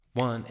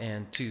1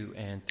 and 2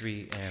 and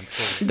 3 and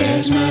 4.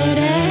 There's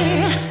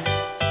murder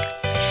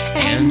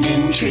and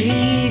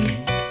intrigue,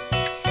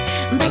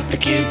 but the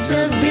kids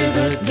of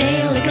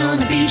Riverdale are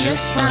gonna be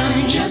just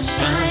fine. Just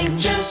fine,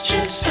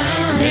 just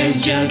fine.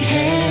 There's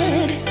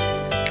Jughead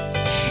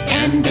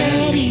and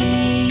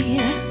Betty,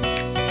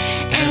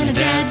 and her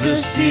dad's a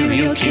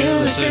serial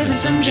killer serving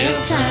some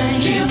jail time.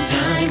 Jail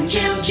time,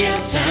 jail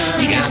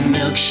time. You got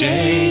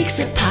milkshakes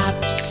at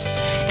Pops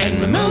and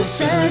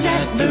mimosas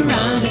at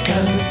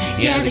Veronica's.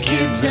 Yeah, the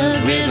kids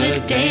of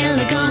Riverdale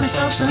are gonna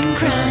solve some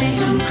crime.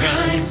 Some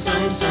crime.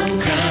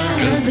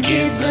 Cause the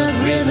kids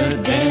of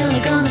Riverdale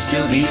are gonna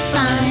still be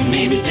fine.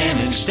 Maybe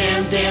damaged,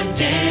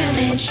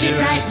 damaged. Sit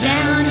right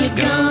down, you're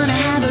gonna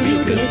have a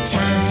real good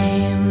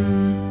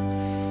time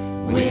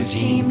with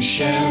Team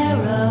Cheryl.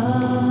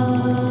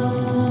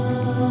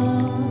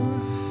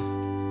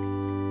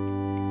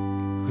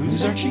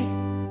 Who's Archie?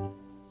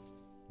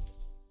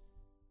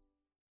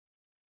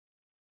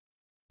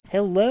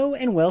 Hello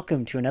and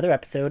welcome to another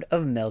episode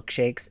of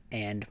Milkshakes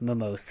and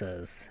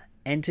Mimosas.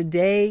 And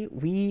today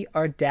we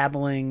are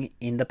dabbling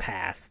in the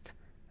past.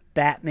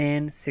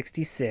 Batman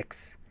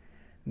 66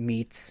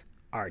 meets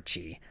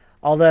Archie.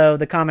 Although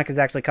the comic is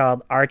actually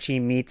called Archie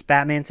meets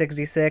Batman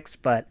 66,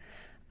 but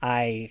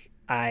I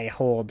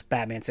hold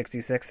Batman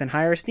 66 in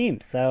higher esteem,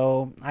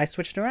 so I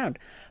switched around.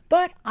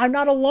 But I'm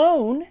not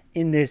alone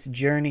in this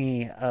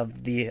journey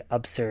of the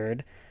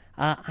absurd.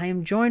 I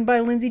am joined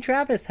by Lindsay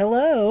Travis.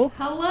 Hello.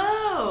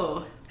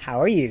 Hello.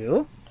 How are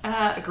you?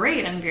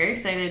 Great. I'm very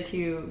excited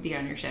to be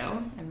on your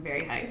show. I'm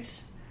very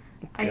hyped.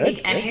 I Good, take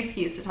good. any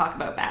excuse to talk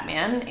about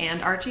Batman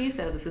and Archie,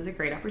 so this is a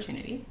great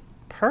opportunity.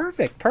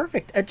 Perfect.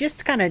 Just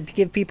to kind of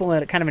give people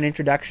a kind of an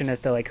introduction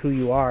as to like who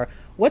you are.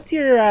 What's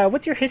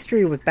your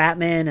history with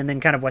Batman, and then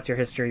kind of what's your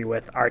history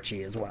with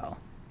Archie as well?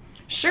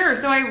 Sure.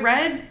 So I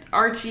read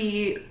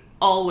Archie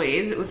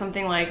always. It was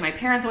something like my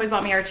parents always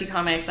bought me Archie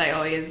comics. I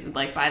always would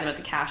like buy them at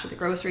the cash at the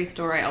grocery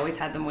store. I always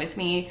had them with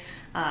me.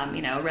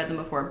 Read them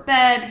before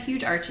bed.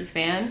 Huge Archie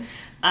fan.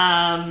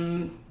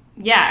 I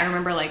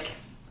remember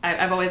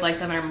I've always liked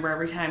them. I remember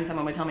every time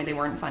someone would tell me they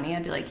weren't funny,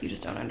 I'd be like, you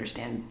just don't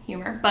understand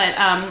humor. But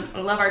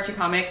I love Archie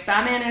comics.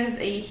 Batman is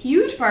a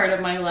huge part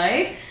of my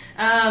life.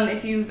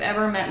 If you've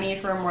ever met me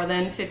for more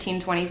than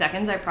 15, 20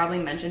 seconds, I've probably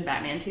mentioned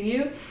Batman to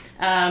you.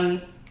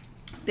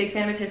 Big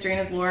fan of his history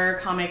and his lore,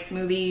 comics,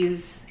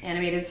 movies,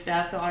 animated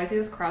stuff. So obviously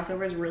this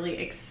crossover is really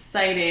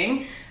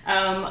exciting.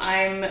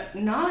 I'm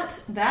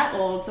not that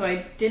old, so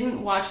I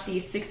didn't watch the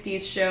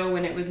 60s show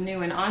when it was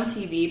new and on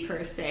TV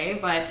per se,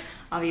 but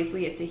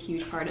obviously it's a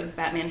huge part of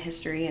Batman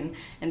history and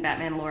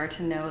Batman lore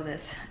to know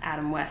this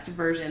Adam West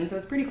version. So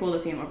it's pretty cool to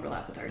see him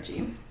overlap with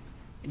Archie.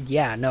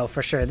 Yeah, no,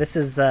 for sure. This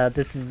is a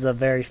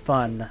very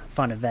fun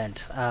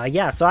event.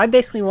 So I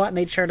basically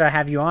made sure to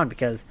have you on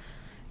because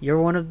you're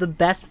one of the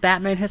best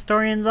Batman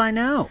historians I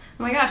know.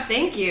 Oh my gosh,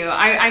 thank you.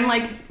 I'm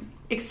like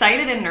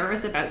excited and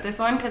nervous about this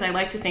one because I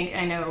like to think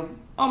I know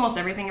almost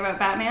everything about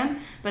Batman,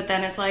 but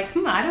then it's like,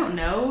 I don't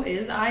know.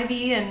 Is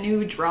Ivy a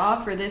new draw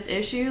for this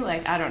issue?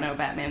 Like, I don't know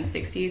Batman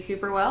 60s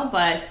super well,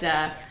 but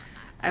I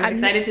was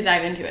excited to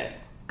dive into it.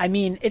 I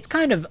mean, it's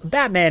kind of,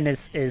 Batman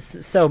is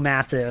so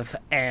massive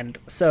and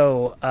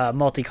so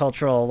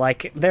multicultural.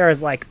 Like, there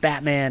is like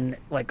Batman,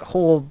 like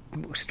whole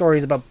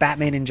stories about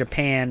Batman in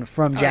Japan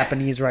from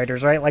Japanese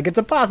writers, right? Like, it's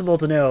impossible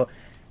to know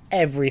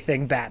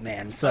everything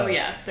Batman. So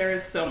there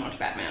is so much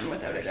Batman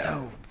without a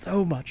doubt.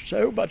 So much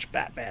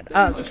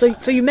Batman.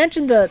 So you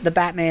mentioned the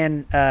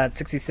Batman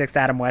 66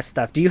 Adam West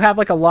stuff. Do you have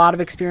like a lot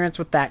of experience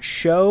with that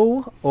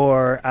show,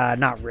 or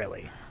not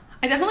really?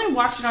 I definitely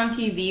watched it on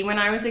TV when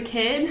I was a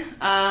kid.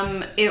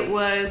 It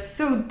was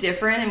so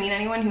different. I mean,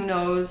 anyone who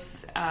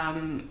knows,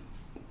 Batman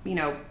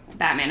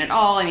at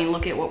all, I mean,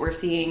 look at what we're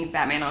seeing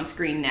Batman on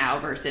screen now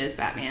versus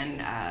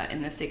Batman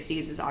in the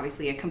 60s is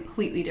obviously a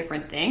completely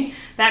different thing.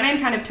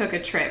 Batman kind of took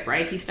a trip,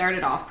 right? He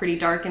started off pretty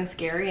dark and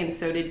scary, and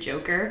so did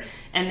Joker.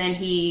 And then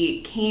he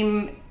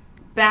came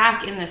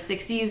back in the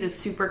 60s is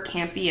super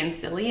campy and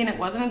silly, and it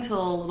wasn't until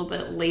a little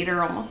bit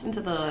later, almost into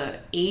the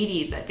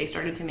 80s, that they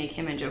started to make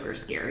him and Joker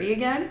scary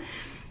again,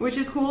 which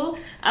is cool.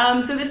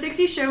 So the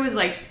 60s show is,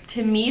 like,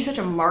 to me, such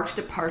a marked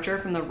departure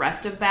from the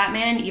rest of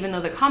Batman. Even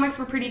though the comics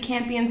were pretty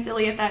campy and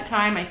silly at that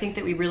time, I think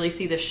that we really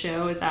see the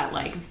show as that,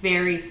 like,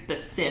 very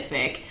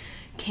specific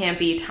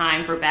campy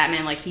time for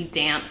Batman. Like, he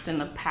danced in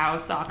the pow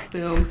sock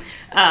boom,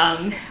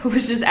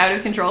 was just out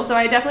of control. So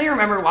I definitely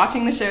remember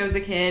watching the show as a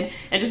kid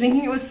and just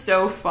thinking it was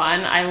so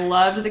fun. I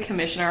loved the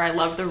commissioner. I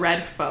loved the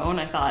red phone.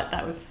 I thought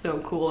that was so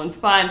cool and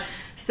fun.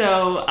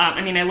 So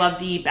I loved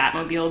the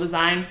Batmobile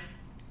design.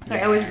 So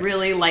I always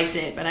really liked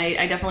it, but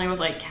I definitely was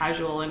like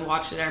casual and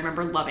watched it. I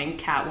remember loving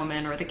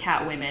Catwoman or the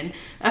Catwomen,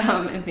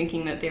 and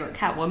thinking that they were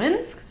Catwomans,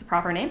 because it's the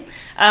proper name.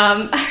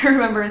 I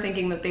remember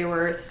thinking that they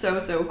were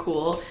so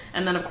cool.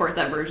 And then, of course,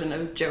 that version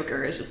of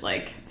Joker is just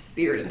like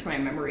seared into my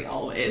memory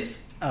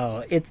always.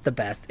 Oh, it's the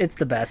best. It's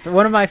the best.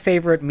 One of my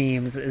favorite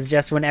memes is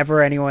just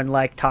whenever anyone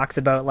like talks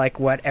about like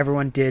what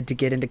everyone did to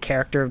get into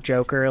character of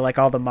Joker, like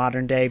all the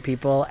modern day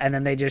people, and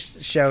then they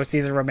just show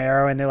Cesar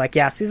Romero and they're like,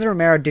 yeah, Cesar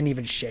Romero didn't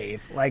even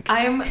shave. Like,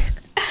 I'm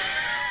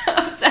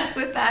obsessed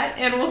with that,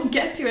 and we'll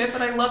get to it,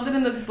 but I love that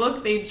in this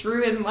book they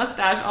drew his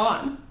mustache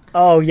on.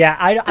 Oh yeah,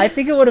 I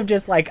think it would have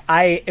just like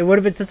it would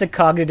have been such a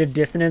cognitive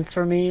dissonance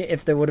for me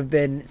if there would have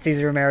been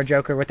Cesar Romero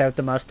Joker without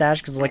the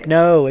mustache, because like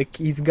no,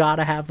 he's got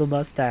to have the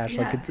mustache,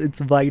 Yeah. like it's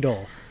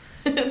vital.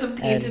 The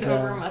painted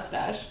over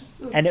mustache.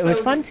 And it was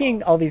so fun beautiful.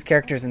 seeing all these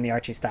characters in the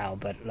Archie style,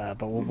 but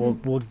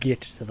we'll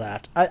get to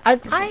that.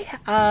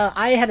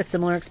 I had a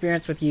similar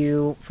experience with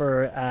you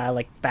for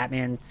like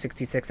Batman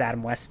 66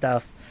 Adam West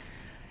stuff.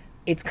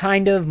 It's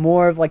kind of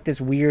more of like this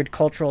weird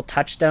cultural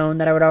touchstone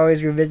that I would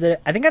always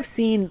revisit. I think I've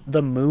seen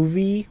the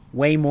movie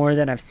way more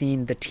than I've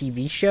seen the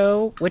TV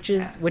show, which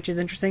is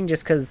interesting,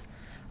 just because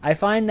I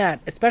find that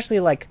especially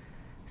like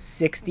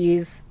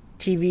 60s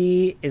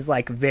TV is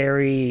like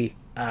very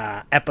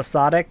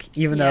episodic,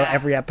 even though Yeah.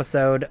 every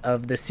episode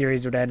of the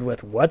series would end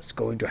with "What's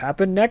going to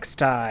happen next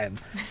time."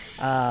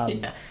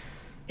 Yeah.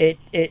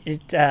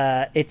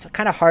 It's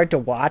kind of hard to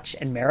watch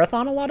and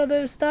marathon a lot of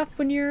those stuff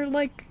when you're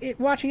like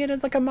watching it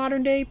as like a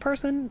modern day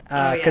person,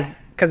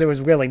 because it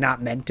was really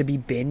not meant to be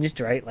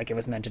binged, right? Like it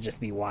was meant to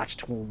just be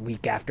watched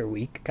week after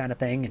week kind of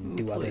thing and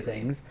do other Completely.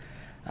 things.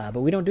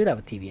 But we don't do that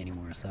with TV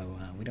anymore, so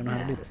we don't know how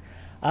to do this.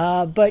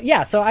 But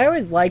yeah, so I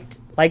always liked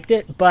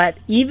it, but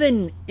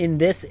even in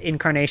this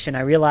incarnation,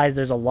 I realized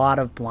there's a lot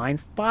of blind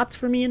spots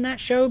for me in that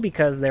show,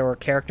 because there were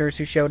characters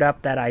who showed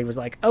up that I was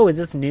like, oh, is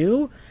this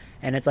new?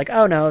 And it's like,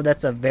 oh no,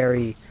 that's a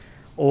very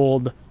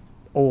old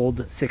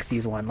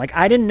 60s one. Like,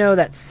 I didn't know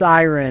that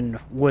Siren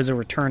was a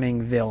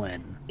returning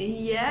villain.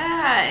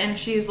 Yeah, and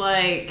she's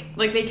like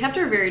they kept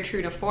her very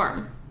true to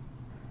form.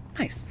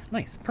 Nice,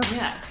 perfect.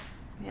 Yeah.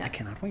 I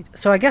cannot wait.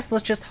 So I guess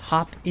let's just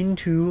hop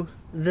into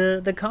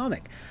the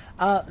comic.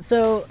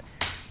 So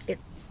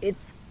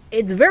it's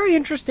very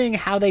interesting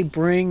how they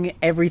bring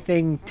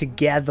everything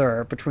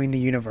together between the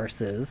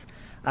universes.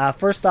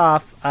 First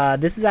off,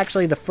 this is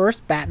actually the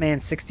first Batman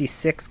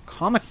 66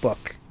 comic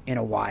book in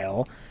a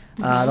while.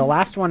 The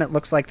last one, it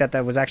looks like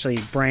that was actually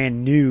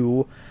brand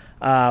new,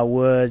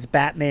 was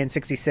Batman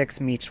 66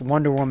 meets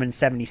Wonder Woman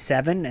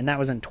 77, and that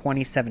was in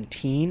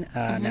 2017.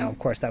 Now, of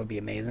course, that would be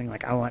amazing.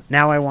 Like, I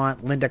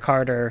want Linda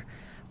Carter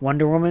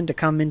Wonder Woman to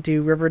come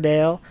into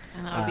Riverdale.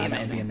 And that would be That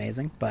would be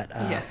amazing. amazing. But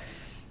Yeah.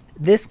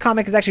 this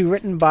comic is actually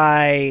written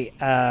by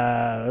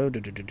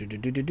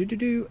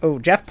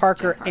Jeff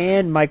Parker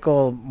and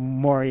Michael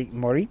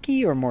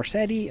Moricchi or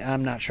Morsetti.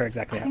 I'm not sure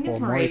exactly. I think it's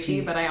Or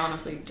Morrissey, Morrissey. but I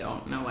honestly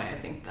don't know why I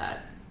think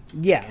that.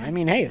 Yeah, I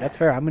mean, hey, that's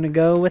fair. I'm going to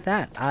go with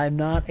that. I'm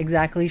not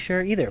exactly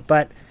sure either.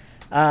 But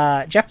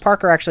Jeff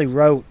Parker actually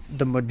wrote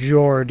the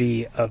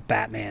majority of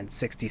Batman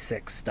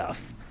 66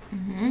 stuff.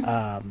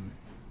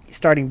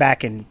 Starting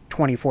back in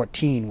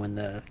 2014 when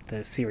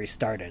the series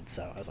started.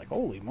 So I was like,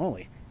 holy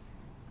moly.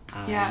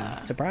 Yeah.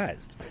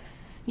 Surprised.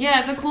 Yeah,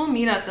 it's a cool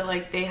meetup that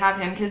like they have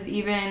him, because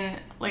even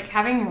like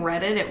having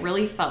read it, it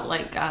really felt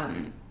like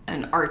an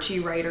Archie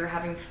writer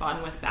having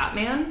fun with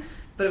Batman,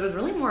 but it was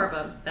really more of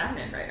a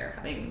Batman writer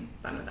having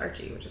fun with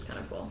Archie, which is kind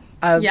of cool.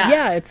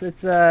 Yeah, it's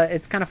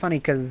kind of funny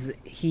because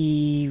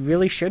he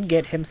really should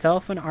get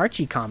himself an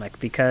Archie comic,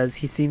 because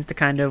he seems to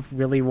kind of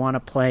really want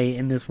to play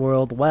in this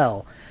world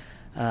well.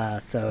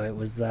 So it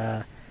was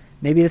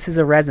maybe this is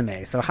a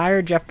resume. So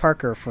hire Jeff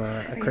Parker for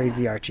a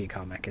crazy Archie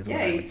comic is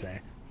what I would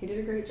say. He did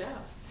a great job.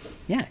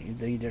 Yeah,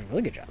 he did a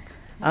really good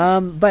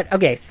job. But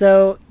okay,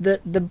 so the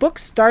book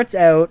starts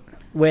out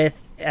with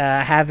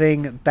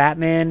having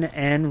Batman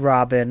and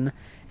Robin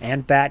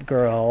and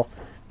Batgirl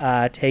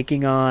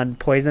taking on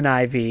Poison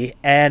Ivy,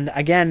 and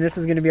again, this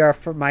is going to be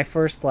my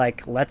first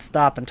like let's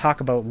stop and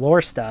talk about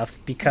lore stuff,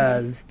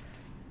 because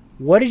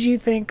what did you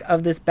think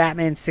of this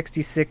Batman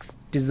 66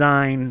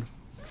 design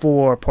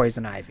for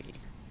Poison Ivy?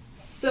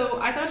 So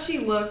I thought she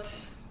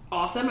looked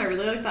awesome. I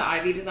really like the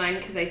Ivy design,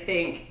 because I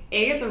think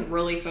A, it's a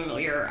really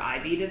familiar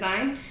Ivy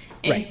design,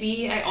 and Right.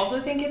 B, I also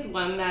think it's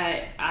one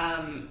that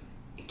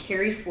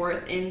carried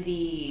forth in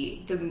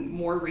the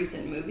more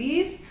recent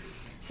movies.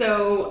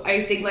 So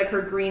I think like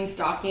her green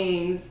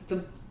stockings,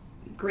 the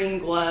green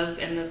gloves,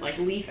 and this like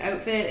leaf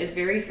outfit is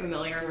very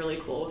familiar and really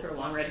cool with her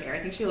long red hair. I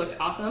think she looked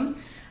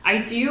awesome. I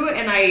do,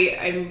 and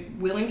I'm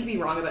willing to be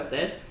wrong about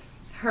this,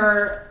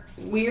 her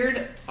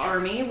weird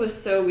army was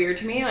so weird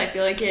to me. I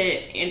feel like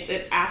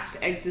it asked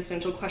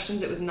existential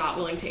questions it was not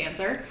willing to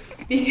answer,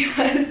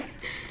 because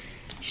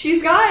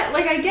she's got,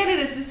 like, I get it,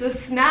 it's just a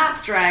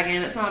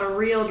snapdragon, it's not a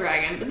real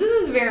dragon, but this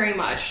is very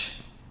much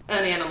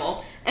an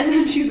animal. And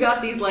then she's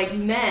got these, like,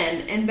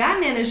 men, and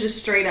Batman is just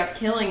straight up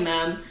killing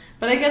them,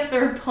 but I guess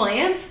they're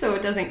plants, so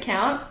it doesn't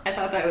count. I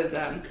thought that was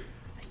a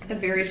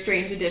very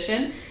strange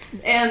addition.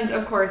 And,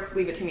 of course,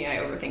 leave it to me, I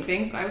overthink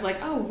things, but I was like,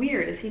 oh,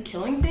 weird, is he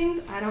killing things?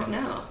 I don't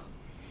know.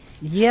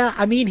 Yeah,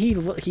 I mean, he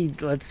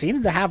it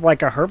seems to have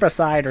like a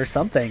herbicide or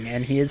something,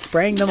 and he is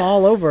spraying them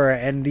all over,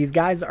 and these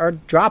guys are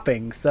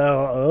dropping.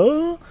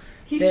 So,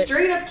 He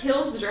straight up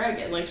kills the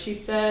dragon. Like, she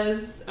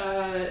says,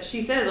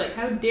 like,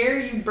 how dare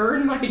you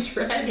burn my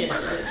dragon?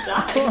 And it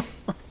dies.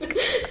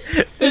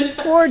 this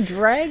poor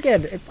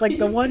dragon. It's like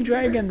the one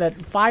dragon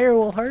that fire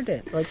will hurt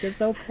it. Like, it's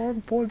so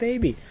poor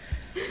baby.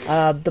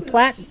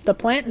 The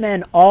plant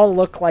men all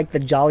look like the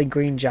Jolly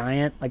Green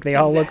Giant. Like they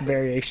all look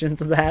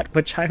variations of that,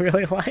 which I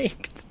really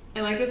liked.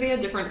 I like that they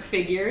had different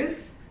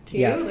figures too.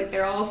 Yeah. Like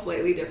they're all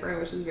slightly different,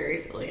 which is very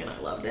silly, and I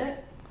loved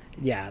it.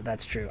 Yeah,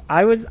 that's true.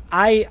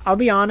 I'll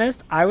be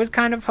honest, I was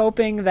kind of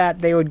hoping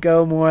that they would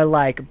go more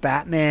like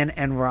Batman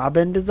and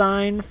Robin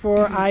design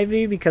for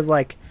Ivy, because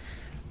like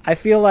I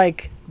feel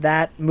like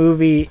that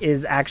movie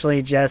is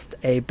actually just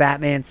a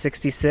Batman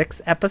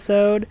 66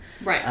 episode.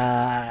 Right.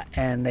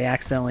 And they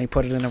accidentally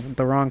put it in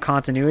the wrong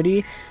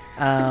continuity.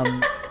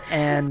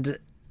 And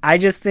I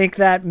just think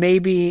that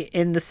maybe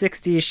in the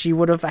 60s she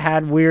would have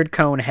had weird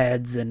cone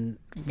heads and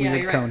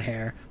weird cone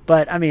hair.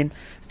 But I mean,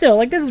 still,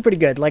 like, this is pretty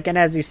good. Like, and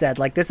as you said,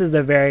 like, this is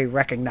a very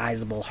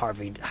recognizable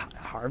Harvey?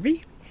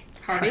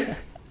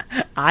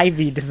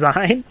 Ivy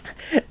design.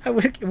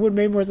 It would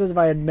make more sense if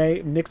I had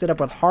mixed it up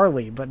with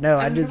Harley, but no,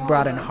 I just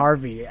brought in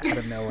Harvey out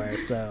of nowhere.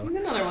 So He's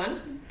another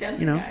one.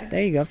 Dense guy.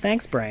 there you go.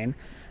 Thanks, brain.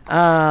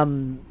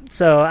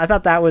 So I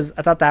thought that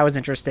was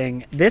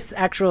interesting. This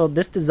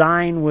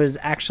design was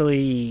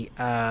actually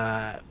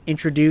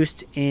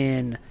introduced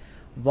in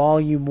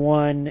Volume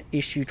 1,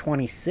 Issue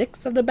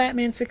 26 of the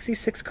Batman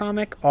 66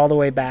 comic, all the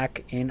way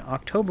back in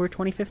October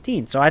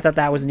 2015. So I thought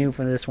that was new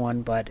for this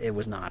one, but it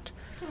was not.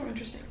 Oh,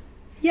 interesting.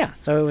 Yeah,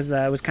 so it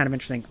was kind of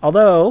interesting.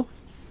 Although,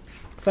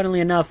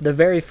 funnily enough, the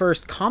very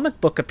first comic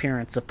book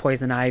appearance of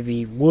Poison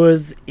Ivy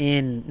was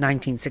in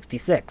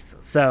 1966.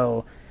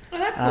 So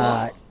that's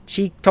cool.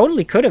 She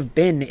totally could have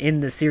been in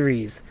the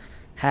series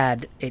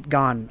had it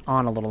gone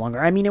on a little longer.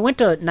 I mean, it went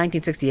to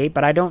 1968,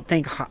 but I don't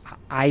think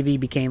Ivy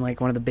became like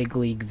one of the big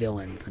league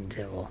villains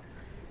until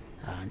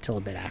a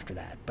bit after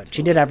that. But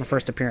she did have her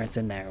first appearance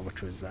in there,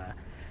 which was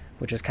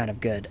kind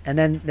of good. And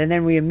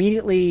then we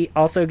immediately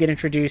also get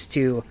introduced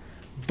to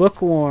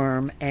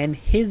Bookworm and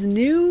his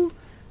new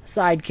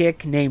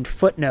sidekick named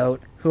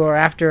Footnote, who are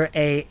after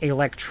a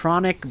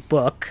electronic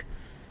book,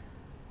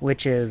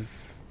 which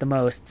is the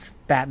most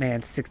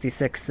Batman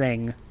 66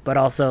 thing, but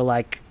also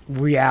like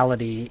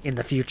reality in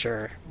the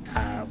future,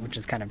 which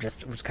is kind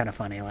of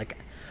funny. Like,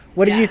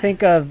 what did you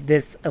think of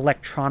this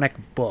electronic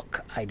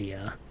book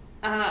idea?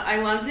 I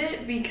loved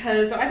it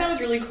because what I thought was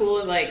really cool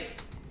is,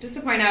 like, just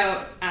to point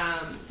out,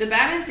 the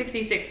Batman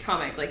 66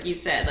 comics, like you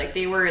said, like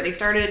they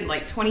started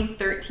like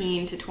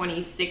 2013 to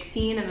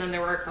 2016, and then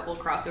there were a couple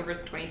crossovers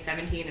in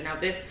 2017, and now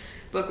this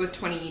book was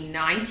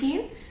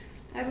 2019,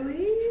 I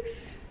believe,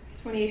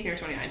 2018 or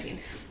 2019.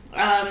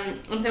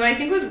 And so I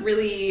think it was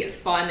really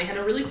fun. They had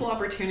a really cool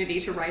opportunity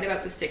to write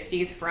about the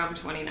 60s from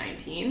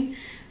 2019.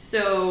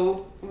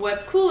 So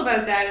what's cool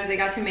about that is they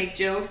got to make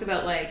jokes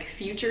about like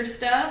future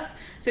stuff.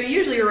 So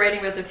usually you're writing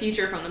about the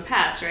future from the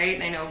past,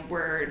 right? I know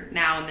we're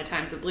now in the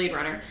times of Blade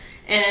Runner.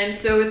 And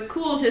so it's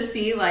cool to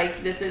see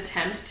like this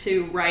attempt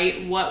to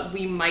write what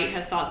we might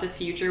have thought the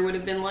future would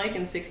have been like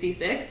in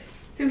 66.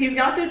 So he's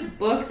got this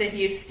book that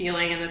he is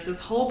stealing, and it's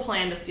this whole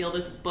plan to steal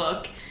this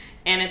book.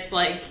 And it's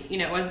like, you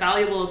know, as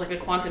valuable as like a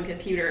quantum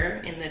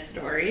computer in this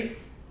story.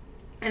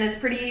 And it's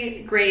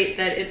pretty great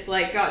that it's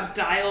like got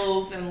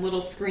dials and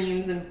little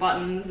screens and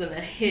buttons and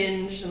a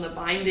hinge and the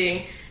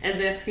binding,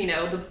 as if, you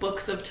know, the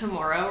books of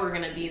tomorrow are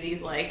going to be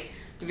these like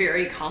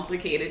very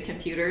complicated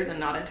computers and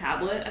not a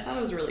tablet. I thought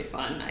it was really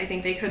fun. I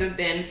think they could have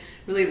been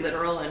really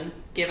literal and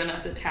given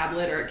us a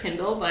tablet or a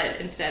Kindle, but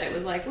instead it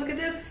was like, look at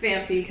this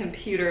fancy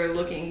computer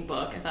looking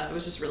book. I thought it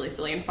was just really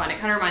silly and fun. It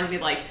kind of reminds me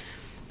of like,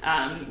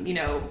 you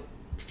know,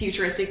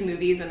 futuristic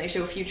movies when they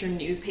show future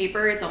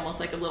newspaper. It's almost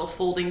like a little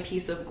folding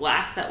piece of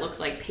glass that looks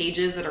like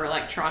pages that are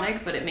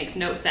electronic, but it makes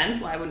no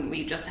sense. Why wouldn't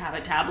we just have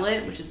a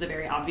tablet, which is the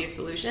very obvious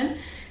solution?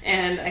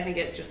 And I think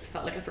it just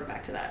felt like a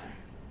throwback to that.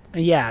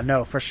 Yeah,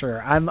 no, for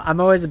sure.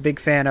 I'm always a big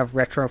fan of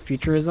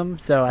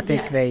retrofuturism, so I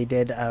think they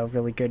did a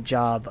really good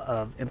job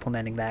of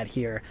implementing that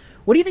here.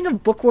 What do you think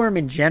of Bookworm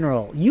in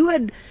general? You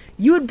had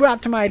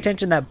brought to my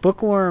attention that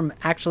Bookworm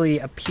actually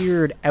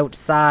appeared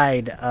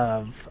outside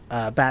of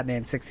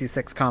Batman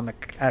 66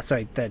 comic,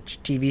 the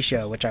TV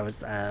show, which I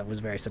was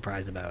very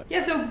surprised about. Yeah,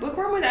 so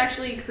Bookworm was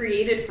actually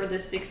created for the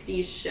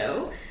 60s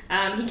show.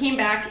 He came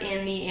back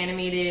in the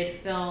animated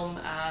film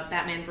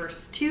Batman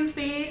vs.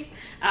 Two-Face,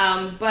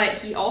 but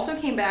he also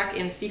came back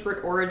in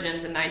Secret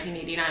Origins in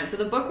 1989. So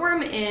the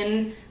Bookworm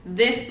in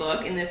this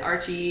book, in this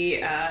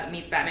Archie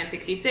meets Batman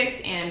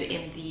 66, and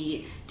in the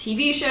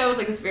TV shows,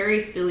 like this very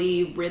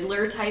silly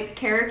Riddler type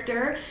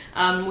character,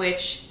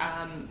 which,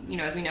 you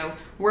know, as we know,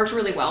 worked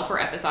really well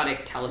for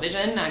episodic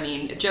television. I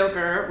mean,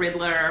 Joker,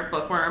 Riddler,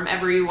 Bookworm,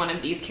 every one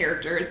of these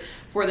characters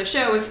for the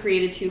show was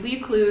created to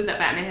leave clues that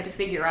Batman had to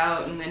figure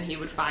out, and then he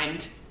would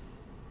find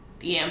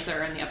the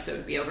answer and the episode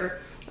would be over.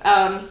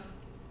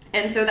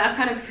 And so that's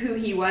kind of who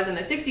he was in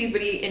the 60s,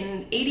 but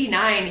in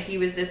 89, he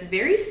was this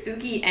very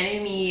spooky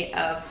enemy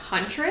of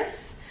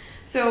Huntress.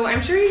 So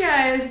I'm sure you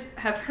guys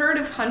have heard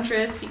of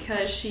Huntress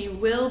because she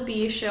will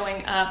be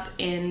showing up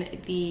in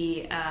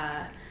the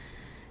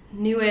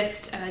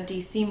newest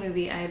DC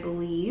movie, I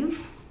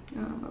believe.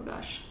 Oh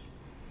gosh.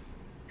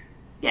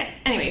 Yeah,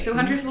 anyway, so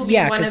Huntress will be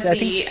one of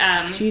the...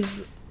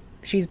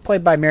 she's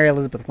played by Mary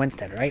Elizabeth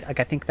Winstead, right?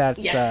 Like, I think that's...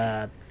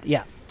 Yes.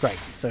 Yeah. Right.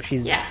 So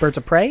she's Yeah. Birds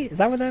of Prey. Is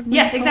that what that means?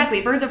 Yes,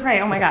 exactly. Birds of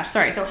Prey. Oh my gosh,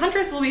 sorry. So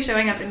Huntress will be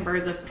showing up in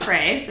Birds of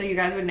Prey, so you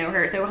guys would know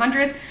her. So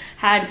Huntress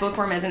had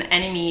Bookworm as an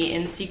enemy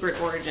in Secret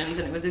Origins,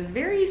 and it was a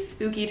very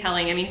spooky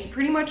telling. I mean, he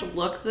pretty much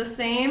looked the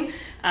same,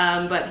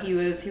 but he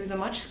was a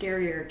much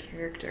scarier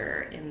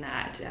character in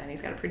that, and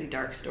he's got a pretty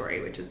dark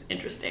story, which is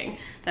interesting.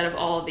 That of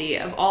all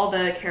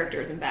the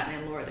characters in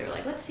Batman lore, they're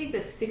like, let's take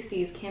this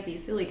 '60s campy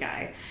silly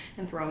guy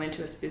and throw him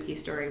into a spooky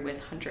story with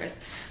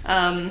Huntress.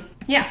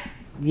 Yeah.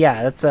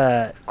 Yeah, that's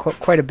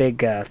quite a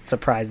big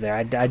surprise there.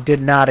 I did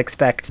not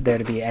expect there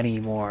to be any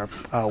more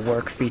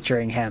work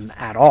featuring him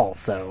at all.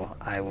 So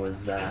I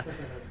was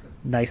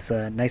nice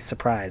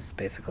surprise,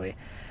 basically.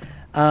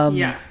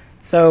 Yeah.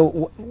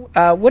 So,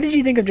 what did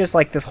you think of just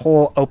like this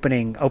whole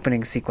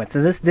opening sequence?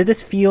 Did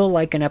this feel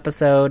like an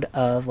episode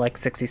of like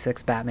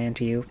 '66 Batman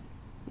to you?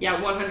 Yeah,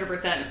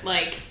 100%.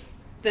 Like,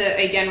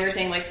 again, we were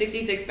saying, like,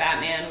 66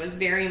 Batman was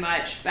very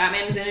much,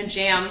 Batman's in a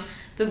jam,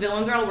 the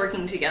villains are all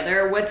working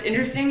together. What's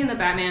interesting in the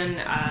Batman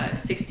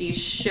 60s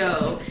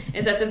show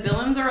is that the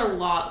villains are a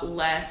lot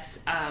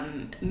less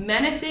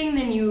menacing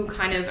than you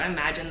kind of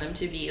imagine them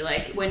to be.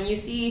 Like, when you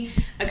see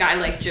a guy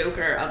like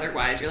Joker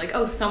otherwise, you're like,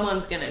 oh,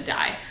 someone's gonna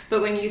die.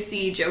 But when you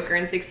see Joker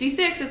in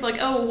 66, it's like,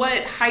 oh,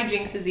 what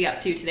hijinks is he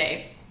up to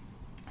today?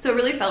 So it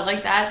really felt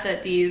like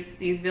that these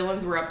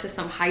villains were up to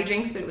some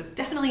hijinks, but it was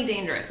definitely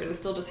dangerous, but it was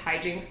still just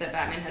hijinks that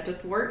Batman had to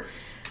thwart.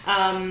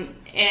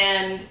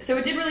 And so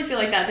it did really feel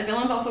like that. The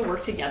villains also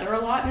work together a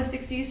lot in the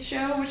 60s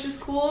show, which is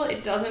cool.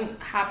 It does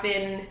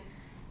happen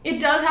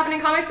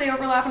in comics. They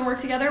overlap and work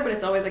together, but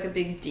it's always like a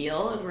big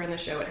deal. As we're in the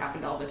show, it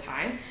happened all the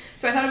time.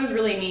 So I thought it was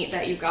really neat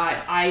that you've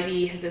got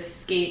Ivy has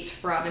escaped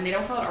from, and they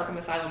don't call it Arkham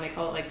Asylum, they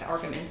call it like the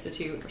Arkham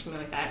Institute or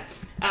something like that.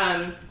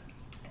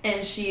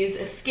 And she's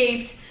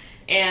escaped,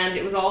 and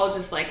it was all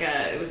just like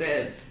it was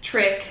a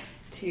trick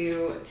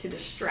to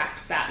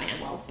distract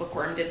Batman while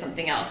Bookworm did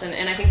something else.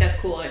 And I think that's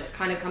cool. It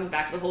kind of comes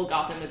back to the whole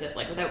Gotham as if,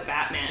 like, without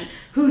Batman,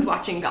 who's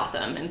watching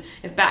Gotham? And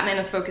if Batman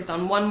is focused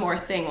on one more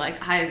thing,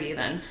 like Ivy,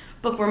 then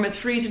Bookworm is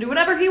free to do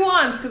whatever he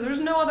wants because there's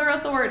no other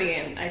authority.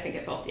 And I think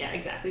it felt,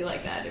 exactly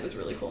like that. It was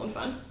really cool and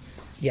fun.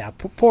 Yeah,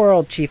 poor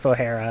old Chief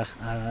O'Hara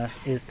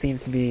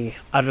seems to be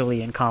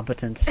utterly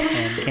incompetent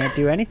and can't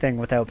do anything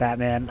without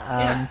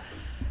Batman.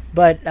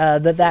 But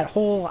that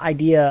whole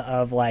idea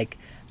of, like,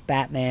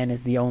 Batman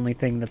is the only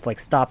thing that's like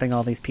stopping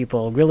all these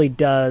people really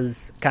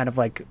does kind of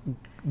like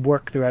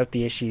work throughout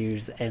the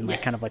issues and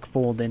like kind of like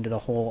fold into the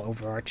whole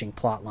overarching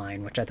plot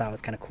line, which I thought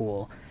was kind of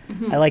cool.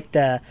 Mm-hmm. I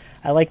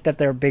like that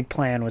their big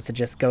plan was to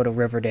just go to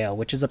Riverdale,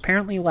 which is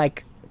apparently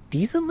like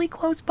decently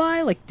close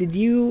by. Like, did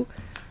you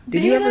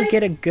ever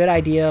get a good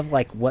idea of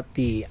like what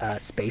the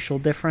spatial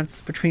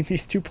difference between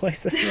these two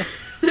places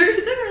was? There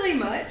isn't really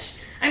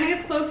much. I mean,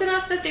 it's close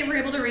enough that they were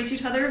able to reach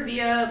each other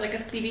via like a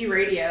CB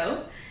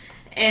radio.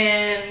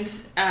 And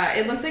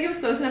it looks like it was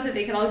close enough that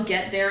they could all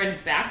get there and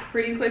back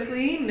pretty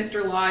quickly.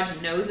 Mr. Lodge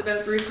knows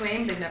about Bruce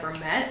Wayne. They've never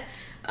met.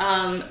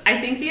 I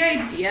think the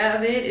idea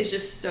of it is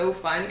just so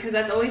fun because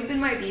that's always been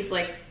my beef.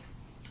 Like,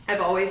 I've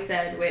always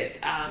said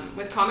with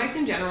comics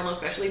in general,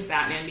 especially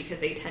Batman, because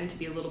they tend to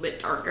be a little bit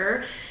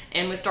darker.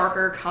 And with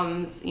darker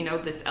comes,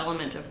 this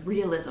element of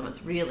realism.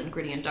 It's real and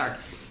gritty and dark.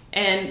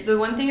 And the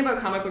one thing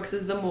about comic books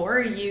is the more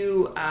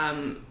you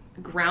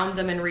ground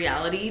them in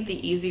reality,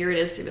 the easier it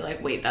is to be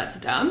like, wait, that's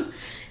dumb.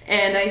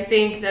 And I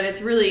think that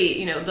it's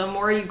really, the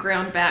more you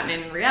ground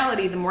Batman in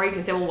reality, the more you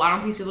can say, well, why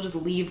don't these people just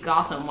leave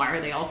Gotham? Why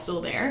are they all still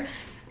there?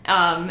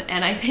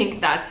 And I think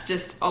that's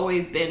just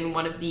always been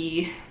one of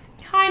the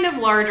kind of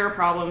larger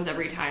problems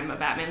every time a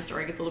Batman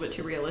story gets a little bit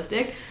too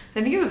realistic.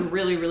 So I think it was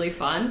really, really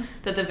fun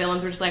that the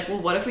villains were just like, well,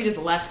 what if we just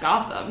left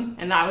Gotham?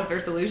 And that was their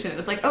solution.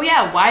 It's like, oh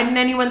yeah, why didn't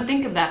anyone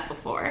think of that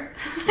before?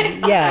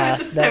 Yeah. It was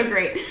just so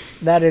great.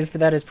 That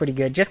is pretty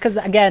good. Just because,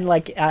 again,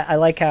 like, I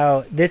like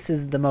how this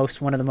is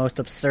one of the most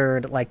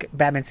absurd, like,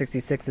 Batman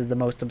 66 is the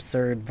most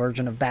absurd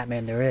version of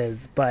Batman there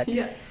is, but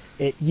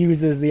it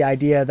uses the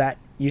idea that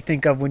you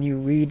think of when you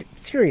read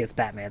serious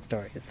Batman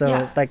stories.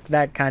 So, like,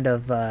 that kind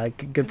of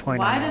good point.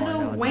 Why do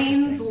the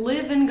Waynes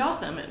live in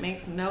Gotham? It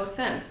makes no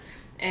sense.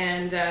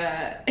 And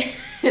and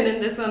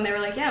in this one, they were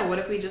like, yeah, what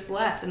if we just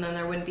left? And then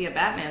there wouldn't be a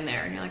Batman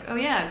there. And you're like, oh,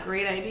 yeah,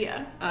 great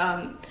idea.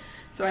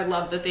 So I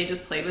love that they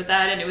just played with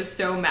that. And it was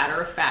so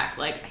matter of fact.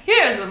 Like,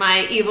 here's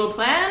my evil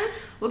plan.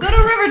 We'll go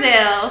to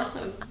Riverdale.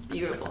 That was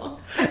beautiful.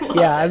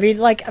 I mean,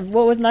 like,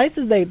 what was nice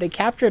is they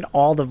captured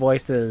all the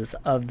voices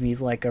of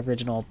these, like,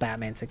 original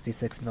Batman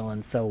 66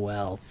 villains so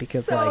well.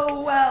 Because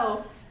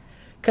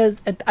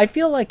I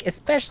feel like,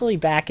 especially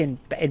back in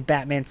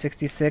Batman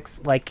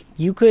 66, like,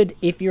 you could,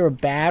 if you're a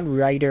bad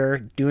writer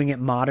doing it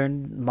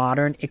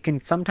modern, it can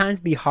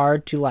sometimes be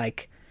hard to,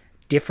 like,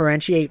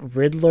 differentiate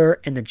Riddler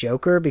and the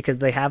Joker because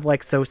they have,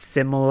 like, so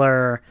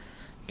similar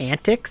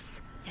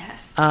antics.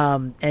 Yes.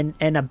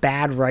 And a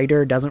bad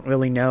writer doesn't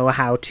really know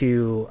how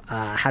to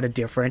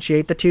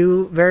differentiate the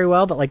two very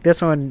well. But like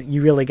this one,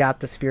 you really got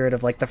the spirit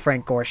of like the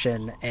Frank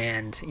Gorshin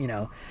and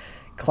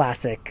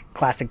classic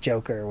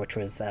Joker, which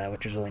was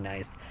really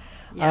nice.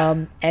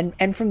 Yeah.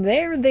 And from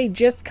there they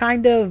just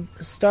kind of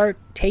start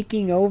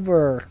taking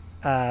over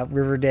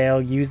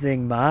Riverdale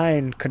using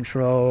mind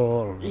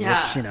control,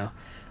 Yeah. which,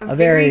 A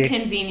very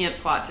convenient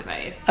plot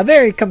device. a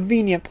very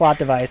convenient plot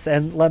device.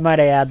 And might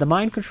I add, the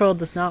mind control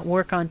does not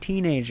work on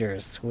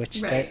teenagers,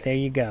 which Right. there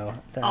you go.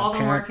 All the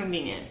more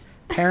convenient.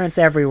 Parents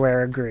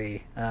everywhere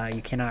agree.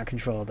 You cannot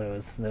control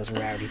those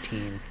rowdy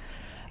teens.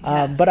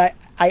 Yes. But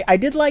I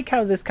did like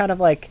how this kind of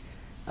like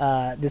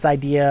this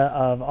idea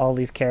of all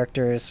these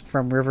characters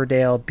from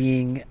Riverdale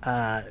being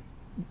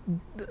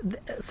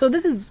so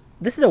this is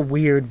a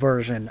weird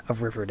version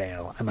of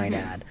Riverdale, I might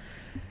add,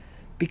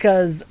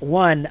 because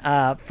one,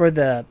 for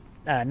the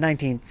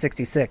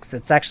 1966,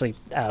 it's actually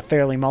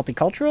fairly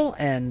multicultural,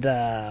 and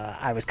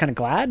I was kind of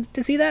glad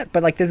to see that.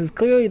 But like, this is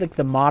clearly like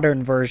the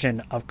modern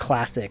version of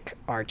classic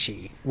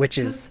Archie, which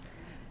is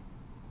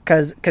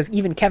because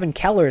even Kevin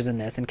Keller is in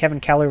this, and Kevin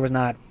Keller was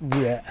not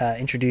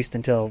introduced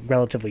until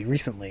relatively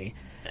recently.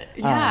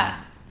 Yeah.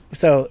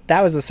 So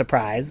that was a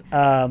surprise.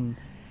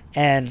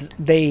 And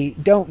they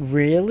don't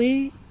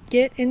really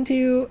get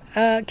into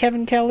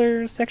Kevin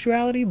Keller's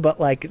sexuality, but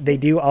like they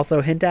do also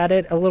hint at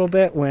it a little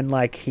bit when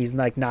like he's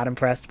like not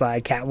impressed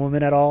by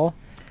Catwoman at all.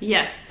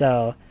 Yes.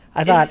 So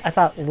I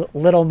thought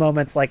little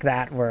moments like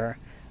that were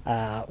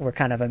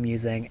kind of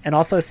amusing, and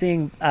also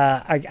seeing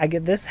I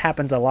get this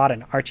happens a lot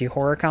in Archie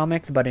horror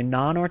comics, but in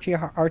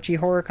non-Archie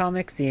horror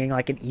comics, seeing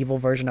like an evil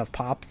version of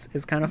Pops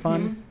is kind of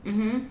fun.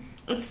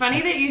 It's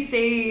funny that you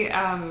say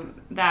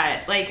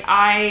that.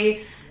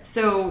 Like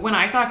so when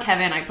I saw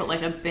Kevin, I put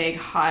like a big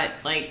hot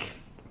like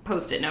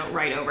post-it note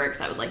right over it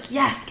because I was like,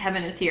 yes,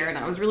 Kevin is here, and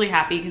I was really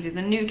happy because he's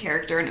a new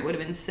character, and it would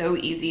have been so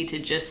easy to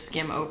just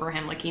skim over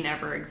him like he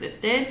never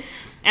existed.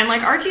 And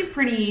like Archie's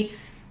pretty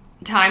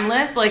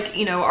timeless. Like,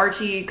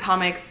 Archie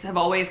comics have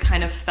always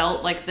kind of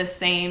felt like the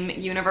same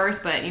universe,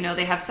 but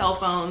they have cell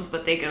phones,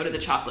 but they go to the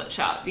chocolate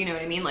shop. You know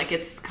what I mean? Like,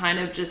 it's kind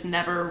of just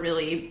never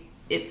really,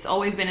 it's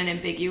always been an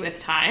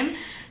ambiguous time.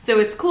 So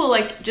it's cool,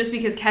 like, just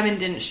because Kevin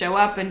didn't show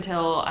up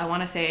until, I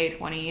want to say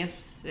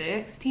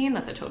 2016.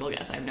 That's a total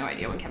guess. I have no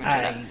idea when Kevin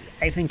showed up.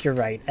 I think you're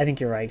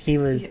right. He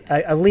was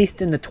at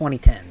least in the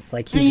 2010s.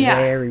 Like, he's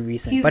very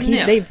recent. He's but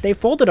new. they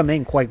folded him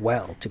in quite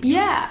well, to be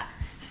honest. Yeah.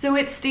 So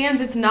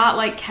it's not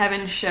like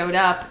Kevin showed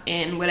up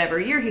in whatever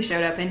year he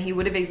showed up in. He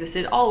would have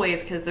existed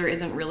always because there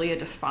isn't really a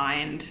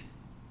defined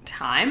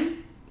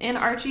time in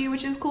Archie,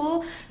 which is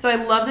cool. So I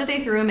love that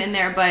they threw him in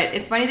there, but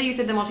it's funny that you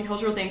said the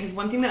multicultural thing, because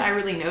one thing that I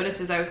really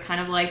noticed is I was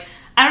kind of like,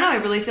 I don't know, I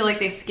really feel like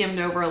they skimmed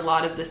over a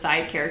lot of the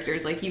side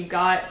characters. Like, you've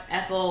got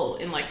Ethel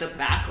in like the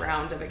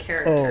background of a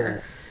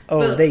character.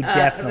 But, they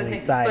definitely but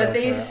side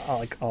they,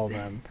 over all of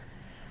them.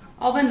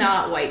 All the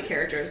not white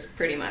characters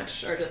pretty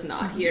much are just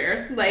not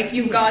here. Like,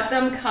 you've got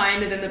them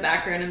kind of in the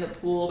background in the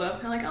pool, but I was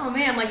kind of like, oh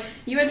man, like,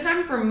 you had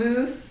time for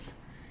Moose,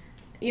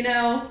 you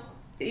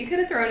could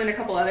have thrown in a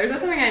couple others.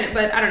 That's something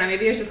but I don't know,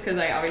 maybe it's just because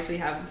I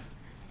obviously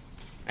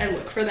I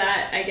look for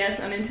that, I guess,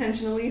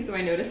 unintentionally, so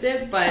I noticed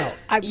it, but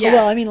yeah.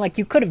 Well, I mean, like,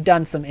 you could have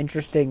done some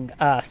interesting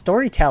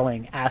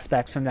storytelling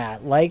aspects from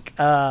that. Like,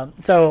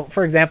 so,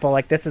 for example,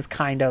 like, this is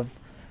kind of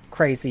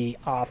crazy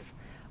off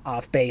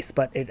base,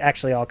 but it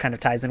actually all kind of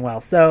ties in well.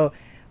 So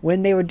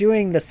when they were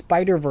doing the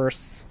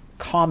Spider-Verse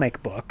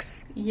comic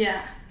books,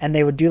 and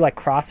they would do like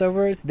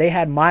crossovers, they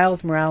had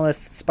Miles Morales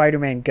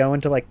Spider-Man go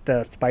into like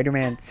the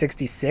Spider-Man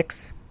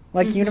 66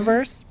 like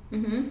universe,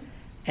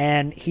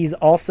 and he's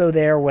also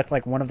there with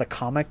like one of the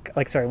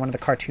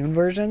cartoon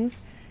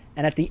versions,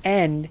 and at the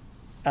end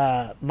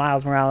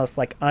Miles Morales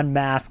like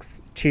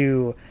unmasks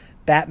to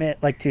Batman,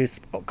 like to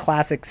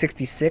classic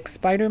 66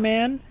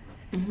 Spider-Man.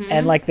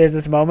 And like there's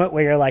this moment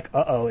where you're like,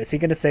 uh-oh, is he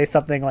gonna say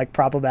something like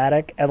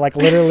problematic? And like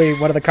literally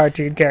one of the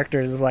cartoon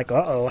characters is like,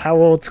 uh-oh, how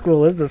old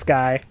school is this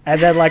guy?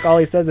 And then like all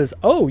he says is,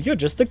 oh, you're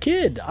just a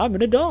kid, I'm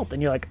an adult. And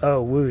you're like,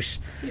 oh, whoosh.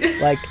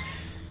 like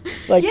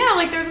yeah,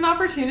 like there's an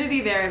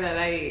opportunity there that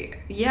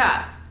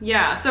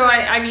so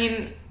I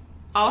mean,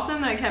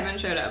 awesome that Kevin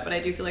showed up, but I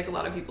do feel like a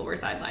lot of people were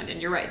sidelined,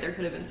 and you're right, there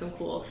could have been some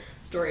cool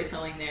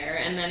storytelling there.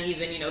 And then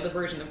even the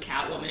version of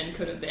Catwoman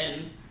could have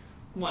been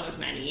one of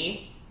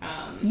many.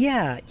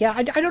 I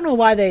don't know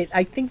why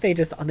I think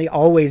they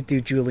always do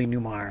Julie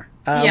Newmar,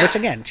 which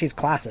again, she's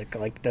classic,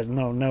 like there's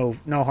no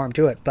harm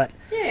to it, but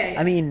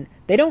I mean,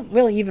 they don't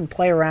really even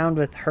play around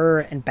with her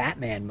and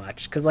Batman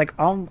much, because like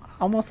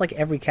almost like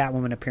every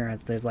Catwoman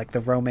appearance there's like the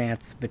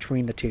romance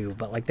between the two,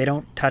 but like they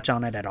don't touch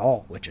on it at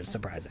all, which is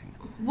surprising.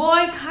 Well,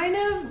 I kind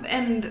of,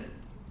 and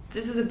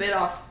this is a bit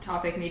off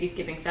topic, maybe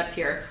skipping steps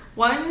here.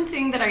 One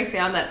thing that I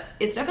found that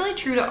it's definitely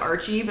true to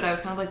Archie, but I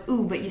was kind of like,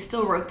 ooh, but you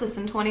still wrote this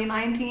in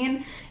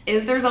 2019,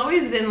 is there's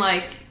always been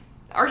like,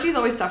 Archie's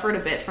always suffered a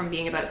bit from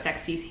being about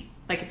sexy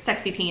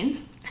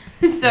teens.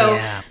 So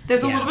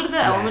there's a little bit of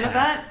the element of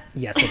that.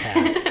 Yes, it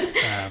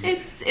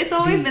has. It's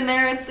always been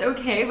there. It's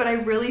okay, but I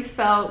really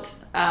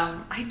felt,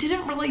 I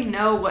didn't really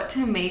know what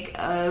to make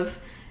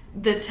of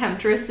the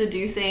Temptress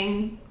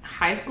seducing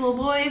high school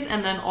boys,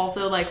 and then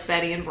also like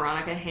Betty and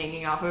Veronica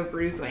hanging off of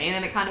Bruce Wayne,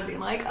 and it kind of being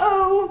like,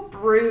 oh,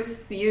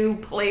 Bruce, you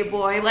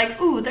playboy,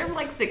 like, ooh, they're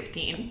like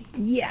 16.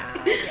 Yeah.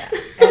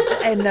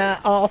 and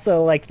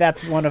also, like,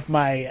 that's one of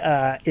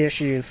my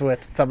issues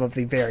with some of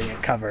the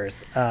variant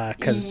covers,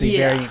 because the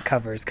variant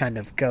covers kind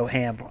of go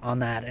ham on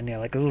that, and you're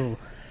like, ooh.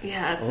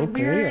 Yeah, it's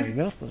Okay, weird. I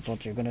guess that's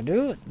what you're gonna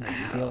do. It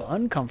makes you feel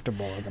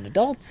uncomfortable as an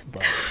adult,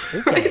 but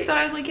okay. Right, so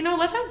I was like,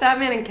 let's have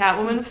Batman and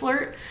Catwoman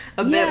flirt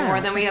a bit Yeah.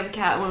 more than we have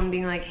Catwoman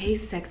being like, hey,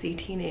 sexy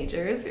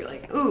teenagers. You're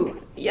like, ooh,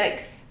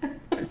 yikes.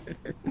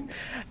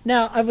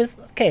 Now,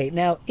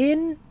 now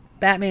in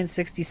Batman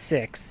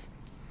 66,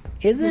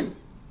 isn't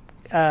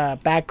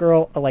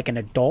Batgirl like an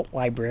adult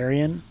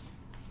librarian?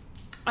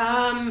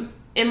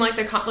 In like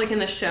in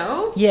the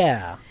show?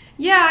 Yeah.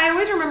 Yeah, I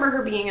always remember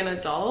her being an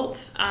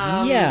adult.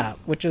 Yeah,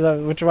 which is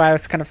why I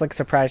was kind of like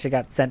surprised she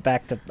got sent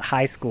back to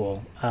high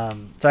school.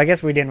 So I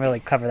guess we didn't really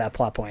cover that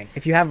plot point.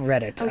 If you haven't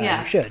read it,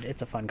 you should.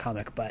 It's a fun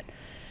comic, but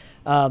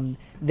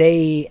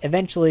they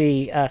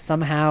eventually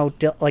somehow,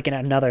 like in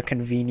another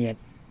convenient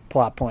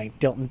plot point,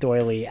 Dilton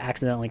Doily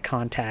accidentally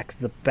contacts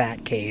the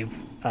Batcave,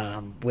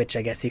 which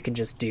I guess you can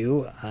just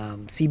do.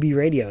 CB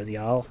radios,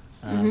 y'all.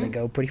 They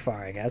go pretty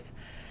far, I guess.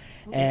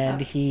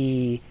 And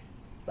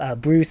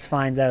Bruce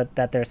finds out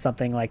that there's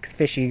something like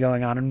fishy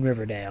going on in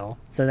Riverdale.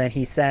 So then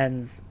he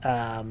sends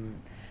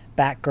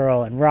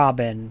Batgirl and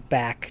Robin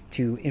back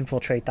to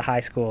infiltrate the high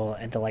school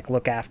and to like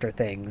look after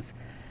things,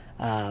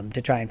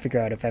 to try and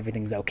figure out if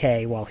everything's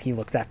okay while he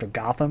looks after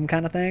Gotham,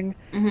 kind of thing.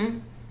 Mm-hmm.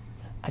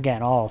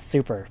 Again, all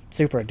super,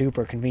 super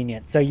duper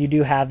convenient. So you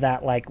do have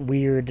that like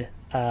weird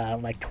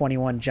like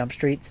 21 Jump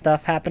Street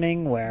stuff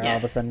happening where all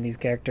of a sudden these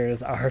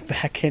characters are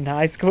back in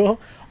high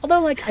school.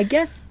 Although, like, I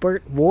guess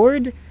Burt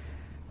Ward...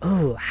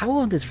 Oh, how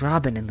old is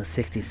Robin in the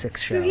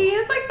 66 show? So he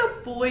is like the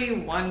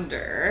boy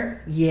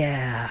wonder.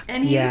 Yeah.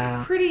 And he's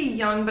pretty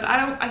young, but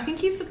I think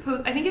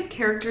his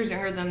character's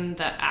younger than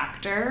the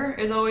actor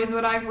is always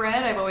what I've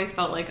read. I've always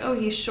felt like, oh,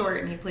 he's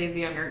short and he plays a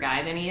younger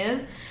guy than he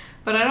is.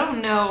 But I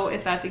don't know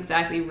if that's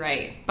exactly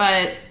right.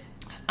 But,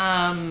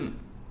 I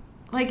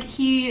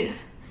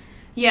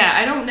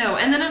don't know.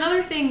 And then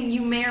another thing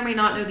you may or may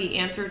not know the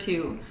answer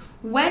to.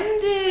 When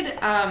did,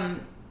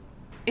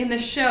 in the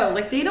show,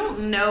 like, they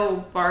don't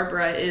know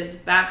Barbara is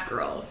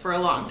Batgirl for a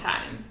long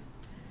time.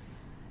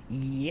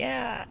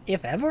 Yeah,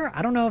 if ever.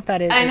 I don't know if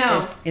that is... I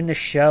know. In the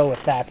show,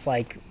 if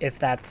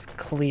that's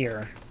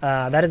clear.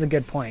 That is a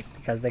good point,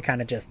 because they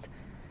kind of just...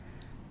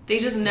 They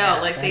just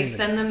know, they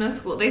send them to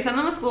school. They send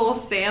them to school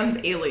sans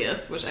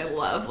alias, which I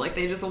love. Like,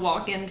 they just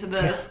walk into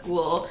the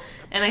school,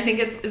 and I think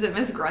is it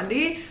Miss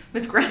Grundy?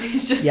 Miss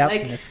Grundy's just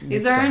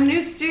these are our new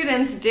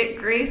students, Dick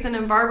Grayson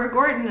and Barbara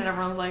Gordon, and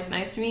everyone's like,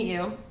 nice to meet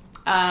you.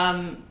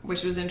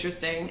 Which was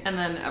interesting. And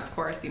then, of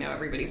course,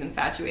 everybody's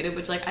infatuated,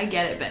 which, like, I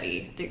get it,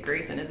 Betty. Dick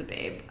Grayson is a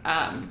babe.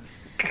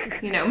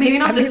 Maybe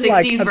not the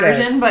 60s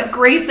version, but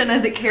Grayson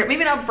as a character.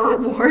 Maybe not Burt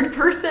Ward,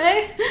 per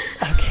se.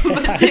 Okay,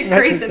 but Dick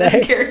Grayson as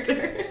a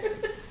character.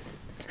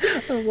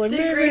 I was like,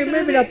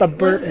 maybe not the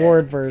Burt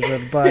Ward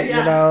version, but,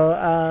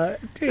 to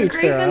each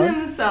Grayson their own.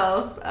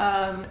 himself.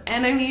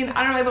 And, I mean,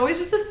 I don't know, I've always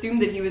just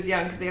assumed that he was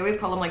young, because they always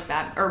call him, like,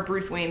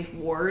 Bruce Wayne's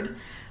ward.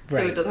 So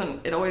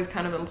it always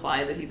kind of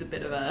implies that he's a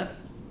bit of a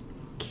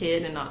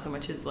kid and not so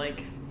much his,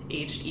 like,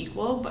 aged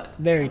equal, but...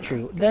 Very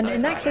true. Then,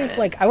 in that case,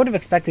 like, I would have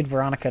expected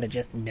Veronica to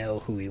just know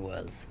who he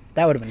was.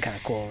 That would have been kind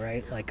of cool,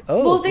 right? Like,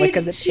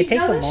 because it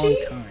takes a long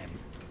time.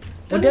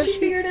 Doesn't she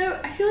figure it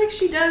out? I feel like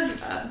she does.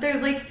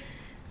 They're, like...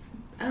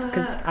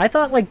 Because I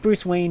thought, like,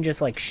 Bruce Wayne just,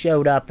 like,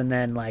 showed up and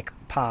then, like,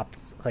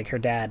 Pops, like, her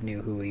dad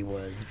knew who he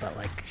was, but,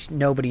 like,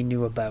 nobody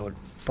knew about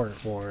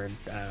Burt Ward.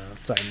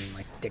 So, I mean,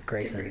 like, Dick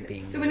Grayson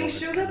being... So when he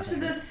shows up to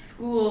the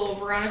school,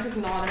 Veronica's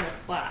not in the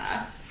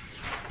class.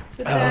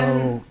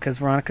 Because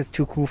Veronica's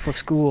too cool for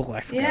school, I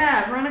forgot.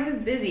 Yeah, Veronica's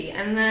busy.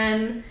 And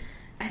then...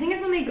 I think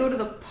it's when they go to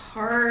the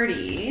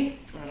party.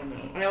 I don't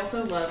know. I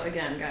also love,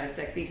 again, guys,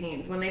 sexy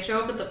teens. When they show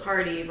up at the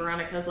party,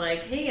 Veronica's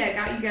like, hey, I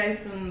got you guys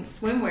some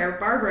swimwear.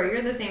 Barbara,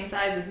 you're the same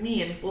size as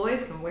me, and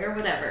boys can wear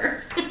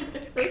whatever.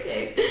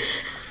 Okay.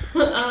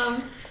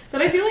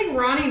 But I feel like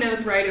Ronnie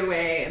knows right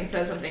away and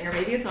says something, or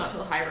maybe it's not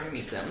till Hiram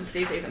meets him.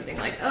 They say something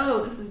like,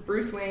 oh, this is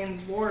Bruce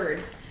Wayne's ward.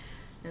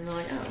 And they're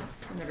like, oh.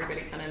 And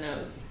everybody kind of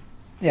knows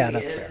who he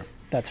is.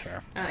 That's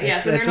fair.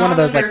 So they're not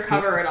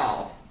undercover at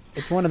all.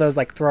 It's one of those,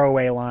 like,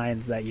 throwaway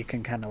lines that you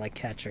can kind of, like,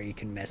 catch or you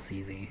can miss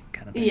easy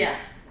kind of thing.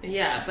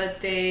 Yeah, but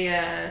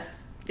they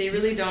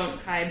really don't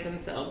hide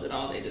themselves at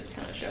all. They just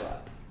kind of show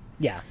up.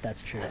 Yeah,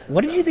 that's true.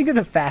 What did you think of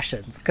the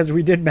fashions? Because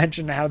we did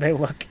mention how they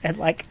look, and,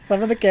 like,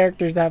 some of the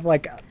characters have,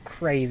 like,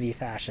 crazy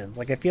fashions.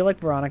 Like, I feel like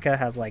Veronica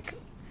has, like,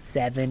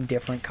 7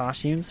 different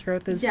costumes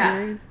throughout this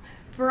series.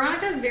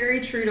 Veronica, very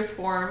true to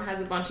form,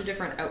 has a bunch of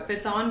different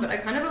outfits on, but I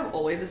kind of have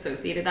always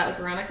associated that with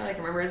Veronica. Like, I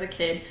remember as a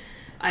kid,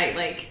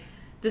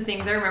 the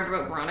things I remember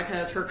about Veronica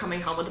is her coming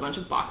home with a bunch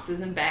of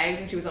boxes and bags,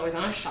 and she was always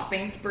on a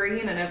shopping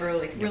spree, and I never,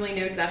 like, really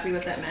knew exactly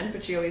what that meant,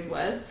 but she always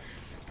was.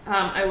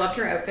 I loved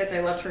her outfits. I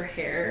loved her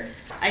hair.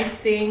 I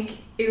think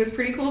it was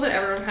pretty cool that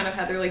everyone kind of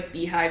had their like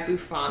beehive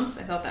bouffants.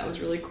 I thought that was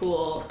really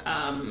cool.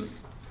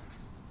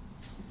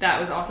 That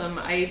was awesome.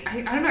 I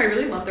don't know, I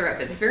really love their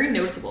outfits. It's very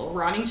noticeable.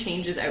 Ronnie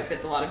changes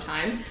outfits a lot of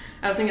times.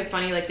 I always think it's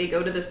funny, like they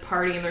go to this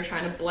party and they're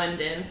trying to blend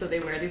in, so they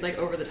wear these like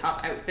over the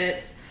top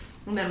outfits.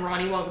 And then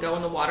Ronnie won't go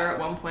in the water at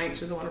one point.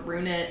 She doesn't want to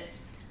ruin it.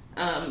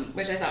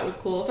 Which I thought was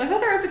cool. So I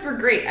thought their outfits were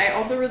great. I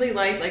also really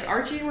liked, like,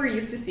 Archie, we're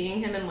used to seeing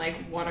him in, like,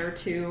 one or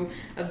two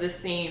of the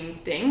same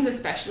things,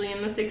 especially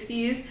in the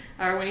 60s,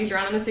 or when he's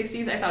around in the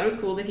 60s. I thought it was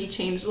cool that he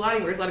changed a lot.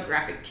 He wears a lot of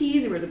graphic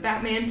tees. He wears a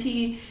Batman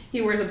tee. He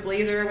wears a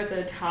blazer with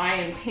a tie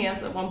and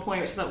pants at one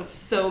point, which I thought was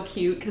so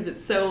cute, because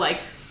it's so, like,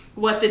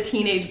 what the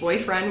teenage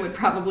boyfriend would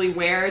probably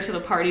wear to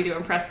the party to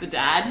impress the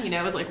dad. You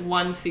know, it's like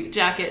one suit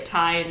jacket,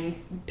 tie,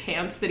 and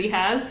pants that he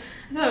has.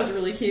 I thought it was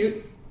really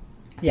cute.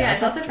 Yeah, I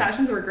thought the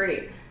fashions were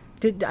great.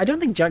 I don't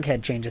think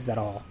Jughead changes at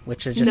all,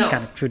 which is just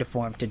kind of true to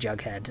form to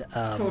Jughead.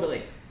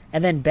 Totally.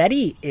 And then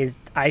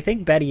I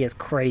think Betty is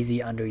crazy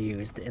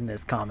underused in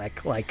this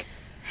comic. Like,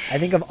 I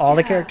think of all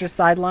the characters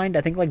sidelined,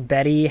 I think, like,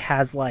 Betty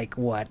has, like,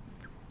 what,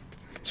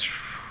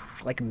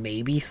 like,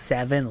 maybe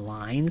 7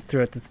 lines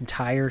throughout this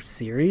entire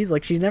series.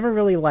 Like, she's never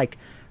really, like,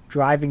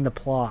 driving the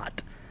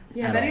plot.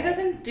 Yeah, Betty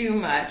doesn't do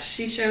much.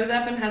 She shows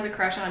up and has a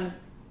crush on...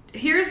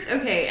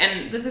 Okay,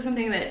 and this is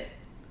something that...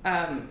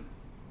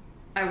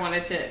 I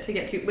wanted to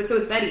get to.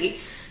 So with Betty,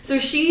 so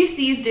she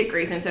sees Dick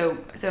Grayson. So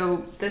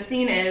the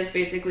scene is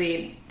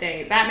basically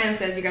Batman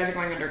says you guys are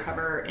going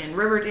undercover in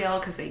Riverdale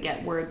because they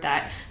get word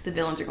that the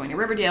villains are going to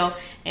Riverdale,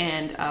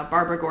 and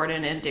Barbara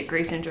Gordon and Dick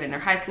Grayson join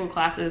their high school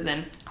classes,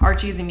 and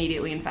Archie's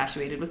immediately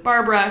infatuated with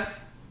Barbara.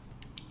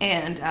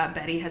 And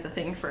Betty has a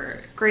thing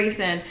for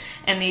Grayson,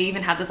 and they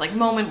even have this like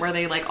moment where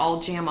they like all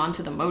jam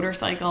onto the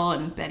motorcycle,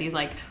 and Betty's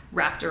like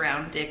wrapped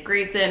around Dick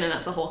Grayson, and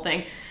that's a whole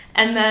thing.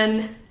 And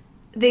then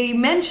they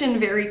mention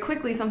very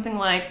quickly something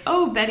like,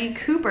 "Oh, Betty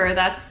Cooper,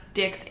 that's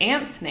Dick's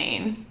aunt's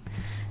name."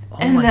 Oh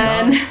and my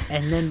then, God.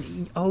 And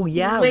then, oh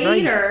yeah,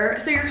 later,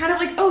 right. So you're kind of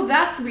like, "Oh,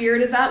 that's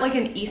weird. Is that like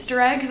an Easter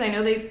egg?" Because I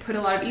know they put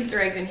a lot of Easter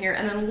eggs in here.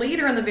 And then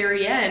later in the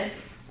very end,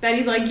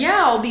 Betty's like,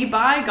 "Yeah, I'll be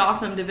by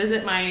Gotham to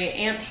visit my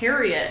Aunt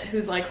Harriet,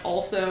 who's like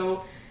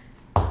also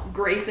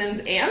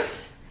Grayson's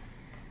aunt."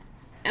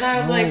 And I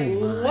was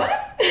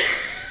what?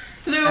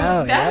 So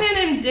Batman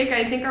and Dick,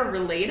 I think, are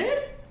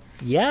related.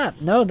 Yeah,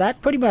 no, that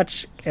pretty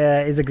much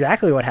is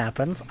exactly what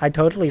happens. I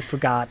totally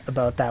forgot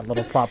about that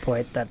little plot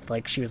point that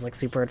like she was like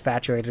super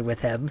infatuated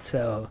with him.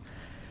 So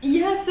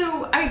yeah,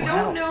 so I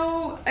don't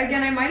know.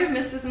 Again, I might have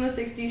missed this in the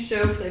 60s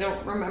show because I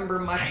don't remember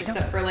much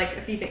except for like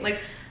a few things. Like,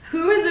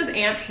 who is this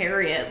Aunt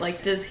Harriet?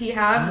 Like, does he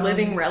have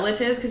living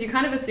relatives? Because you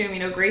kind of assume, you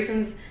know,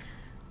 Grayson's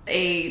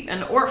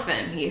an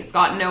orphan. He's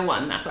got no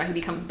one. That's why he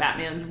becomes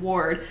Batman's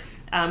ward.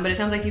 But it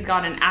sounds like he's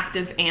got an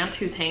active aunt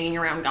who's hanging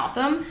around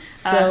Gotham,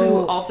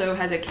 who also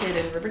has a kid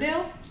in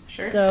Riverdale.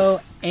 Sure.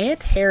 So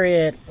Aunt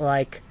Harriet,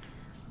 like,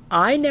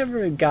 I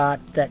never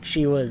got that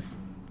she was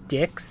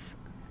Dick's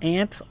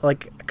aunt,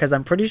 like, because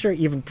I'm pretty sure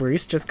even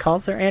Bruce just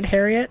calls her Aunt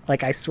Harriet.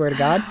 Like, I swear to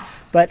God.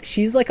 But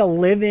she's like a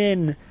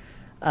live-in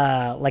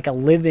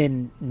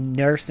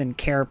nurse and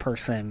care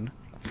person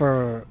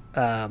for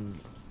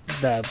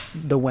the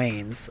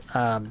Waynes,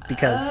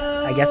 because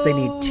I guess they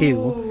need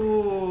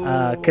 2.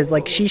 Because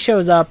like she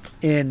shows up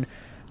in,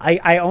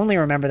 I only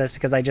remember this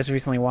because I just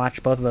recently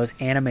watched both of those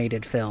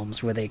animated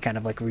films where they kind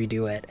of like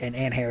redo it, and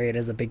Aunt Harriet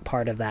is a big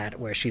part of that,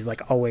 where she's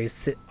like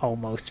always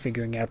almost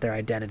figuring out their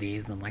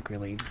identities in like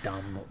really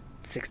dumb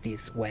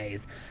 60s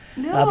ways.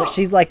 But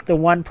she's like the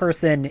one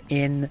person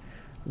in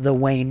the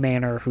Wayne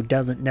Manor who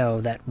doesn't know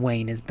that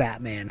Wayne is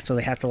Batman, so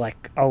they have to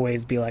like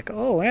always be like,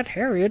 "Oh, Aunt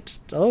Harriet,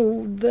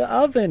 oh, the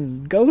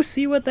oven, go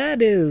see what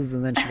that is,"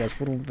 and then she goes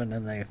and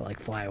then they like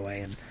fly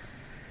away. And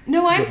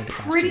no, I'm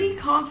pretty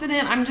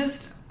confident.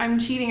 I'm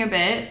cheating a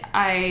bit.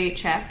 I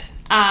checked.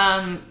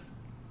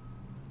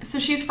 So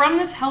she's from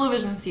the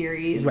television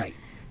series, right?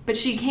 But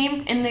she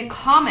came in the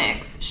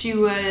comics. She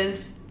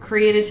was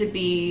created to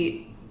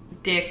be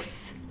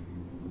Dick's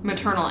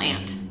maternal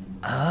aunt.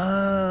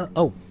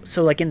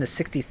 So like in the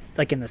 60s,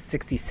 like in the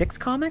 66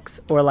 comics,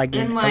 or like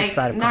in like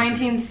outside of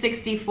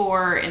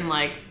 1964 in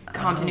like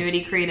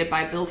continuity created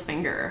by Bill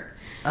Finger.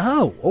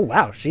 Oh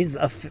wow, she's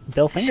a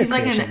Bill Finger. She's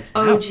like creation.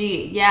 an OG,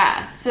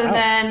 yeah. So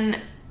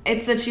then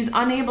it's that she's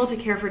unable to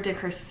care for Dick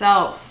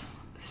herself.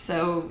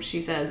 So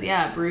she says,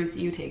 "Yeah, Bruce,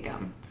 you take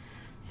him."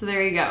 So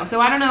there you go. So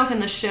I don't know if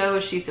in the show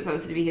she's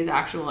supposed to be his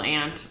actual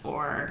aunt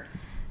or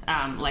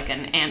like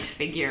an aunt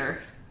figure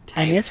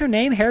type. And is her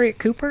name Harriet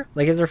Cooper?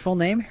 Like, is her full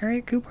name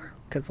Harriet Cooper?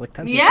 Because like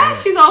that's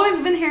she's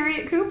always been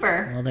Harriet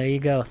Cooper. Well, there you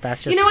go.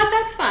 That's just, you know what?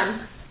 That's fun.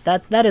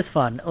 That is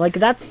fun. Like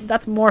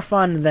that's more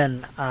fun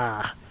than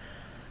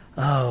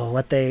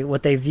what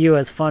they view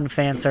as fun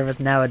fan service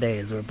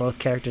nowadays, where both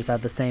characters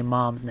have the same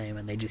mom's name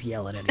and they just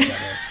yell it at each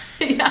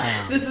other.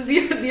 Yeah, this is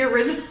the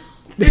original.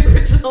 The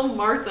original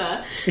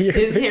Martha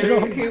is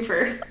Harriet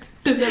Cooper.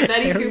 Is it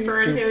Betty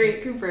Cooper and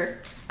Harriet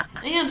Cooper?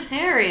 Aunt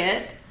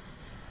Harriet.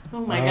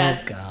 Oh my God.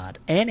 Oh God.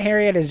 Aunt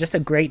Harriet is just a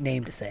great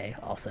name to say.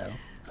 Also.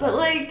 But,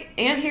 like,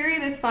 Aunt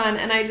Harriet is fun,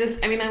 and I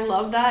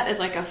love that as,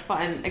 like,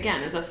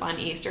 as a fun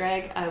Easter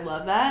egg. I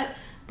love that.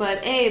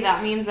 But, A,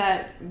 that means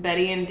that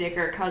Betty and Dick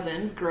are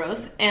cousins.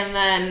 Gross. And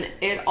then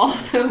it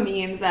also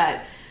means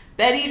that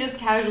Betty just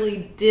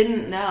casually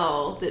didn't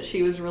know that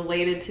she was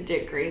related to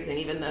Dick Grayson,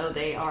 even though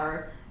they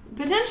are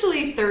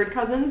potentially third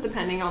cousins,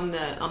 depending on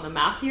the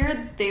math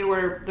here.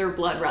 They're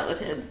blood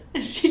relatives,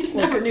 and she just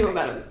never knew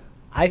about them.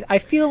 I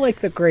feel like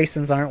the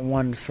Graysons aren't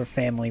one for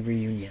family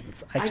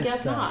reunions. I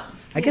guess not.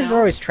 I guess they're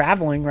always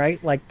traveling,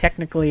 right? Like,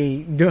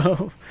 technically,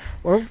 no.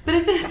 But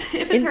if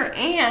it's her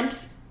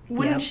aunt,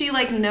 wouldn't she,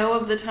 like, know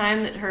of the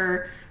time that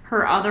her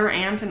other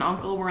aunt and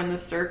uncle were in the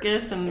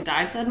circus and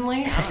died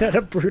suddenly? Had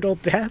a brutal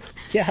death?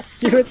 Yeah,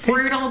 you would think.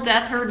 Brutal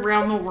death heard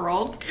around the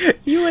world?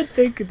 You would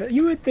think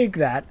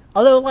that.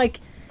 Although, like,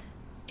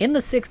 in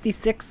the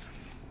 66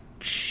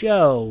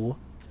 show,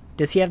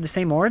 does he have the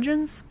same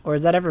origins? Or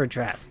is that ever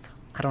addressed?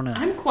 I don't know.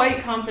 I'm quite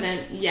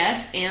confident,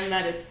 yes, and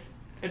that it's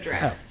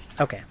addressed.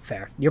 Oh, okay,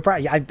 fair. You're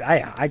probably... I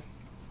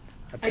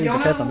plead the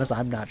fifth on this.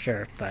 I'm not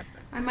sure, but...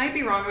 I might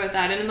be wrong about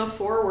that. And in the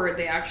foreword,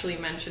 they actually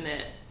mention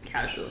it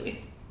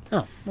casually.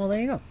 Oh, well,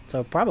 there you go.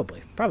 So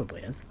probably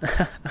is.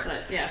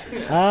 But, yeah, who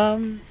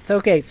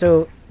knows?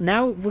 So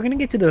now we're going to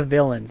get to the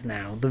villains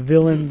now. The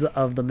villains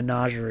of the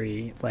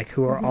menagerie, like,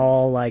 who are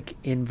all, like,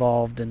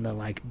 involved in the,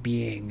 like,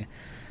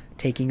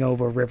 taking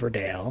over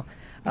Riverdale.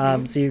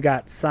 So you've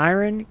got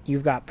Siren,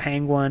 you've got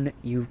Penguin,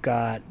 you've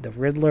got the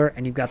Riddler,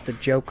 and you've got the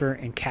Joker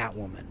and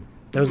Catwoman.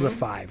 Those are the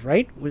five,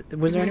 right?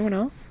 Was there anyone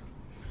else?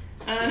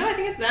 No, I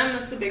think it's them.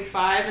 That's the big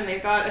five, and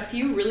they've got a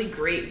few really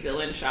great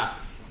villain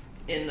shots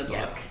in the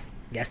book.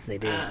 Yes, they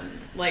do.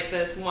 Like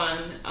this one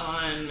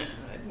on,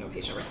 no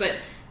page numbers, but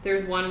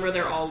there's one where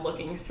they're all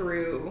looking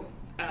through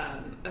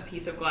a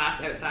piece of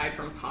glass outside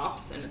from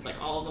Pops, and it's like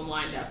all of them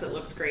lined up. It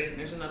looks great. And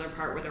there's another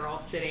part where they're all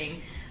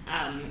sitting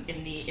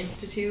in the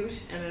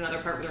Institute, and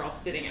another part where they're all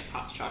sitting at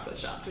Pop's chocolate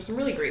shops. There's some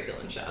really great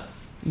villain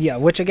shots. Yeah,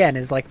 which again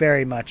is like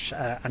very much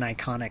an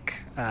iconic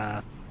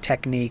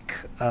technique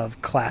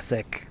of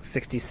classic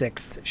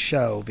 66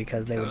 show,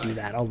 because they would do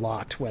that a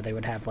lot, where they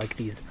would have like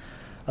these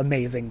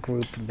amazing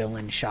group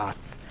villain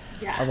shots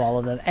of all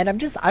of them. And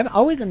I'm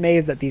always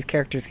amazed that these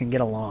characters can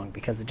get along,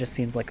 because it just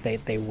seems like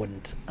they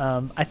wouldn't.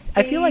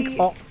 I feel like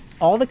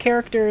all the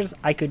characters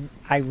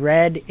I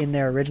read in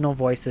their original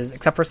voices,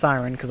 except for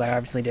Siren, because I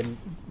obviously didn't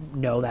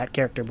know that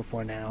character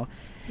before now.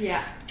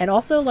 Yeah. And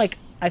also, like,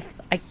 I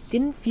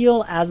didn't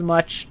feel as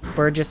much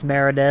Burgess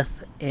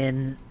Meredith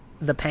in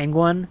the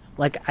Penguin.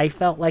 Like, I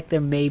felt like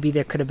there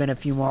could have been a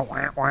few more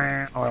wah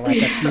wah, or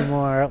like a few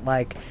more,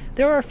 like,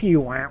 there were a few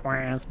wah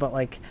wahs, but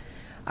like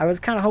I was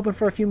kind of hoping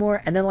for a few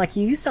more. And then, like,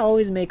 he used to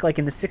always make, like,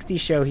 in the 60s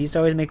show, he used to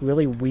always make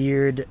really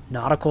weird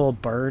nautical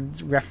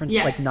bird references,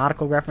 like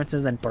nautical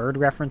references and bird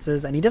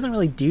references, and he doesn't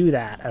really do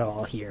that at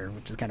all here,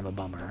 which is kind of a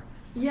bummer.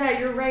 Yeah,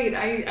 you're right.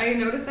 I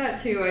noticed that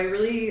too. I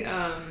really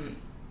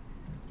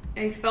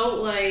I felt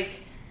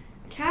like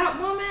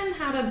Catwoman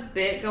had a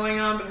bit going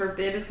on, but her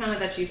bit is kind of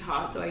that she's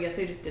hot, so I guess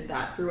they just did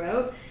that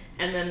throughout.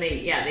 And then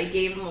they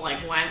gave them the,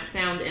 like, wank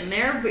sound in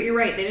there. But you're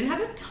right, they didn't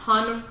have a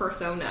ton of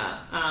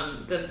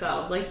persona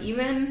themselves. Like,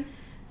 even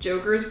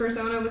Joker's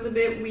persona was a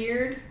bit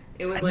weird.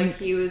 It was like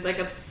he was, like,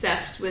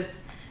 obsessed with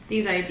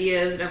these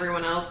ideas that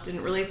everyone else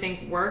didn't really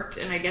think worked.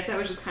 And I guess that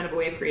was just kind of a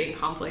way of creating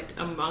conflict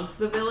amongst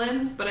the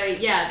villains. But I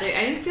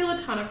didn't feel a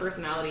ton of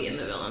personality in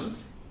the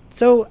villains.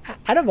 So,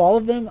 out of all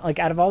of them, like,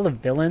 out of all the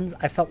villains,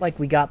 I felt like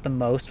we got the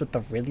most with the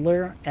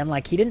Riddler. And,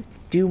 like, he didn't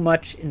do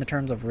much in the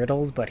terms of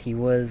riddles, but he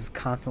was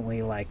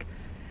constantly, like,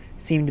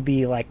 seemed to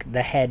be, like,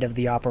 the head of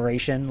the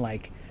operation.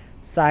 Like,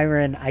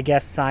 Siren, I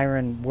guess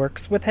Siren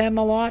works with him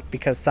a lot,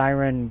 because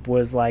Siren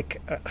was,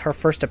 like, her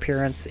first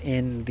appearance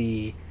in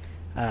the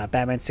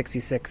Batman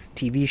 66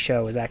 TV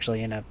show was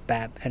actually in an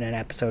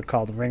episode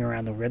called Ring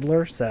Around the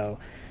Riddler. So,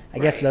 I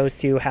guess those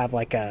two have,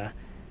 like, a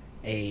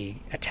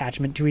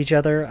attachment to each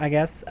other, I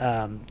guess.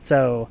 I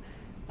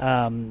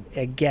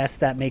guess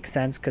that makes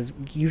sense, because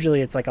usually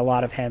it's like a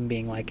lot of him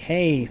being like,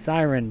 hey,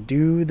 Siren,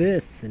 do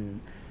this,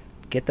 and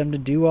get them to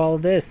do all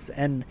of this.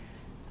 And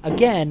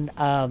again,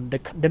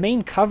 the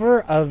main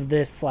cover of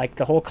this, like,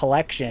 the whole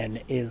collection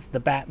is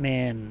the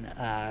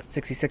Batman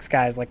 66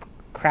 guys, like,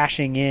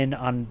 crashing in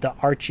on the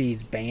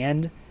Archie's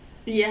band.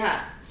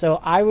 Yeah.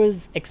 So I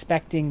was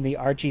expecting the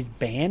Archie's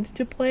band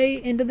to play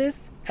into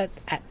this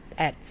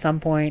at some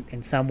point,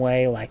 in some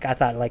way. Like, I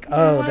thought, like,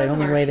 the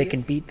only way they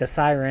can beat the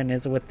Siren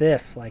is with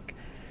this, like,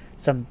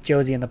 some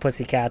Josie and the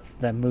Pussycats,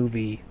 the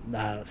movie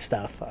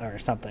stuff or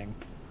something.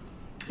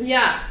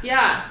 Yeah.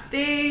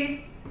 There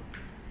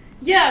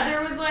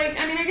was, like,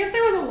 I mean, I guess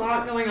there was a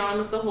lot going on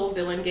with the whole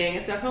villain gang.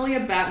 It's definitely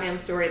a Batman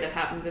story that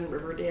happens in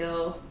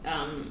Riverdale,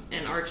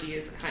 and Archie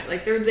is kind of,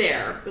 like, they're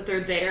there, but they're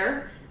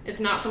there.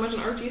 It's not so much an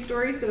Archie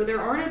story, so there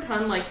aren't a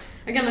ton, like,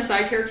 again, the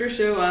side characters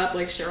show up,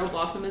 like, Cheryl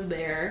Blossom is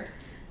there.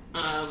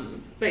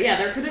 But yeah,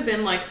 there could have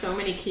been, like, so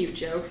many cute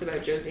jokes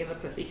about Josie and the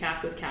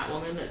Pussycats with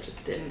Catwoman that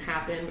just didn't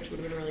happen, which would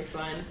have been really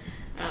fun.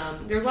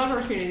 There was a lot of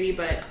opportunity,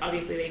 but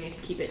obviously they need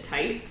to keep it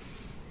tight.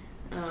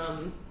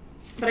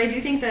 But I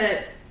do think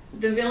that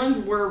the villains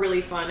were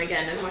really fun.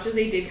 Again, as much as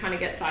they did kind of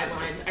get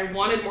sidelined, I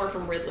wanted more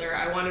from Riddler.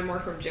 I wanted more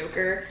from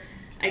Joker.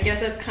 I guess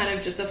that's kind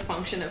of just a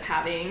function of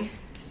having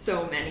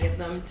so many of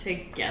them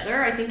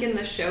together. I think in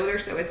the show they're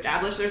so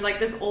established. There's like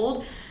this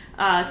old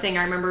thing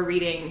I remember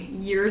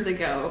reading years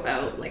ago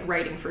about like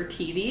writing for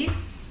TV,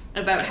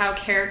 about how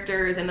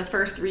characters in the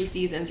first 3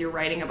 seasons you're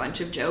writing a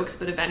bunch of jokes,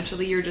 but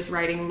eventually you're just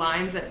writing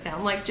lines that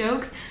sound like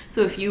jokes.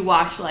 So if you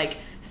watch like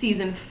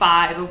season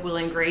 5 of Will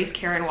and Grace,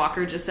 Karen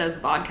Walker just says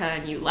vodka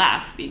and you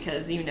laugh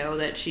because you know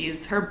that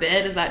her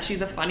bit is that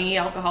she's a funny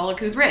alcoholic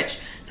who's rich.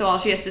 So all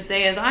she has to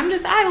say is,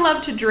 I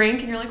love to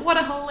drink. And you're like, what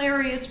a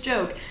hilarious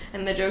joke.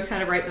 And the jokes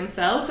kind of write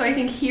themselves. So I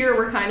think here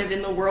we're kind of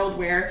in the world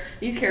where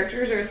these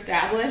characters are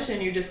established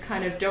and you just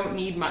kind of don't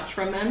need much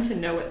from them to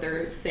know what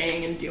they're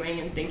saying and doing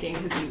and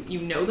thinking because you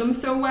know them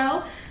so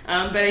well.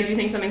 But I do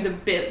think something's a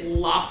bit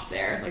lost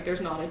there. Like there's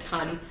not a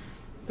ton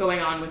going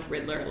on with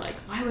Riddler. Like,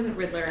 why wasn't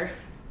Riddler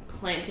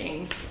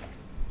planting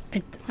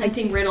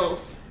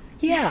riddles?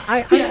 Yeah,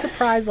 I'm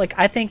surprised. Like,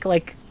 I think,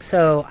 like,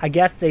 so I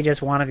guess they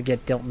just wanted to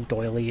get Dilton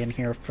Doily in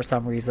here for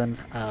some reason.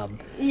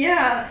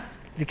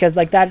 Because,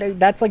 like,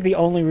 that's, like, the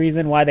only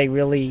reason why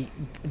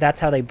that's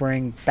how they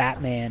bring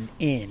Batman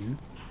in.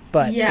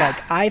 But,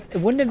 like,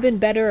 it wouldn't have been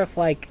better if,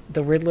 like,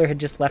 the Riddler had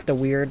just left a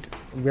weird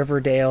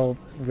Riverdale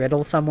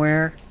riddle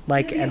somewhere.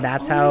 Like, and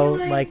that's how,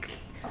 like,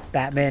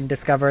 Batman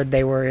discovered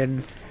they were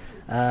in...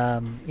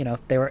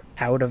 they were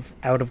out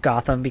of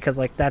Gotham because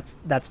like that's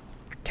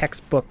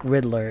textbook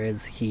Riddler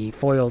is he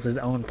foils his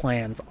own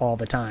plans all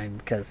the time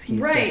because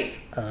he's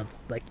just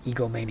like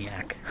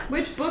egomaniac.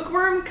 Which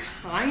Bookworm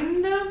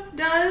kind of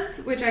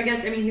does, which I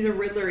guess, I mean, he's a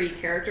Riddler-y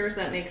character, so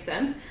that makes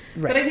sense.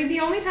 Right. But I think the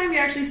only time you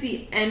actually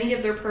see any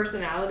of their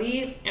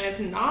personality, and it's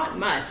not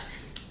much,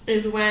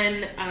 is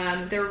when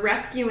they're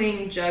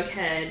rescuing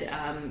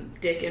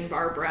Jughead, Dick and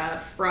Barbara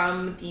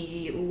from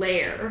the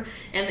lair,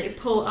 and they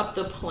pull up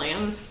the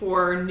plans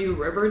for New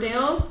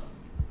Riverdale,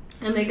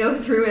 and they go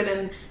through it,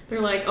 and they're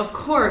like, of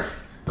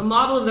course, a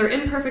model of their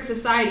imperfect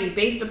society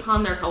based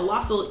upon their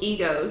colossal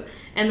egos.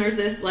 And there's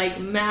this like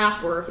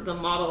map, or the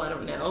model, I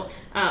don't know,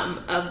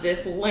 of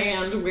this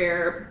land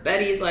where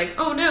Betty's like,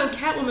 oh no,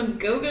 Catwoman's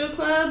Go-Go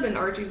Club, and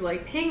Archie's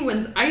like,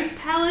 Penguin's Ice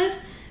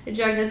Palace, and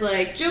Jughead's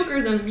like,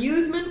 Joker's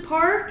amusement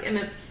park, and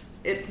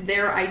it's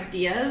their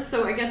ideas.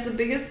 So I guess the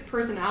biggest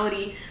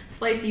personality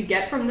slice you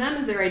get from them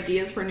is their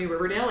ideas for New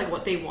Riverdale, like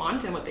what they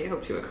want and what they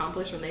hope to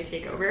accomplish when they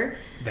take over.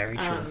 Very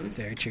true.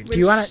 Very true. Do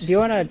you want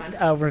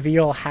to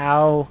reveal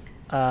how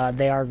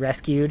they are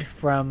rescued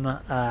from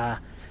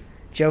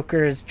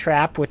Joker's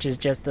trap, which is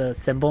just a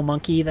cymbal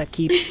monkey that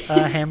keeps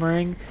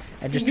hammering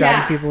and just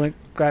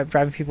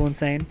driving people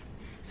insane?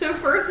 So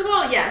first of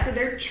all, so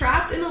they're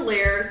trapped in a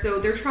lair, so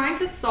they're trying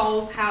to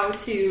solve how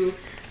to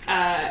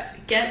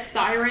get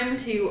Siren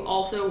to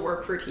also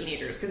work for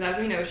teenagers, because as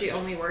we know, she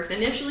only works,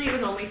 initially it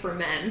was only for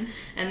men,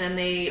 and then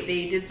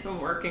they did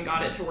some work and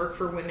got it to work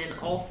for women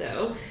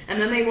also, and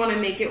then they want to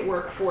make it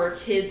work for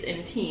kids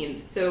and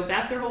teens. So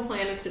that's their whole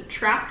plan, is to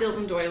trap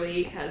Dilton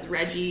Doily, because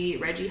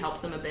Reggie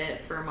helps them a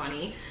bit for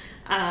money,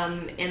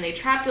 and they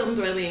trap Dilton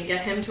Doily and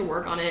get him to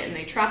work on it, and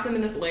they trap them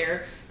in this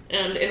lair.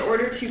 And in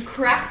order to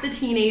crack the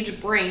teenage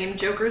brain,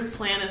 Joker's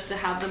plan is to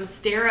have them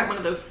stare at one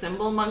of those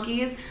cymbal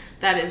monkeys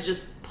that is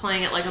just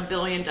playing at like 1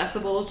 billion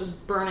decibels,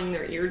 just burning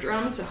their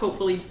eardrums to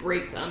hopefully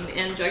break them.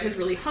 And Jughead's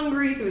really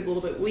hungry, so he's a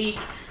little bit weak,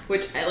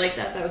 which I like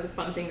that. That was a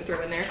fun thing to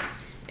throw in there.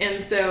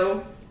 And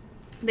so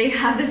they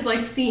have this like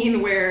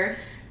scene where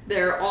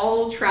they're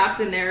all trapped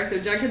in there. So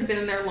Jughead's been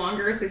in there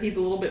longer, so he's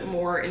a little bit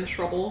more in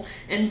trouble.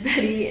 And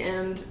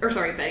Batgirl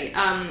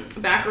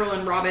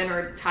and Robin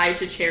are tied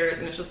to chairs,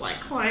 and it's just like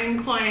clang,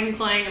 clang,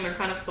 clang, and they're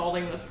kind of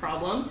solving this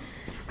problem.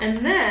 And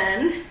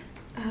then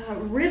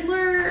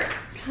Riddler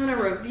kind of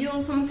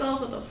reveals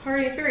himself at the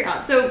party. It's very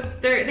odd. So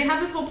they have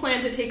this whole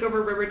plan to take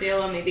over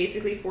Riverdale, and they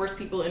basically force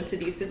people into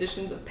these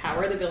positions of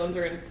power. The villains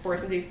are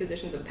forced into these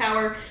positions of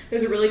power.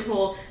 There's a really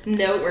cool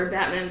note where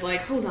Batman's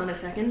like, hold on a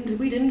second,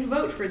 we didn't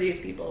vote for these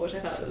people, which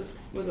I thought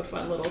was a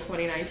fun little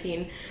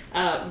 2019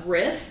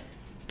 riff.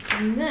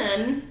 And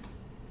then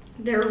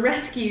they're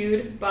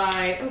rescued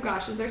by, oh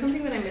gosh, is there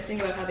something that I'm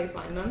missing about how they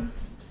find them?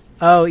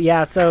 Oh,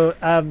 yeah, so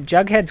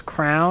Jughead's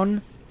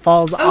crown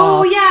falls off.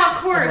 Oh, yeah,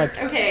 of course.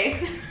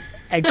 Okay.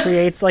 And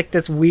creates like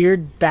this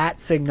weird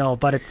bat signal,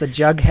 but it's the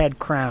Jughead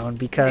crown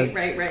because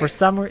for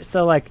some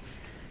so like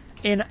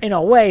in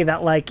a way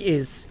that like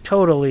is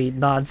totally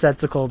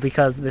nonsensical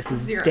because this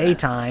is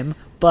daytime,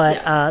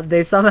 but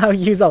they somehow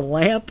use a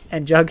lamp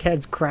and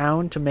Jughead's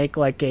crown to make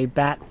like a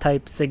bat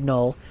type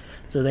signal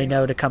so they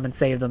know to come and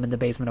save them in the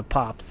basement of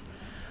Pops.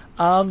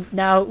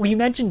 Now we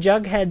mentioned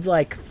Jughead's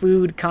like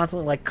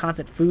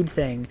constant food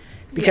thing.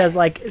 Because,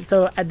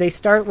 so they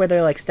start where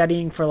they're, like,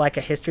 studying for, like, a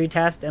history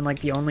test, and,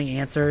 like, the only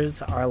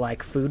answers are,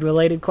 like,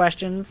 food-related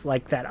questions,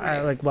 like, that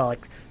are, like, well,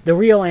 like, the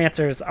real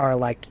answers are,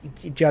 like,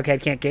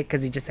 Jughead can't get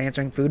because he's just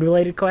answering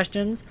food-related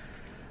questions.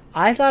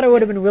 I thought it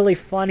would have been really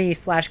funny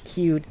 /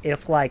 cute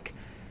if, like,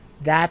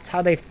 that's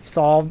how they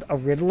solved a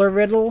Riddler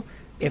riddle,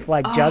 if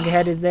like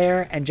Jughead is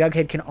there and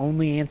Jughead can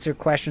only answer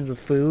questions with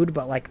food,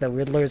 but like the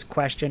Riddler's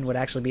question would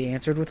actually be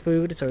answered with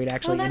food, so he'd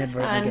actually that's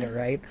inadvertently fun. get it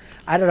right.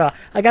 I don't know.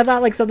 Like I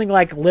thought like something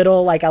like a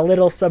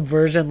little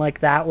subversion like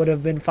that would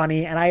have been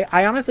funny, and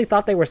I honestly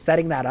thought they were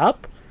setting that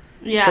up.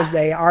 Yeah. Because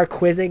they are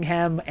quizzing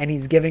him, and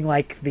he's giving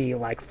like the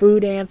like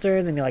food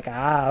answers, and you're like,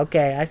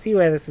 okay, I see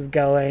where this is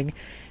going.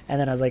 And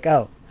then I was like,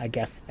 oh, I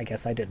guess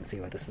I didn't see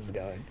where this was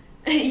going.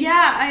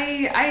 Yeah,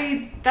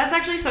 I that's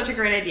actually such a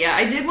great idea.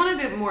 I did want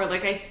a bit more,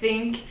 like, I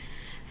think,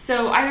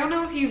 so I don't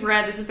know if you've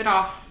read, this is a bit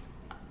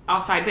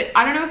offside, but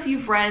I don't know if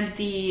you've read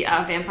the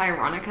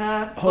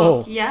Vampironica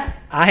book yet.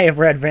 I have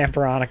read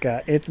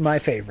Vampironica. It's my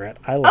favorite.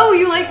 I love Oh,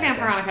 you like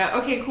Vampironica.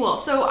 Okay, cool.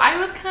 So I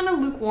was kind of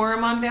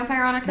lukewarm on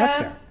Vampironica. That's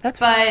fair. That's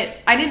fair.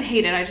 But I didn't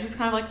hate it. I just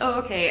kind of like,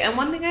 oh, okay. And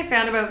one thing I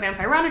found about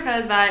Vampironica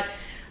is that,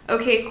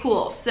 okay,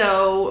 cool.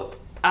 So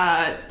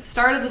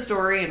start of the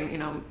story, and, you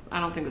know, I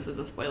don't think this is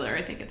a spoiler.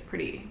 I think it's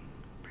pretty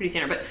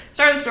standard. But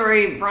start of the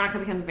story, Veronica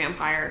becomes a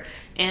vampire,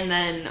 and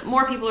then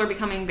more people are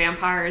becoming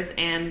vampires,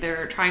 and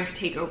they're trying to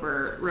take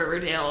over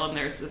Riverdale, and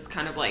there's this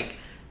kind of, like,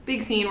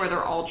 big scene where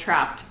they're all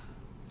trapped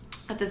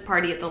at this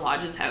party at the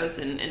Lodge's house,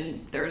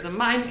 and there's a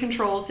mind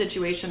control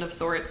situation of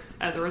sorts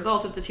as a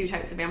result of the two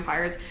types of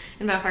vampires,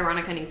 and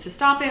Vampironica needs to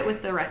stop it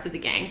with the rest of the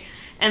gang.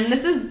 And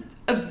this is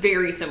a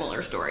very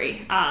similar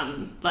story.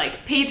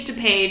 Like, page to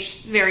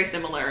page, very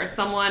similar.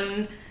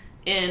 Someone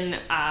in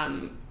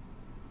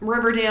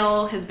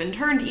Riverdale has been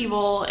turned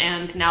evil,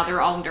 and now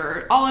they're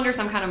all under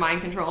some kind of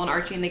mind control, and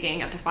Archie and the gang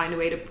have to find a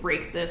way to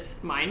break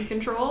this mind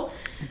control.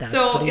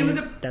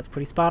 That's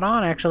pretty spot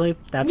on, actually.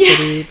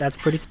 That's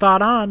pretty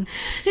spot on.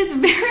 It's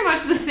very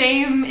much the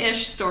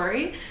same-ish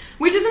story,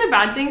 which isn't a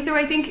bad thing. So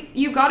I think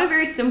you've got a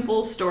very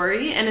simple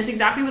story, and it's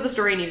exactly what the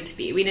story needed to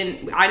be.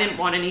 I didn't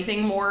want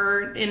anything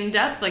more in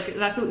depth. Like,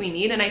 that's what we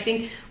need. And I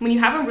think when you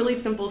have a really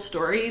simple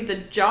story, the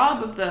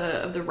job of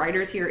the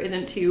writers here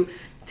isn't to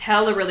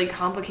tell a really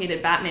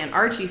complicated Batman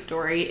Archie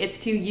story. It's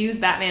to use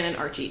Batman and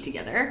Archie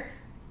together.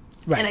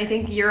 Right. And I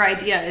think your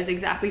idea is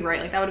exactly right.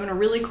 Like, that would have been a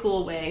really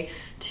cool way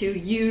to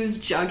use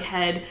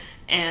Jughead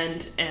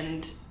and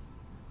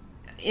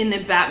in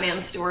a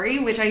Batman story,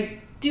 which I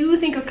do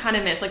think was kind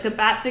of missed. Like, the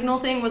bat signal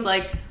thing was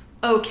like,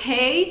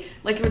 okay,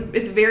 like,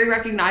 it's very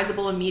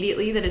recognizable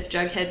immediately that it's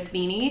Jughead's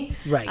beanie.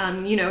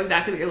 Right. You know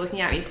exactly what you're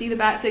looking at. You see the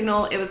bat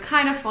signal. It was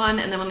kind of fun,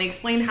 and then when they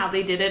explained how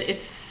they did it,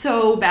 it's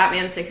so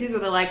Batman 60s, where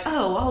they're like,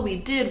 oh, all we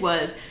did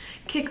was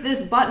kick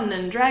this button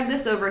and drag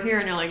this over here,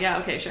 and you're like, yeah,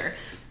 okay, sure.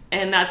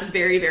 And that's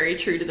very, very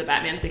true to the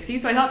Batman 60s,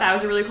 so I thought that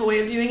was a really cool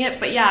way of doing it.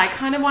 But yeah, I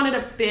kind of wanted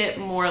a bit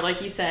more,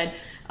 like you said,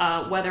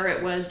 whether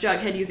it was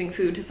Jughead using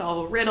food to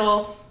solve a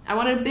riddle. I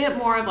wanted a bit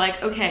more of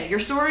like, okay, your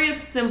story is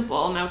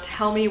simple. Now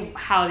tell me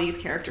how these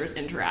characters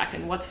interact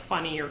and what's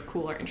funny or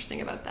cool or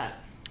interesting about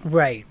that.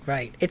 Right.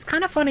 It's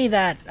kind of funny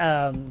that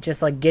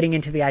just like getting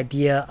into the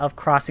idea of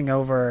crossing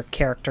over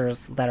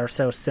characters that are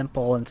so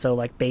simple and so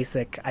like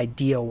basic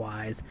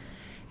idea-wise.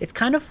 It's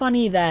kind of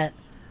funny that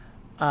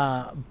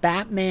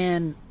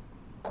Batman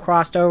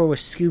crossed over with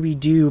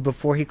Scooby-Doo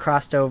before he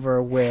crossed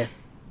over with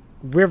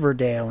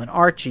Riverdale and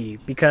Archie,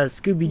 because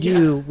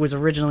Scooby-Doo was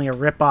originally a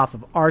ripoff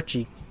of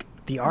Archie,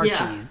 the Archies.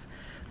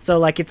 Yeah. So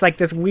like it's like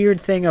this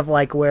weird thing of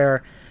like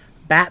where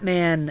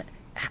Batman,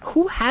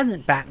 who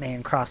hasn't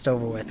Batman crossed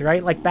over with,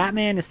 right? Like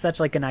Batman is such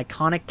like an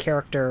iconic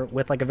character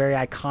with like a very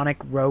iconic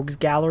rogues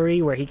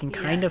gallery where he can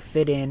kind of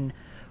fit in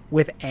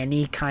with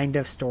any kind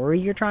of story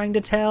you're trying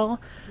to tell.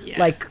 Yes.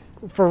 Like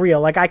for real,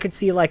 like I could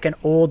see like an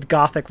old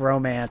gothic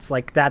romance,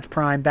 like that's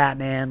prime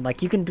Batman.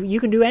 Like you can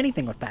do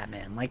anything with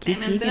Batman. Like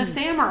Batman's been a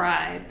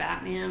samurai.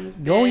 Batman's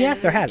been... Oh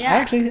yes, there has. Yeah. I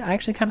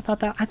actually kind of thought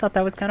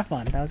that was kind of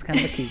fun. That was kind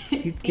of a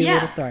cute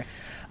little story.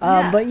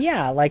 But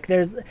yeah, like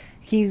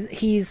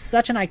he's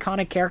such an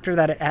iconic character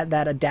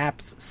that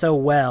adapts so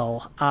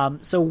well.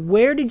 So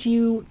where did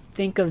you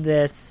think of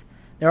this?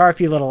 There are a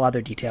few little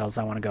other details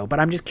I want to go, but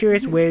I'm just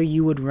curious where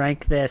you would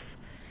rank this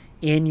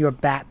in your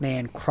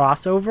Batman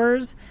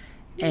crossovers.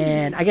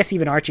 And I guess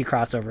even Archie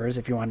crossovers,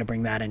 if you wanted to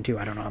bring that into.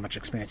 I don't know how much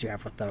experience you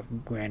have with the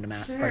random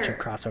ass Archie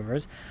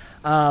crossovers.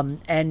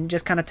 And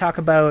just kind of talk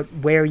about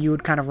where you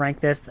would kind of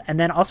rank this. And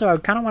then also I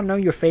kind of want to know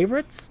your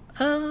favorites,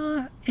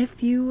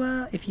 if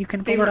you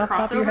can pull it off the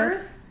top of your head.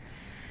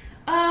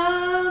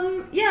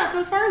 Yeah, so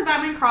as far as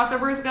Batman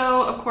crossovers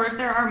go, of course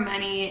there are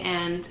many,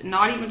 and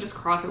not even just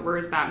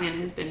crossovers. Batman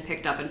has been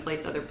picked up and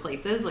placed other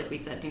places. Like we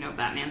said,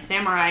 Batman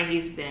Samurai,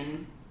 he's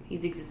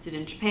existed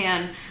in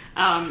Japan.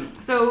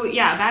 So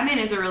yeah, Batman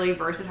is a really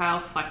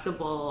versatile,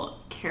 flexible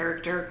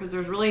character because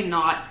there's really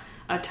not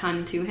a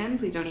ton to him.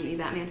 Please don't eat me,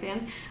 Batman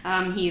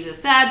fans. He's a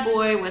sad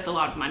boy with a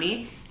lot of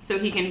money, so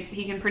he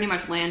can pretty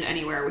much land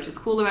anywhere, which is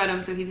cool about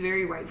him. So he's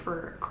very ripe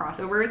for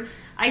crossovers.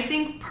 I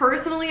think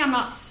personally, I'm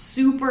not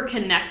super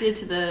connected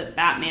to the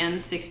Batman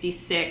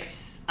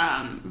 66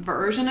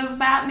 version of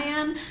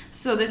Batman,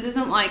 so this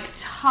isn't like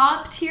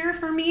top tier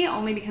for me,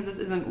 only because this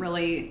isn't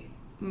really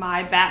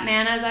my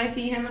Batman as I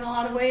see him in a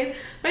lot of ways.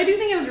 But I do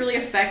think it was really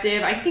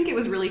effective. I think it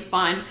was really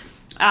fun.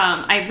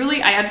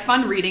 I had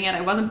fun reading it.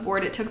 I wasn't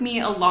bored. It took me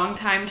a long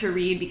time to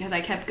read because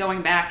I kept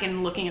going back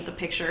and looking at the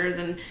pictures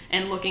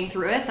and looking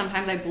through it.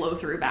 Sometimes I blow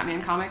through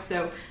Batman comics,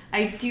 so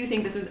I do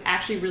think this was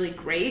actually really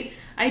great.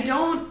 I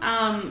don't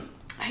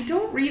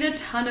read a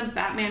ton of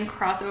Batman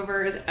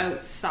crossovers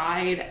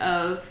outside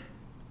of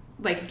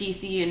like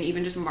DC and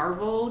even just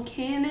Marvel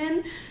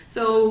canon,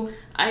 so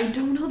I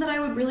don't know that I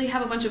would really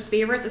have a bunch of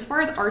favorites. As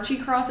far as Archie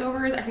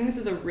crossovers, I think this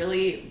is a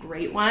really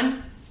great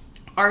one.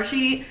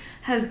 Archie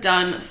has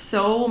done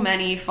so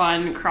many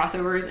fun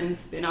crossovers and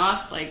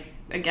spin-offs. Like,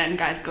 again,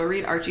 guys, go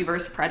read Archie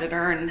vs.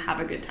 Predator and have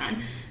a good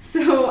time.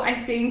 So I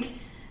think,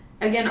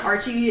 again,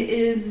 Archie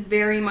is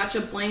very much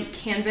a blank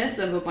canvas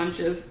of a bunch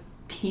of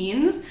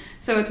teens.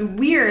 So it's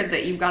weird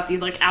that you've got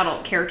these like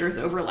adult characters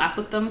that overlap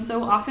with them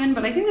so often,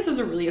 but I think this was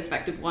a really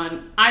effective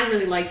one. I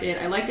really liked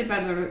it. I liked it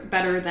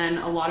better than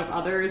a lot of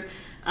others.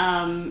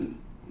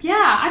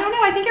 Yeah, I don't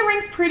know. I think it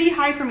ranks pretty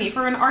high for me.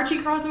 For an Archie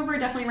crossover, it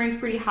definitely ranks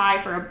pretty high.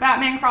 For a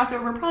Batman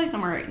crossover, probably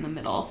somewhere right in the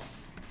middle.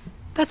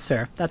 That's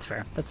fair.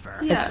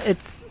 Yeah.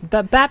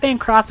 But Batman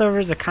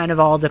crossovers are kind of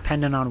all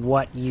dependent on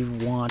what you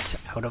want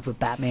out of a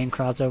Batman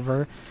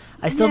crossover.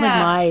 I still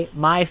think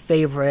my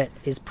favorite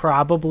is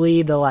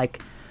probably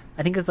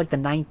I think it's like the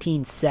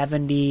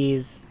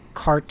 1970s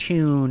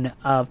cartoon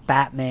of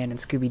Batman and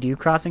Scooby-Doo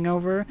crossing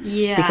over.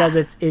 Yeah. Because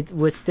it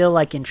was still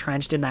like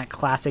entrenched in that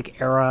classic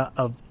era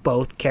of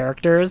both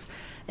characters,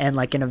 and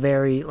like in a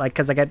very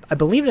because I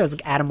believe there was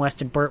like Adam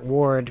West and Burt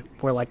Ward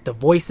were like the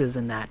voices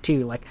in that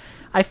too. Like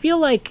I feel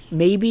like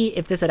maybe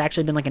if this had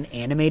actually been like an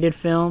animated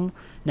film,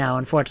 now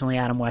unfortunately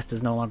Adam West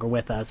is no longer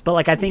with us, but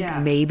like I think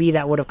maybe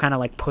that would have kind of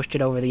like pushed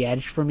it over the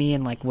edge for me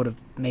and like would have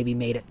maybe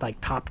made it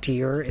like top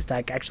tier, is to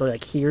like actually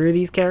like hear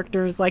these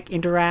characters like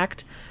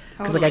interact.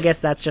 Because like I guess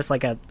that's just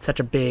like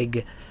such a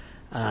big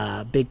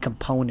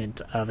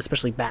component of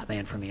especially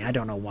Batman for me. I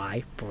don't know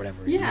why, for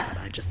whatever reason, but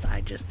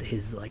I just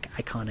his like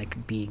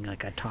iconic being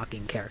like a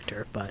talking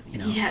character. But you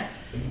know,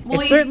 yes, well,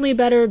 it's certainly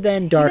better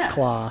than Dark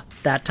Claw,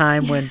 that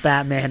time when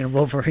Batman and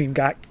Wolverine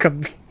got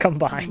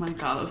combined. Oh my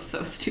god, that was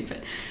so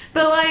stupid.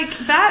 But like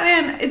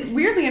Batman, it's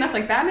weirdly enough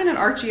like Batman and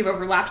Archie have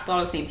overlapped with a lot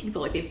of the same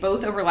people. Like they've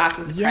both overlapped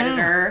with the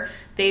Predator.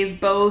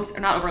 They've both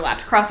not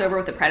overlapped, crossed over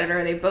with the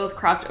Predator. They both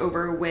crossed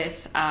over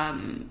with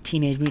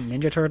Teenage Mutant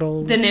Ninja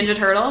Turtles. The Ninja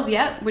Turtles,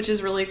 which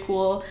is really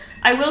cool.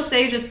 I will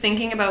say, just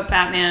thinking about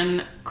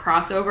Batman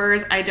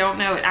crossovers, I don't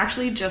know. It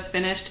actually just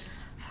finished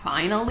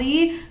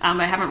finally.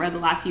 I haven't read the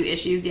last few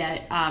issues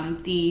yet.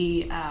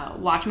 The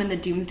Watchmen, the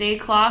Doomsday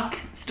Clock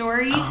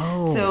story.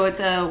 Oh. So it's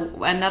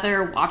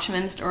another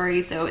Watchmen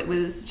story. So it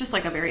was just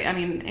like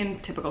in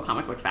typical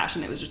comic book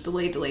fashion, it was just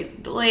delayed.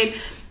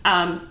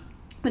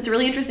 It's a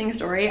really interesting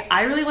story.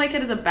 I really like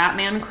it as a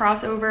Batman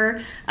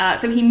crossover.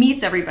 So he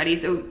meets everybody.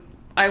 So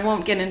I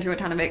won't get into a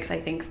ton of it because I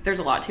think there's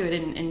a lot to it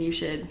and you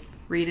should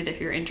read it if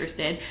you're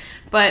interested.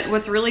 But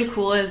what's really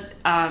cool is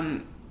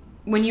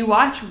when you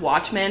watch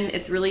Watchmen,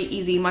 it's really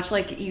easy, much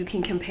like you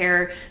can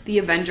compare the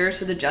Avengers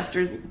to the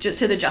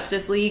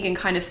Justice League and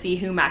kind of see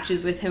who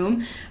matches with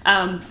whom.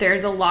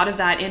 There's a lot of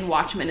that in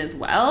Watchmen as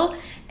well.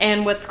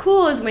 And what's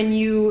cool is when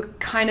you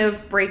kind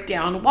of break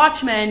down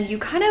Watchmen, you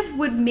kind of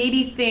would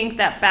maybe think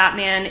that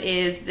Batman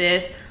is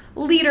this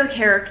leader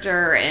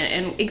character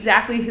and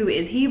exactly who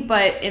is he,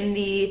 but in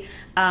the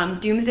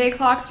Doomsday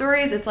Clock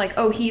stories, it's like,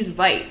 oh, he's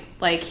Veidt.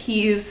 Like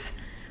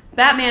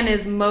Batman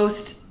is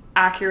most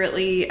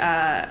accurately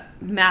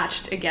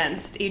matched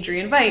against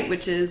Adrian Veidt,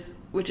 which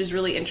is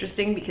really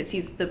interesting because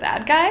he's the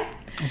bad guy.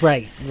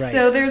 Right.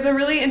 So there's a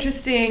really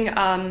interesting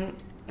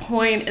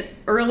point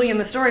early in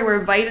the story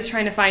where Veidt is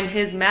trying to find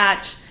his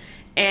match,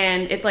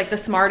 and it's like the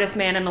smartest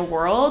man in the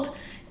world,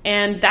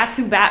 and that's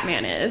who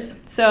Batman is.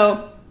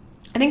 So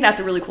I think that's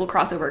a really cool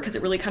crossover because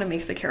it really kind of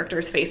makes the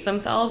characters face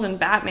themselves. And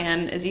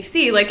Batman, as you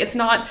see, like it's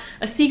not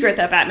a secret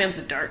that Batman's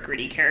a dark,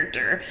 gritty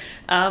character,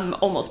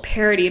 almost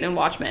parodied in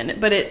Watchmen.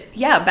 But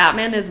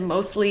Batman is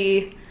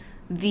mostly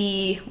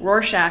the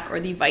Rorschach or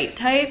the Veidt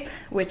type,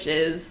 which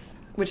is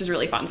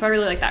really fun. So I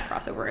really like that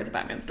crossover as a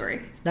Batman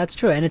story. That's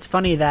true. And it's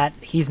funny that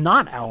he's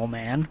not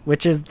Owlman,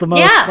 which is the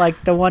most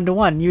like the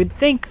one-to-one. You'd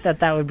think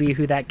that would be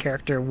who that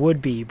character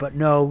would be, but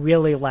no,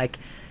 really, like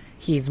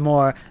he's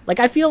more like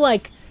I feel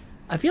like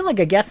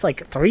I guess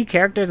like 3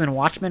 characters in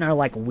Watchmen are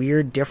like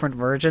weird different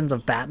versions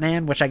of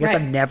Batman, which I guess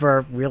I've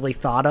never really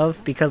thought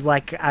of because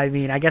like I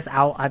guess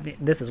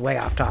this is way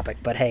off topic,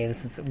 but hey,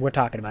 we're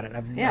talking about it.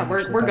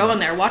 We're going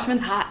there.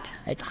 Watchmen's hot.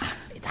 It's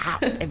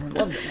hot. Everyone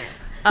loves it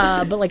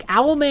now. But like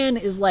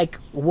Owlman is like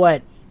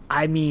what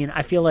I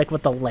feel like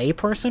what the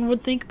layperson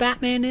would think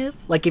Batman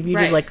is. Like if you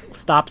just like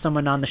stop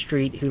someone on the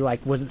street who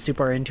like wasn't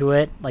super into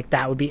it, like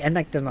that would be, and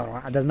like there's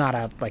not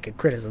a like a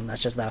criticism.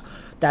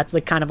 That's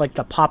like kind of like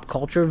the pop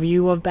culture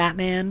view of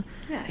Batman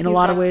in a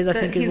lot of ways. I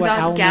think is what Owlman is.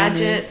 He's got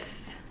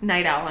gadgets.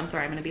 Night Owl. I'm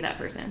sorry, I'm going to be that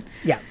person.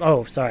 Yeah.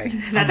 Oh, sorry.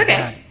 That's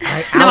okay.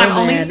 I'm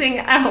only saying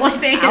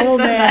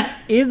Owlman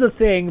is a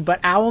thing,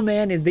 but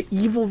Owlman is the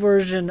evil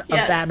version of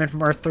Batman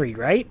from Earth 3,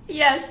 right?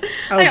 Yes.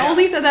 Okay. I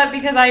only said that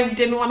because I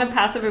didn't want to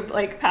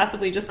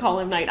passively just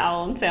call him Night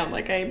Owl and sound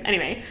like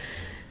anyway.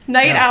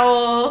 Night No.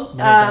 Owl. No,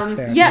 that's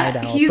fair. Yeah,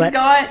 Night Owl, he's but-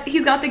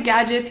 got the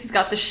gadgets. He's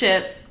got the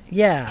ship.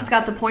 Yeah. He's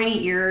got the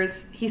pointy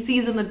ears. He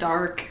sees in the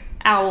dark.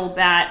 Owl,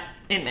 bat.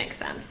 It makes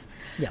sense.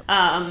 Yep.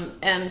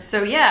 And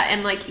so yeah,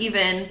 and like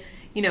even,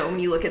 you know, when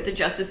you look at the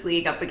Justice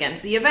League up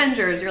against the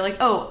Avengers, you're like,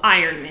 oh,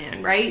 Iron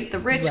Man, right? The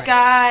rich Right.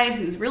 guy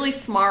who's really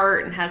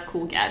smart and has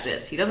cool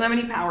gadgets. He doesn't have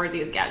any powers, he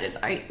has gadgets.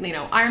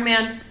 Iron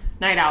Man,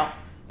 Night Owl,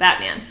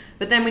 Batman.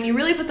 But then when you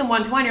really put them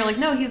one to one, you're like,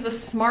 no, he's the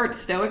smart,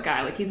 stoic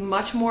guy. Like, he's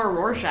much more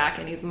Rorschach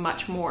and he's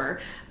much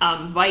more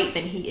Veidt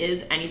than he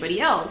is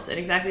anybody else. And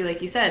exactly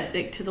like you said,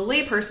 like, to the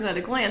layperson at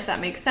a glance, that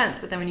makes sense.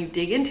 But then when you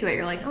dig into it,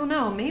 you're like, oh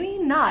no, maybe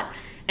not.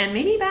 And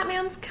maybe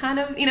Batman's kind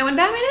of, you know, and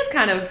Batman is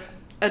kind of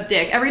a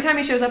dick. Every time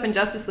he shows up in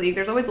Justice League,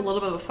 there's always a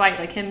little bit of a fight.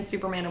 Like him,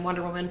 Superman, and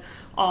Wonder Woman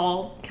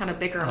all kind of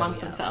bicker amongst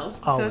themselves.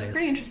 So Always. it's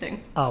pretty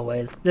interesting.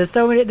 Always. There's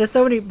so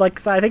many, like,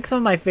 so I think some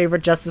of my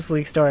favorite Justice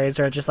League stories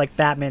are just like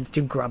Batman's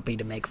too grumpy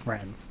to make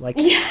friends. Like,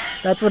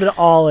 that's what it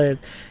all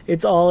is.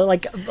 It's all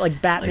like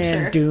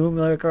Batman Sure. Doom,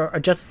 like, or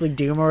Justice League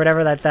Doom or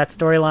whatever, that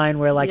storyline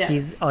where like Yeah.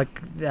 he's like,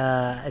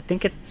 I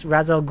think it's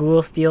Ra's al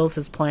Ghul steals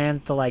his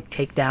plans to like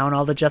take down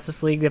all the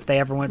Justice League if they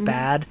ever went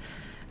bad.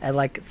 And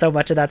like so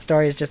much of that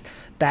story is just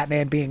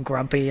Batman being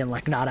grumpy and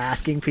like not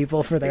asking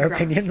people for their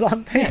grumpy. opinions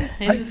on things.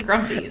 He's just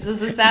grumpy. He's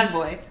just a sad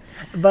boy.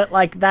 But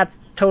like that's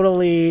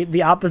totally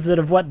the opposite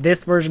of what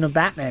this version of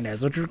Batman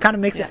is, which kind of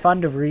makes Yeah. it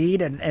fun to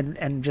read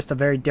and just a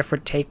very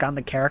different take on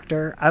the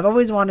character. I've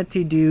always wanted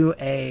to do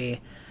a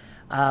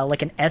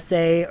like an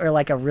essay or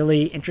like a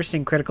really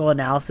interesting critical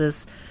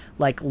analysis,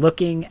 like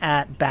looking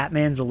at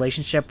Batman's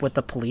relationship with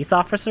the police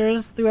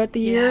officers throughout the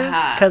years.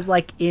 Yeah. Because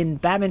like in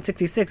Batman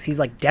 66, he's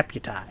like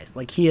deputized,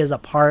 like he is a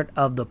part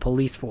of the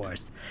police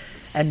force.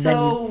 And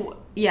So,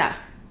 yeah,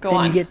 go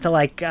on. then you get to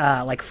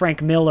like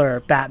Frank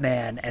Miller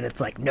Batman, and it's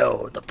like,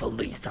 no, the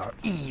police are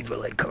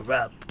evil and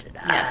corrupt, and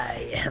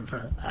Yes.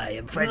 I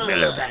am Frank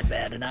Miller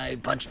Batman, and I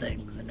punch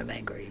things and I'm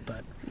angry.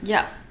 But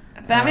Yeah.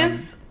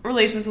 Batman's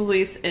relationship with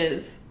police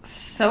is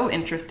so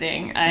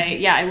interesting.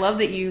 I love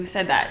that you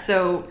said that.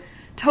 So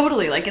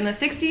totally, like in the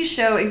 60s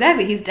show,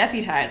 exactly, he's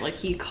deputized. Like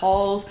he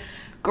calls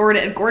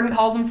Gordon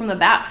calls him from the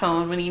bat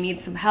phone when he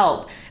needs some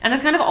help. And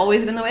that's kind of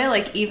always been the way,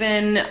 like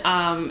even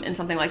in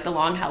something like The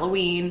Long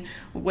Halloween,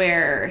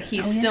 where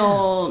he's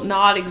still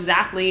not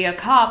exactly a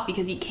cop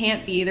because he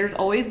can't be. There's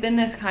always been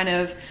this kind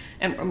of,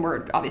 and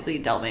we're obviously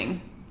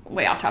delving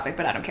way off topic,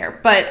 but I don't care.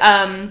 But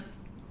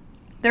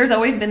there's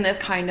always been this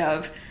kind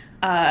of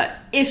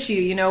issue,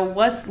 you know,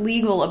 what's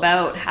legal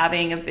about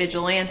having a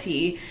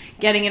vigilante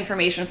getting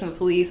information from the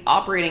police,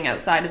 operating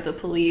outside of the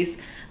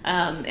police,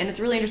 and it's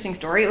a really interesting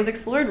story. It was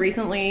explored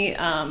recently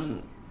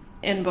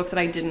in books that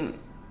I didn't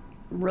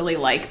really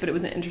like, but it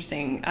was an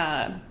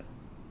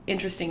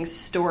interesting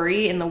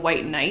story in the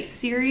White Knight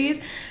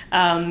series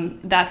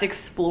that's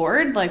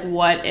explored, like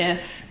what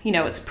if, you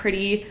know, it's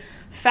pretty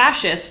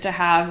fascist to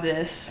have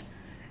this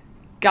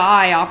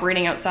guy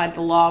operating outside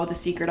the law with a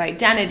secret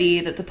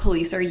identity that the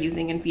police are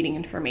using and feeding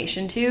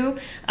information to,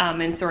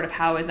 and sort of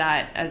how is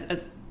that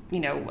as you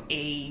know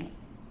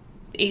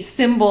a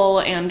symbol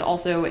and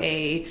also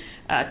a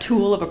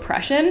tool of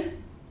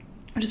oppression,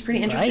 which is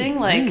pretty interesting.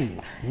 Right. Like,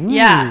 Ooh,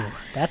 yeah,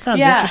 that sounds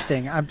Yeah.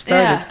 interesting. I'm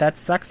sorry Yeah. that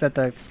sucks that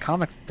the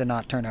comics did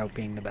not turn out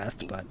being the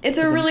best, but it's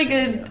a really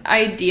interesting. good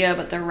idea,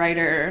 but the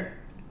writer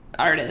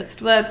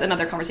artist, well, that's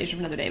another conversation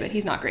for another day, but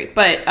he's not great.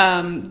 But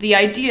the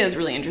idea is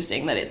really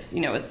interesting, that it's,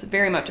 you know, it's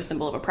very much a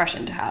symbol of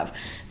oppression to have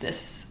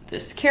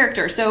this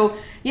character. So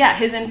yeah,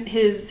 his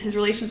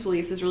relations with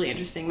police is really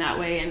interesting that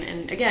way.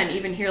 And again,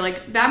 even here,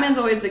 like Batman's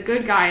always the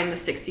good guy in the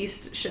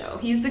 60s show.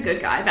 He's the good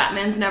guy.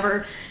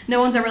 No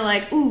one's ever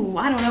like, ooh,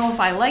 I don't know if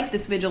I like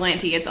this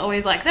vigilante. It's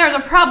always like, there's a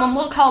problem,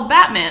 we'll call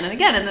Batman. And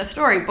again, in this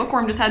story,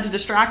 Bookworm just had to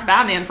distract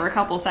Batman for a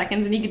couple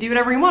seconds and he could do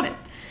whatever he wanted.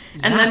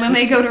 And then when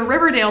they go to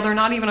Riverdale, they're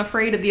not even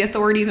afraid of the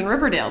authorities in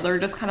Riverdale. They're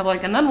just kind of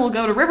like, and then we'll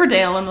go to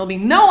Riverdale and there'll be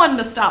no one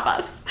to stop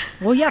us.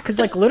 Well, yeah, because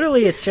like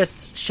literally it's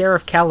just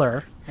Sheriff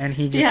Keller, and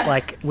he just Yeah.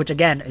 like, which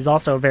again is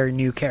also a very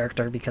new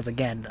character, because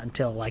again,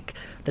 until like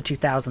the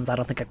 2000s, I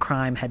don't think a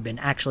crime had been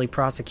actually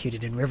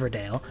prosecuted in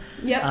Riverdale.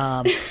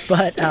 Yep.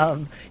 But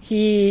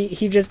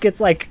he just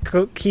gets like,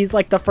 he's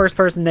like the first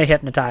person they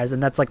hypnotize,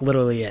 and that's like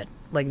literally it.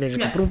 Like they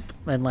just Yeah. go, boop,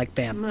 and like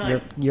bam, Right.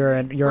 you're We're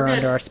under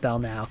good. our spell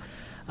now.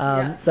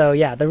 Yeah. So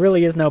yeah, there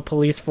really is no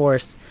police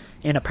force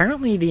in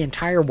apparently the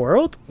entire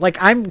world. Like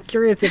I'm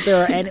curious if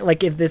there are any,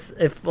 like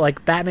if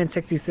like Batman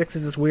 66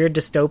 is this weird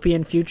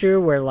dystopian future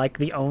where like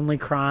the only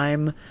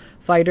crime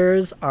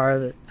fighters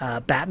are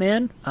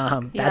Batman.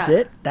 That's Yeah.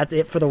 it. That's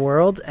it for the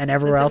world, and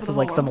everywhere That's it else for is the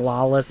like whole some world.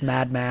 lawless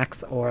Mad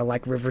Max or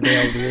like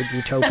Riverdale weird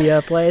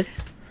utopia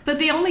place. But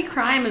the only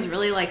crime is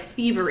really like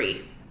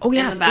thievery. Oh,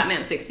 yeah. In the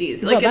Batman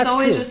 60s. Well, Like it's that's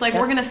always true. just like,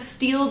 That's- we're going to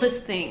steal this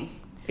thing.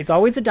 It's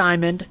always a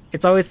diamond.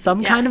 It's always some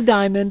Yeah. kind of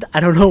diamond.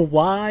 I don't know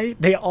why.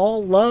 They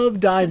all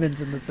love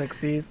diamonds in the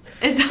 60s.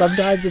 It's-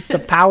 Sometimes it's the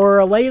power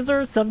of a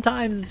laser.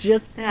 Sometimes it's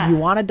just Yeah. you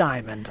want a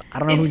diamond. I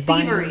don't know It's who's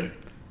buying thievery. them.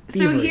 So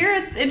Thievery. here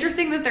it's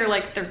interesting that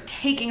they're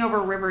taking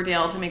over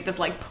Riverdale to make this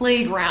like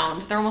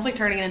playground. They're almost like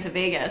turning it into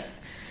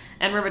Vegas.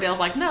 And Riverdale's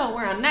like, no,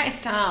 we're a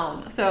nice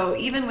town. So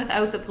even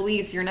without the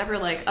police, you're never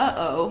like,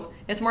 uh-oh.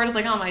 It's more just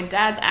like, oh, my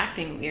dad's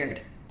acting weird.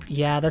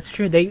 Yeah, that's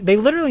true. They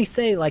literally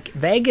say, like,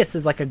 Vegas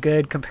is like a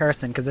good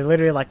comparison because they're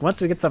literally like,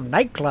 once we get some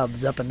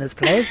nightclubs up in this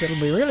place, it'll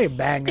be really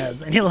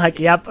bangers. And you're like,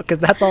 yep, because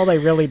that's all they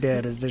really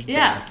did is just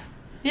dance.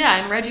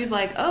 Yeah, and Reggie's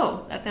like,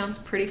 oh, that sounds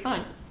pretty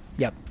fun.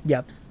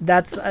 Yep.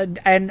 That's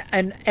and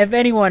if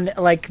anyone,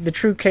 like, the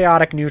true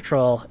chaotic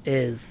neutral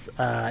is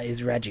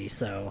Reggie.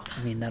 So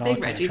I mean that all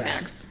kind of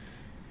tracks.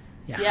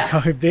 Yeah.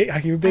 Are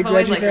you a big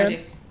Reggie fan?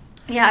 Reggie.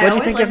 Yeah. What'd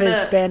you think of his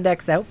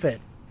spandex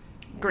outfit?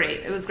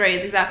 Great. It was great.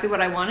 It's exactly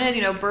what I wanted.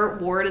 You know,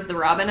 Burt Ward is the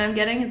Robin I'm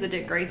getting, is the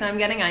Dick Grayson I'm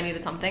getting. I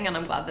needed something, and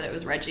I'm glad that it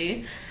was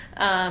Reggie.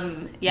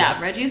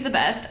 Reggie's the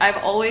best. I've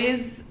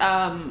always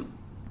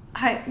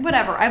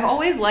I've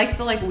always liked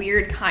the, like,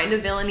 weird kind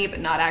of villainy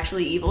but not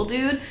actually evil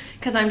dude,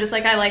 because I'm just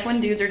like, I like when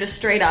dudes are just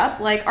straight up.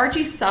 Like,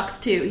 Archie sucks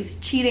too. He's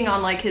cheating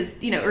on, like,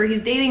 his, you know, or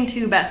he's dating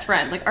two best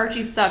friends. Like,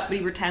 Archie sucks but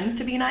he pretends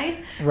to be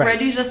nice. Right.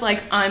 Reggie's just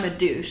like, I'm a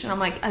douche, and I'm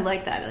like, I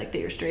like that. I like that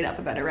you're straight up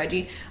about it,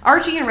 Reggie.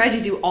 Archie and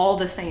Reggie do all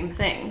the same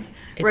things.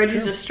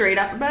 Reggie's just straight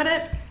up about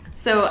it.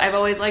 So I've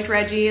always liked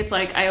Reggie. It's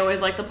like, I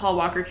always like the Paul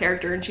Walker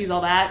character, and she's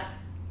all that.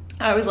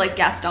 I always like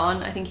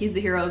Gaston. I think he's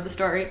the hero of the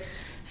story.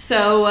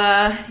 So,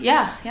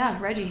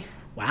 Reggie.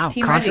 Wow,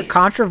 Reggie.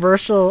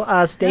 controversial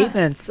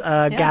statements.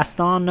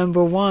 Gaston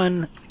number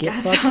one,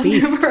 fucked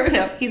beast.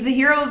 He's the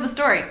hero of the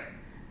story.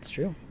 It's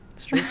true.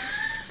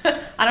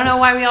 I don't know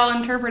why we all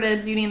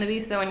interpreted Beauty and the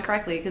Beast so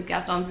incorrectly, because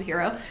Gaston's the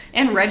hero,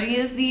 and Reggie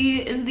is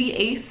the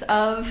ace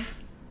of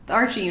the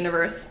Archie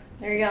universe.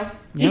 There you go.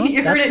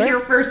 You heard it here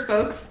first,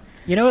 folks.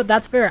 You know what?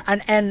 That's fair.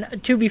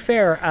 And to be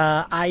fair,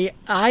 I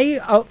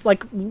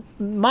like,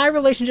 my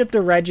relationship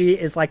to Reggie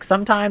is like,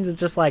 sometimes it's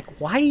just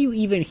like, why are you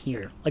even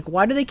here? Like,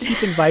 why do they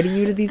keep inviting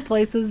you to these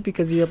places?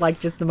 Because you're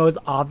like just the most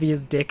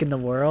obvious dick in the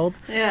world.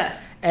 Yeah.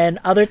 And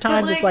other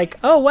times it's like,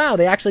 oh wow,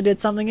 they actually did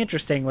something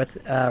interesting with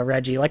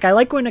Reggie. Like, I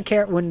like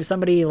when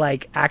somebody,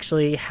 like,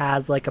 actually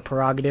has, like, a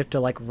prerogative to,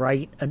 like,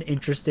 write an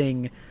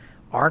interesting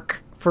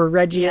arc for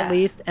Reggie at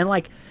least. And,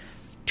 like,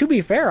 to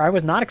be fair, I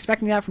was not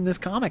expecting that from this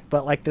comic,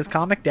 but, like, this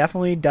comic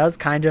definitely does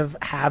kind of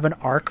have an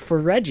arc for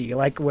Reggie,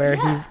 like, where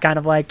he's kind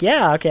of like,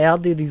 yeah, okay, I'll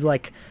do these,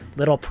 like,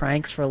 little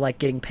pranks for, like,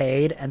 getting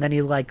paid, and then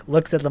he, like,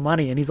 looks at the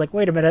money and he's like,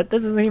 wait a minute,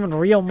 this isn't even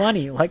real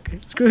money, like,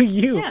 screw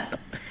you. Yeah.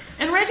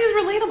 And Reggie's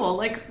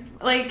relatable,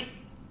 like,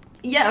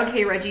 yeah,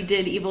 okay, Reggie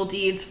did evil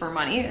deeds for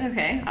money,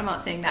 okay, I'm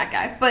not saying that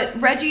guy, but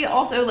Reggie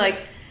also, like,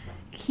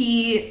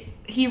 he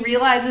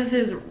realizes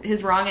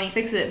his wrong and he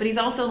fixes it, but he's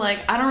also like,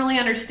 I don't really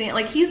understand.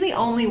 Like, he's the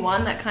only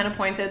one that kind of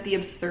points out the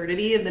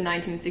absurdity of the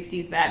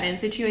 1960s Batman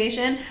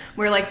situation,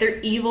 where, like, their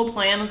evil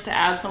plan was to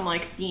add some,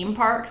 like, theme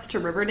parks to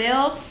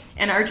Riverdale,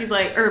 and Reggie's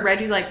like,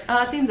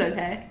 oh, it seems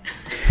okay.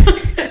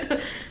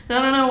 I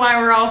don't know why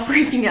we're all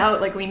freaking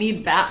out. Like, we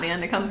need Batman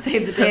to come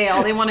save the day.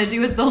 All they want to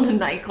do is build a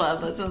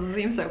nightclub. That doesn't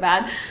seem so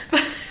bad.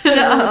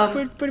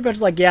 It's pretty much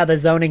like, the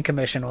zoning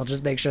commission will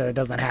just make sure it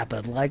doesn't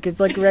happen. Like,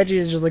 it's like Reggie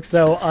is just, like,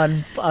 so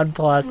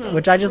unplussed,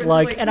 which I just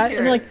like. And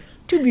like,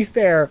 to be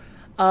fair,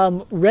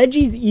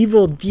 Reggie's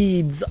evil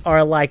deeds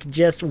are, like,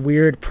 just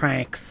weird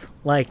pranks.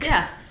 Like,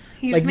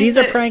 like, these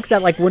are pranks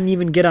that, like, wouldn't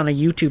even get on a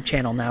YouTube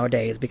channel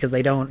nowadays because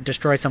they don't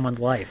destroy someone's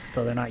life,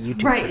 so they're not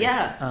YouTube right,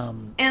 pranks.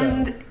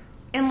 Yeah.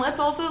 And let's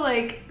also,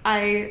 like,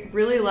 I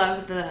really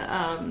love the,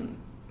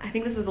 I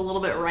think this is a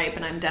little bit ripe,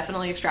 and I'm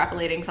definitely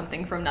extrapolating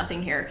something from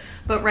nothing here,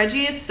 but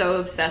Reggie is so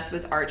obsessed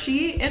with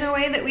Archie in a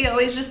way that we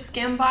always just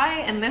skim by,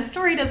 and this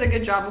story does a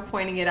good job of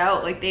pointing it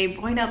out. Like, they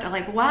point out, they're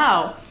like,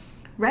 wow,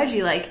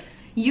 Reggie, like,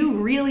 you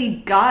really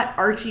got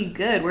Archie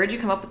good. Where'd you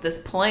come up with this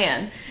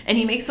plan? And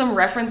he makes some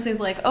references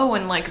like, oh,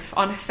 and, like,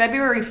 on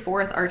February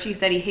 4th, Archie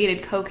said he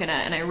hated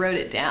coconut, and I wrote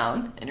it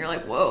down. And you're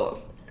like,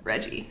 whoa,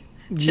 Reggie.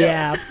 Chill.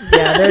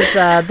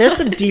 Yeah. There's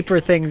some deeper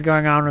things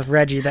going on with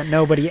Reggie that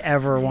nobody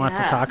ever wants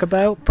to talk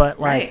about,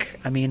 but, like,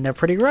 I mean, they're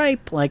pretty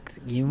ripe. Like,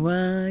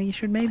 you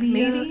should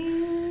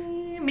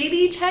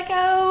maybe check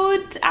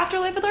out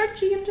Afterlife with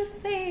Archie. I'm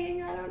just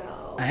saying, I don't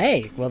know.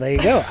 Hey, well, there you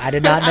go. I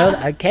did not know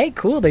that. Okay,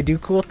 cool. They do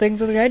cool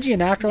things with Reggie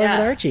and Afterlife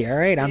with Archie. All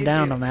right, I'm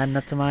down. I'm adding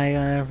that to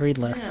my read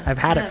list. I've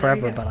had it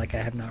forever, but, like,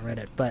 I have not read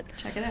it. But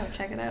check it out.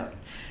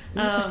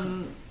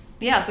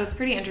 So it's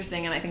pretty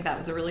interesting, and I think that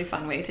was a really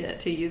fun way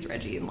to use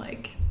Reggie,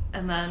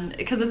 and then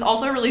because it's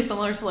also really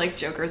similar to, like,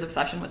 Joker's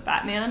obsession with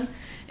Batman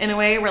in a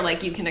way where,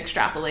 like, you can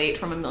extrapolate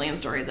from a million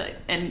stories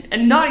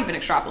and not even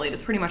extrapolate.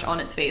 It's pretty much on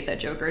its face that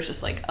Joker is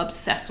just, like,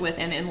 obsessed with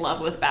and in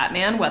love with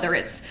Batman, whether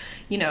it's,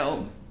 you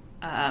know,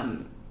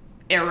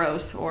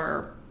 Eros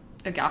or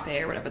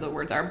agape or whatever the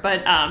words are,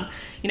 but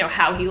you know,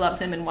 how he loves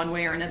him in one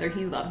way or another,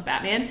 he loves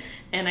Batman.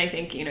 And I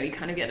think, you know, you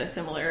kind of get a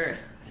similar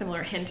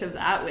hint of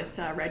that with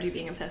Reggie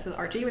being obsessed with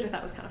Archie, which I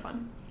thought was kind of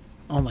fun.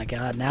 Oh my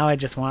god, now I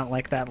just want,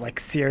 like, that, like,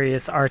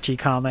 serious Archie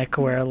comic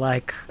where,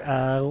 like,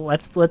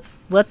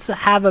 let's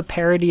have a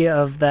parody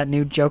of that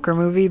new Joker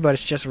movie, but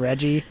it's just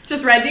Reggie.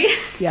 Just Reggie?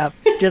 Yeah,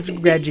 just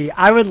Reggie.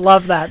 I would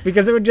love that,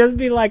 because it would just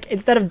be, like,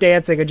 instead of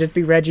dancing, it would just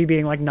be Reggie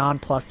being, like,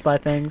 nonplussed by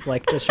things,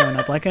 like, just showing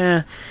up like,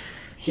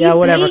 Yeah,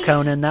 whatever, baked-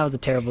 Conan. That was a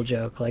terrible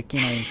joke. Like,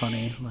 you're not even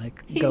funny.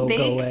 Like, He go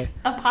baked away.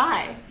 a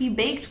pie. He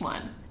baked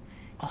one.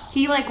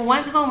 He like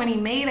went home and he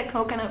made a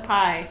coconut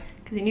pie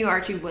because he knew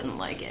Archie wouldn't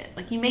like it.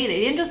 Like he made it.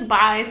 He didn't just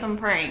buy some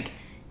prank.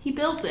 He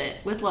built it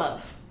with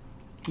love.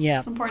 Yeah.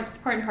 It's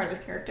important part of his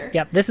character.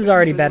 Yep, this is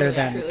already was better really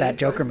than accurately that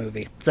described. Joker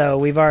movie. So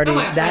we've already Oh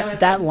my gosh, I like that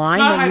that. line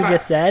Not that high you bar.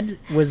 just said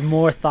was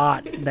more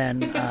thought than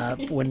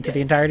went into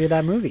the entirety of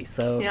that movie.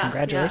 So Yeah,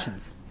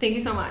 congratulations. yeah. Thank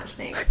you so much.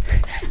 Thanks.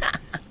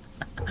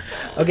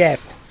 Okay,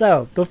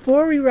 so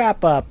before we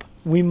wrap up,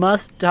 we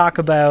must talk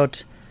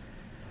about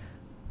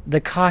the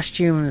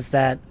costumes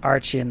that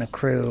Archie and the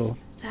crew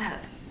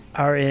Yes.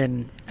 are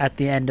in at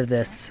the end of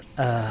this.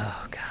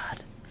 Oh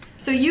God.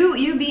 So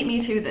you beat me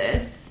to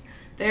this.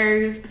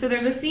 There's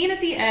a scene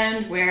at the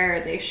end where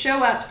they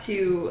show up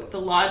to the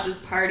lodge's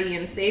party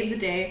and save the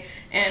day,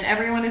 and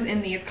everyone is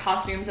in these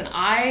costumes, and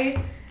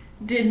I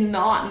did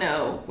not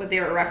know what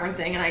they were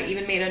referencing, and I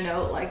even made a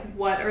note like,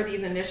 what are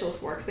these initials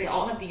for? Because they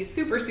all have these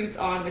super suits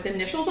on with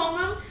initials on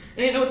them. I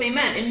didn't know what they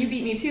meant, and you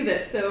beat me to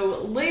this.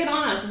 So lay it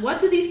on us. What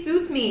do these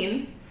suits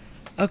mean?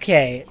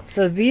 Okay,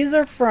 so these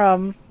are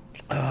from.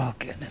 Oh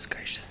goodness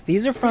gracious!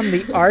 These are from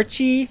the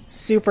Archie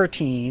Super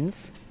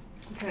Teens.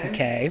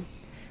 Okay.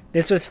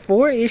 This was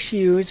 4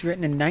 issues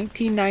written in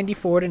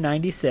 1994 to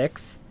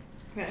 96.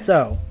 Okay.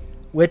 So,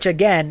 which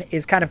again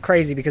is kind of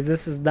crazy because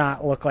this does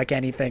not look like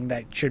anything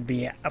that should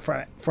be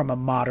from a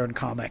modern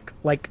comic.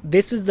 Like,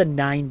 this was the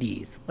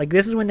 90s. Like,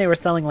 this is when they were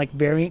selling like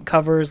variant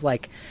covers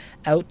like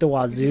out the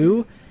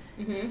wazoo.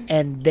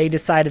 And they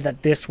decided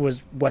that this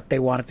was what they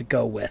wanted to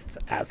go with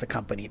as a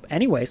company.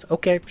 Anyways,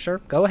 okay, sure.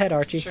 Go ahead,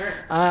 Archie. Sure.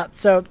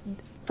 So,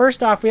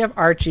 first off, we have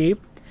Archie.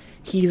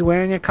 He's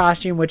wearing a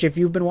costume which, if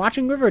you've been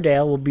watching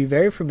Riverdale, will be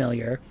very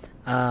familiar.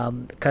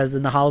 Because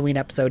in the Halloween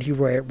episode, he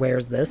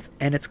wears this.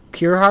 And it's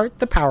Pureheart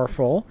the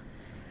Powerful.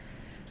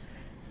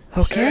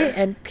 Okay,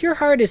 Sure. and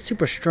Pureheart is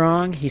super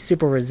strong. He's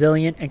super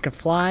resilient and can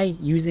fly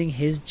using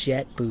his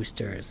jet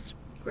boosters.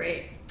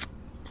 Great.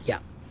 Yeah.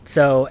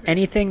 So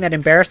anything that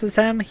embarrasses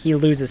him, he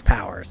loses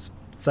powers.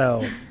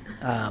 So,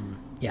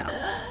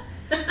 yeah.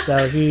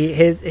 So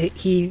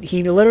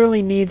he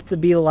literally needs to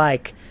be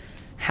like,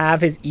 have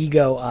his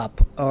ego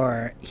up,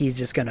 or he's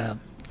just gonna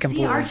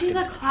completely. See, Archie's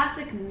a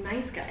classic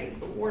nice guy. He's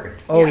the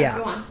worst. Oh yeah.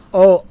 Go on.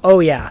 Oh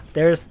yeah.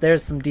 There's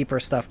some deeper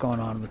stuff going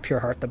on with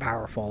Pureheart the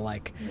Powerful.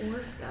 Like,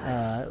 Worst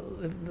guy.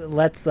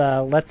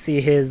 let's see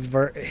his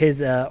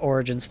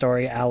origin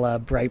story, a la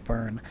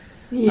Brightburn.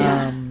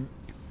 Yeah.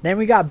 Then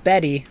we got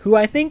Betty, who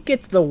I think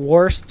gets the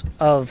worst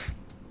of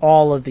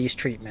all of these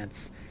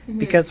treatments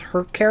because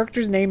her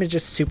character's name is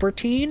just Super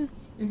Teen.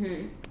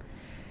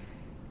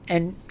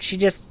 And she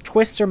just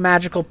twists her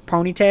magical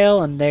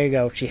ponytail, and there you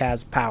go. She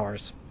has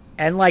powers.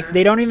 And, like,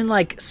 they don't even,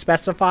 like,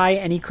 specify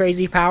any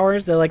crazy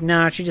powers. They're like,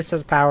 nah, she just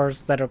has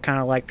powers that are kind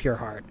of like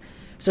Pureheart.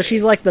 So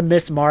she's like the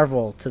Miss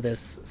Marvel to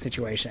this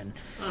situation.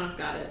 Oh,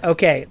 got it.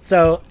 Okay,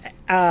 so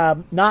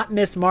not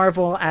Miss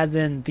Marvel as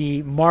in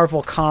the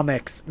Marvel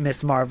Comics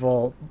Miss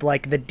Marvel,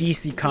 like the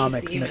DC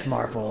Comics Miss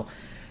Marvel.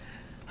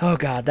 Oh,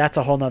 God, that's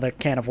a whole nother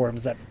can of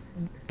worms that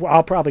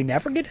I'll probably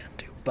never get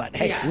into. But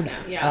hey, Yeah, who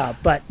knows? yeah.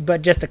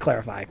 But just to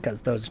clarify, because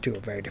those two are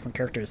very different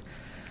characters.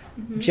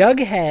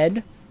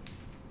 Jughead.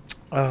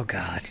 Oh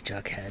God,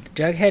 Jughead.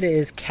 Jughead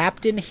is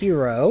Captain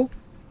Hero,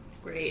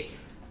 Great.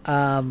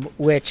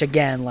 which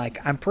again, like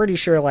I'm pretty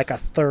sure like a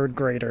 3rd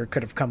grader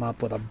could have come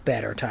up with a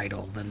better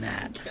title than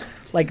that.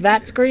 Like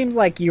that screams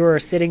like you were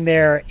sitting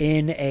there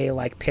in a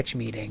like pitch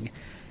meeting,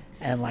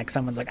 and like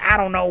someone's like, I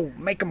don't know,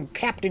 make him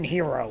Captain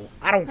Hero.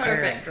 I don't care,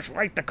 Perfect. just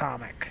write the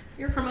comic.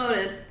 You're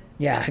promoted.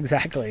 Yeah,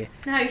 exactly.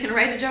 Now you can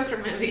write a Joker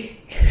movie.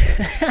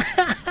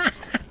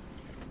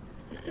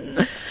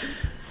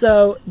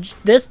 So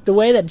the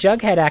way that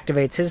Jughead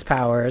activates his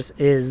powers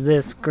is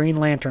this Green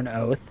Lantern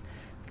Oath,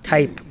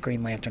 type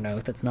Green Lantern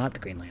Oath. It's not the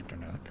Green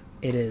Lantern Oath.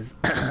 It is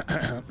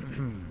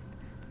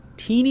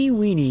teeny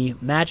weeny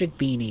magic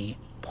beanie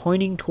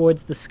pointing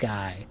towards the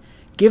sky.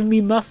 Give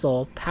me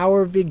muscle,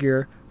 power,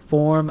 vigor,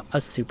 form a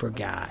super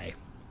guy.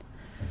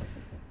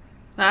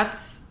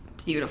 That's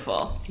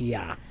beautiful.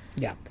 Yeah.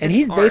 Yeah, and It's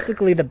he's art.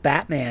 basically the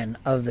Batman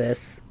of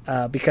this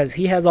because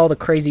he has all the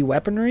crazy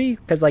weaponry.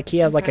 Because like he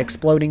has like Okay.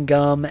 exploding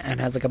gum and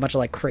has like a bunch of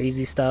like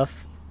crazy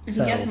stuff.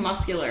 So He gets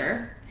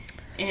muscular,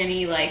 and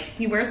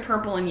he wears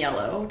purple and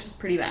yellow, which is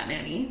pretty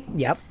Batman-y.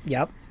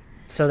 yep.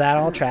 So that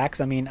all tracks.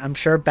 I mean, I'm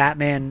sure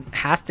Batman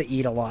has to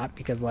eat a lot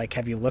because like,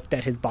 have you looked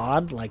at his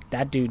bod? Like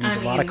that dude needs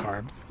I a lot of mean,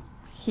 carbs.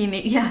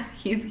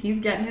 He's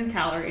getting his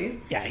calories.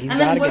 Yeah, he's And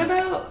gotta then what get his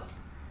about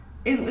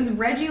is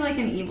Reggie like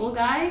an evil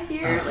guy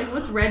here? Like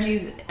what's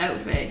Reggie's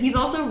outfit? He's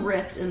also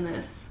ripped in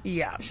this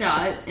Yeah.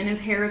 shot, and his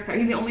hair is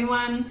he's the only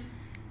one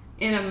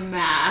in a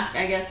mask.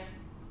 I guess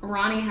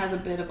Ronnie has a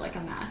bit of like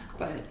a mask,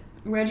 but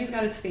Reggie's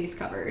got his face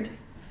covered.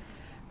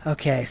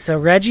 Okay, so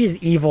Reggie's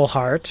Evil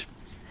Heart,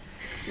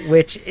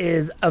 which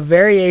is a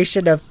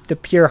variation of the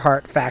Pure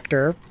Heart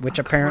factor, which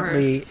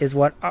apparently course. is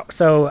what.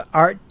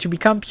 To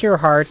become Pure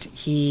Heart,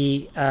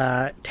 he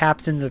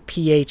taps into the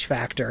pH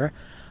factor.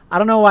 I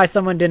don't know why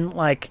someone didn't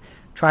like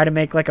try to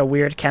make like a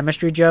weird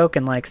chemistry joke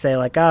and like say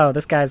like, oh,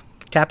 this guy's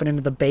tapping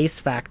into the base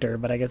factor,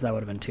 but I guess that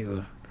would have been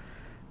too.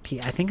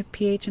 I think it's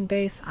pH and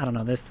base. I don't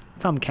know. There's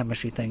some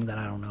chemistry thing that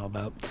I don't know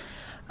about.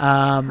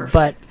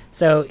 But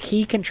so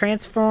he can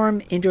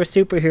transform into a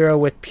superhero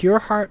with pure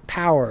heart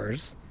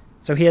powers.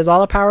 So he has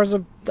all the powers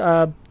of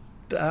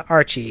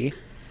Archie,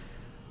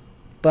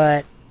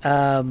 but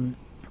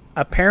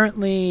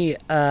apparently,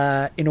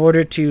 in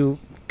order to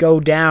go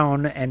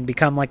down and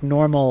become like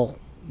normal,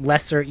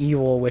 lesser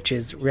evil, which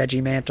is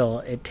Reggie Mantle,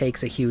 it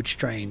takes a huge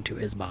strain to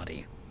his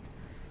body.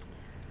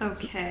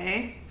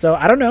 Okay. So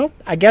I don't know.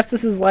 I guess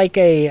this is like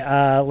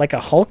a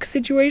Hulk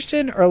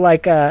situation, or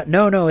like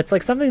no, it's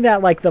like something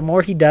that like the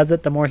more he does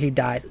it, the more he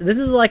dies. This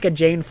is like a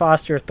Jane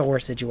Foster Thor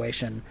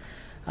situation,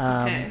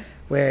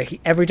 where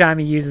every time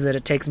he uses it,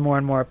 it takes more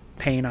and more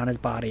pain on his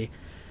body.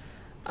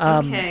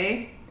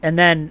 Okay. And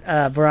then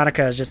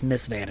Veronica is just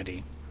Miss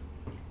Vanity.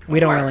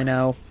 We don't really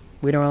know.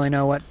 We don't really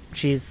know what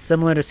she's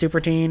similar to Super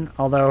Teen,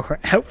 although her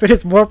outfit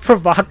is more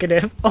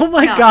provocative. Oh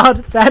my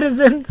god, that is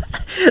in.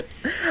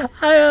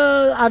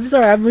 I'm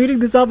sorry, I'm reading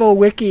this off a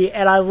wiki,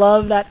 and I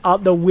love that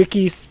the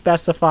wiki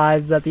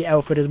specifies that the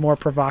outfit is more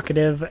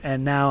provocative,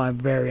 and now I'm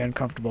very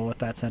uncomfortable with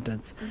that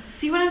sentence.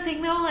 See what I'm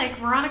saying though? Like,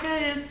 Veronica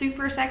is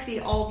super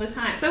sexy all the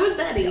time. So is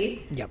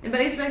Betty. Yep. And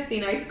Betty's a sexy,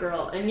 nice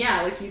girl. And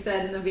yeah, like you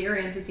said, in the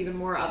variants, it's even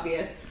more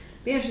obvious.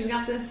 But yeah, she's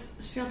got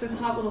this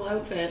hot little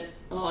outfit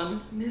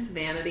on. Miss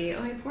Vanity.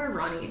 Oh, my poor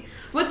Ronnie.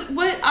 What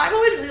I've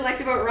always really liked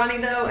about Ronnie,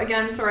 though,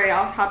 again, sorry,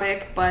 off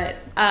topic, but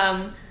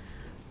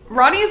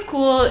Ronnie is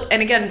cool,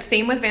 and again,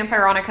 same with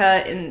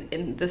Vampironica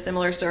in the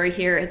similar story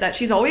here, is that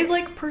she's always,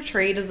 like,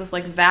 portrayed as this,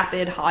 like,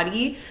 vapid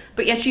hottie,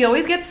 but yet she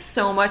always gets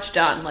so much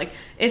done. Like,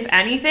 if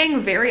anything,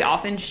 very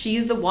often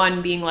she's the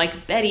one being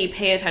like, Betty,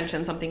 pay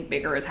attention, something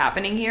bigger is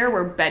happening here,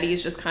 where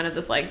Betty's just kind of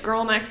this, like,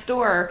 girl next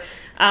door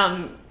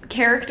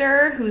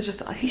character who's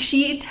just,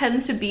 she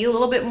tends to be a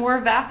little bit more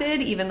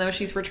vapid, even though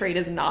she's portrayed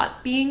as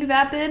not being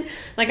vapid.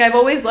 Like, I've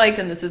always liked,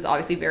 and this is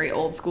obviously very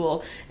old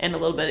school and a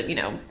little bit, you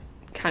know,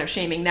 kind of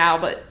shaming now,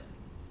 but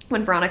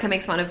when Veronica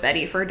makes fun of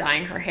Betty for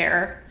dyeing her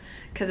hair,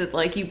 because it's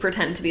like, you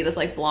pretend to be this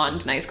like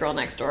blonde nice girl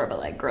next door, but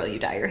like, girl, you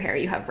dye your hair,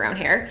 you have brown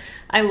hair.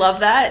 I love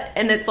that.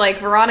 And it's like,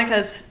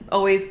 Veronica's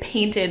always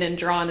painted and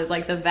drawn as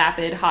like the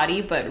vapid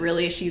hottie, but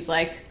really she's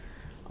like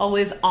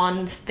always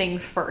on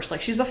things first.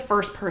 Like, she's the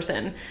first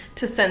person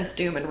to sense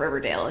doom in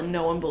Riverdale, and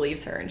no one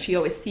believes her, and she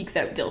always seeks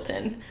out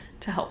Dilton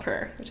to help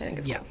her, which I think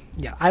is cool.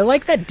 Yeah. I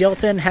like that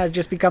Dilton has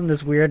just become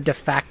this weird de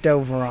facto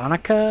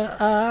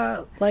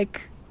Veronica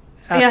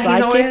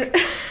sidekick.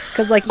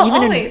 Because like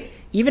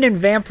even in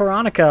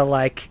Vampironica,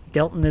 like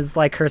Dilton is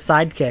like her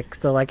sidekick.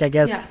 So like I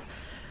guess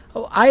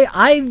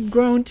I've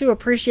grown to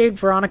appreciate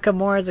Veronica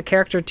more as a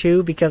character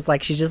too, because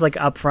like she's just like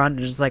upfront and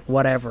just like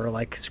whatever,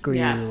 like screw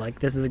you, like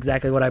this is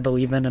exactly what I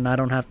believe in, and I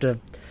don't have to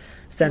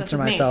censor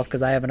myself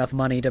because I have enough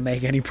money to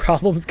make any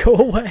problems go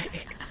away.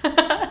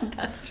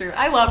 That's true.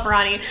 I love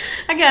Ronnie.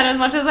 Again, as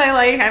much as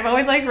I've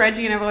always liked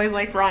Reggie and I've always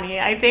liked Ronnie.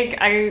 I think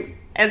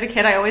as a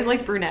kid, I always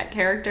liked brunette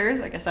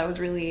characters. I guess that was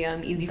really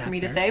easy for me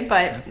to say.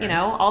 But, you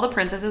know, all the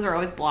princesses are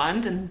always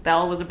blonde, and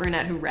Belle was a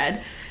brunette who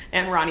read.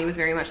 And Ronnie was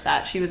very much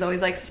that. She was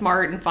always, like,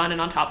 smart and fun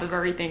and on top of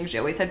everything. She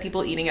always had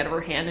people eating out of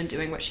her hand and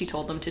doing what she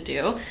told them to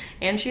do.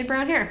 And she had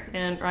brown hair,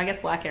 or I guess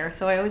black hair.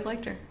 So I always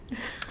liked her.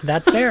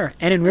 That's fair.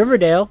 And in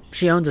Riverdale,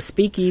 she owns a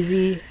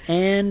speakeasy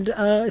and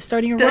is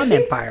starting a rum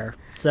empire.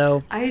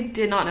 So I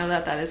did not know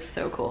that. That is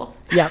so cool.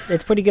 Yeah,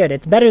 it's pretty good.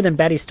 It's better than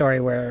Betty's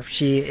story, where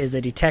she is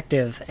a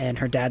detective and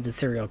her dad's a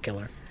serial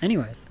killer.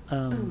 Anyways.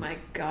 Oh my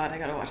god, I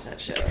gotta watch that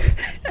show.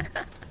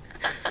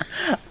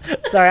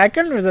 Sorry, I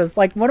couldn't resist.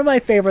 Like, one of my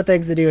favorite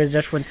things to do is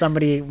just when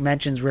somebody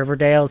mentions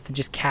Riverdale is to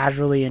just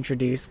casually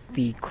introduce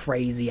the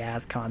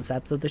crazy-ass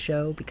concepts of the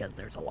show, because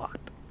there's a lot.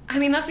 I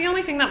mean, that's the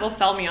only thing that will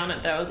sell me on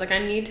it, though. It's like, I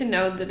need to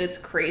know that it's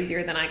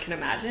crazier than I can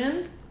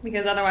imagine,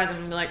 because otherwise I'm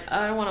going to be like, oh,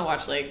 I don't want to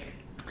watch, like,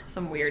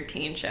 some weird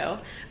teen show.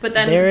 But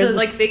then the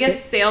like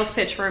biggest sales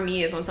pitch for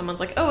me is when someone's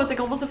like, oh, it's like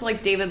almost if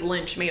like David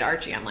Lynch made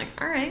Archie. I'm like,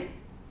 all right,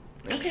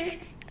 okay.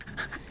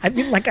 I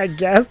mean, like, I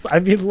guess. I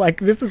mean, like,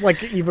 this is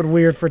like even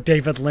weird for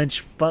David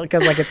Lynch, but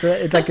because like it's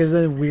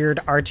a weird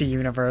Archie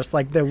universe,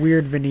 like the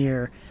weird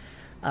veneer.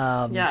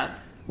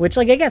 Which,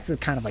 like, I guess is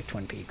kind of like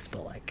Twin Peaks,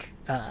 but like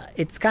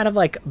it's kind of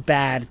like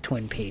bad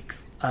Twin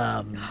Peaks.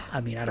 I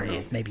mean, I don't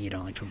know. Maybe you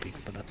don't like Twin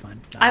Peaks, but that's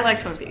fine. I like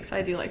Twin Peaks.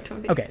 I do like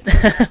Twin Peaks. Okay,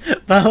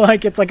 but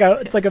like it's like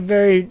a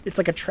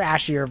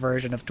trashier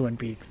version of Twin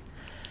Peaks.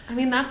 I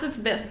mean,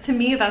 to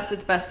me, that's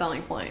its best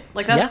selling point.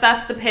 Like,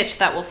 that's the pitch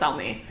that will sell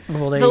me.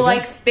 Well,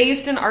 like,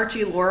 based in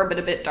Archie lore, but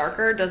a bit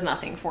darker, does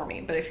nothing for me.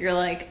 But if you're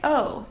like,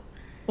 oh,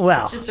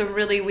 well, it's just a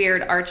really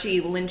weird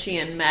Archie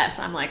Lynchian mess,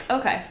 I'm like,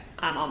 okay,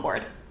 I'm on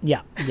board.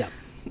 Yeah,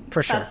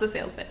 for sure. That's the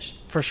sales pitch.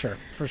 For sure.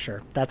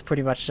 That's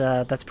pretty much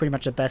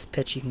the best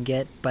pitch you can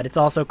get. But it's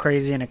also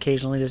crazy, and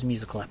occasionally there's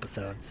musical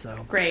episodes.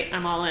 So great,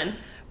 I'm all in.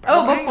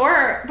 Oh,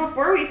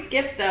 before we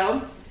skip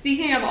though,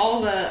 speaking of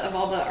all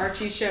the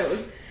Archie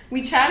shows.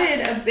 We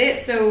chatted a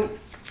bit, so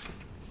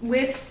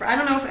I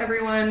don't know if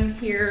everyone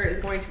here is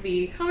going to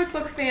be comic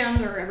book fans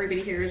or everybody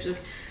here is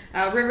just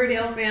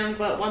Riverdale fans,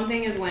 but one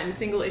thing is when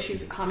single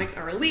issues of comics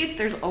are released,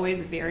 there's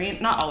always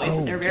variant, not always,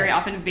 but they're very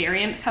often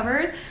variant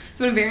covers.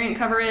 So what a variant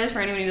cover is, for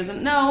anyone who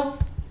doesn't know,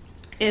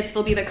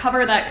 there'll be the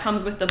cover that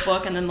comes with the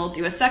book, and then they'll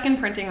do a second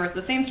printing where it's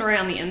the same story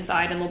on the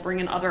inside, and they'll bring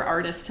in other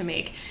artists to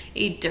make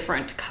a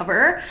different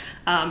cover.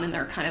 And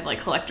they're kind of like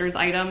collector's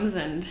items,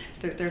 and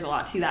there's a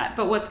lot to that.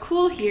 But what's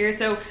cool here,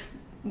 so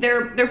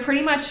they're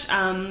pretty much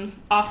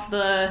off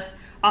the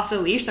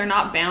leash. They're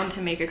not bound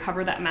to make a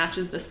cover that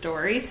matches the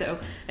story. So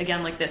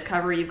again, like this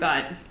cover, you've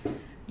got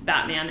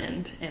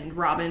Batman and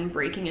Robin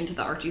breaking into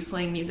the Archie's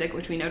playing music,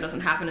 which we know doesn't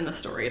happen in the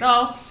story at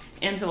all.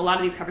 And so a lot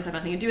of these covers have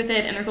nothing to do with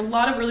it. And there's a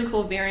lot of really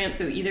cool variants.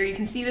 So either you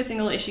can see the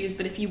single issues,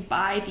 but if you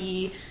buy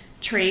the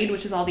trade,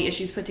 which is all the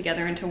issues put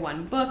together into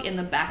one book, in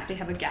the back they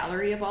have a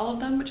gallery of all of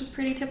them, which is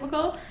pretty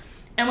typical.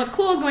 And what's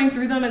cool is going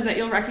through them is that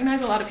you'll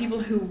recognize a lot of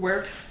people who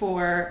worked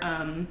for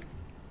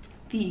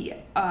the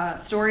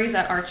stories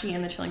that Archie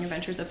and the Chilling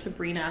Adventures of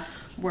Sabrina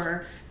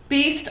were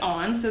based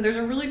on. So there's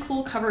a really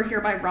cool cover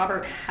here by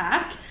Robert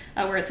Hack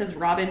where it says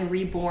Robin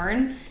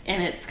Reborn,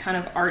 and it's kind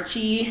of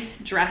Archie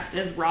dressed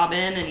as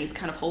Robin, and he's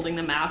kind of holding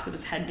the mask with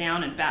his head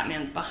down, and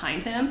Batman's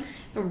behind him.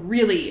 It's a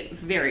really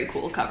very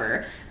cool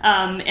cover.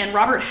 And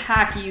Robert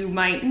Hack you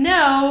might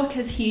know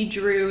because he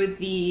drew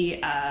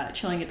the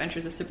Chilling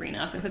Adventures of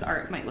Sabrina, so his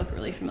art might look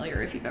really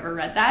familiar if you've ever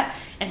read that.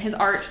 And his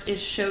art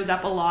shows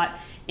up a lot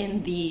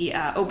in the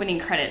opening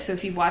credits. So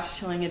if you've watched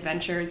Chilling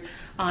Adventures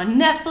on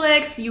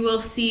Netflix, you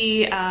will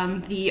see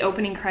the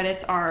opening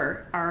credits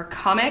are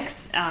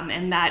comics,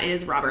 and that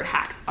is Robert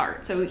Hack's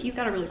art. So he's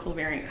got a really cool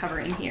variant cover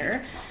in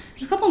here.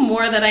 There's a couple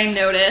more that I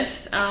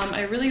noticed.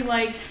 I really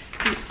liked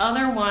the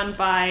other one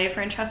by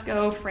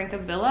Francesco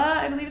Francavilla,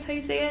 I believe is how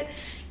you say it.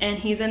 And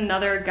he's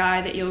another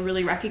guy that you'll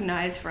really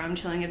recognize from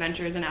Chilling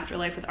Adventures and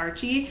Afterlife with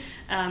Archie.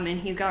 And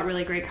he's got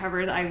really great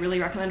covers. I really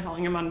recommend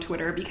following him on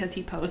Twitter because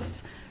he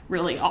posts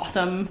really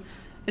awesome,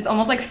 it's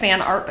almost like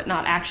fan art, but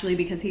not actually,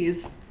 because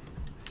he's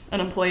an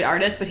employed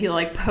artist, but he'll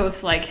like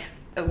post, like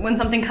when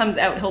something comes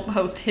out, he'll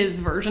post his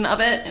version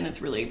of it, and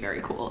it's really very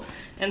cool.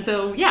 And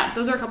so yeah,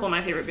 those are a couple of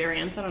my favorite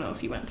variants. I don't know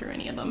if you went through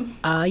any of them.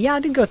 Yeah, I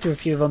did go through a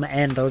few of them,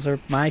 and those are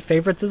my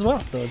favorites as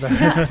well. Those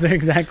are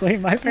exactly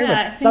my favorites.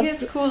 Yeah, I think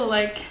it's cool.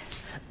 Like,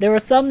 there were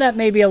some that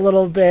may be a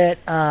little bit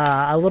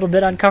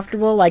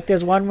uncomfortable. Like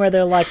there's one where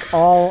they're like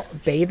all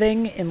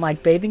bathing in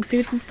like bathing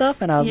suits and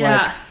stuff, and I was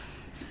like,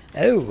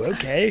 oh,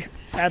 okay,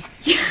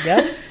 that's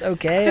yep,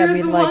 okay.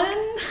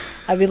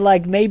 I mean,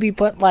 like maybe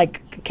put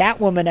like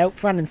Catwoman out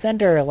front and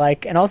center,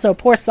 like, and also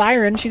poor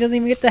Siren. She doesn't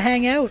even get to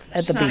hang out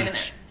at the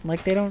beach.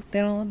 Like they don't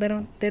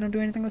do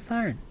anything with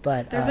Siren.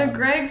 But there's a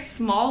Greg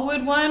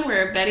Smallwood one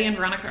where Betty and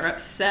Veronica are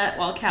upset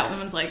while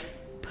Catwoman's like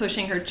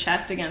pushing her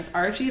chest against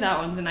Archie. That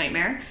one's a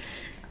nightmare.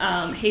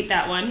 Hate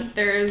that one.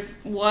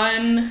 There's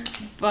one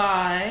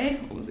by,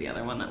 what was the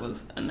other one that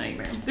was a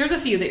nightmare? There's a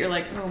few that you're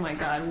like, oh my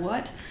god,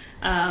 what?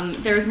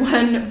 There's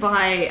one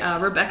by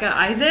Rebecca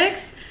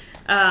Isaacs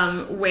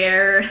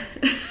where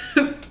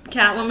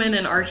Catwoman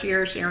and Archie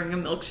are sharing a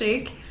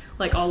milkshake,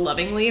 like all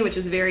lovingly, which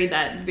is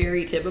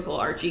very typical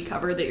Archie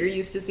cover that you're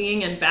used to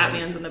seeing, and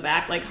Batman's in the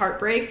back like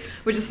heartbreak,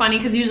 which is funny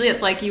because usually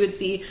it's like you would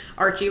see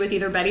Archie with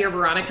either Betty or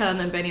Veronica, and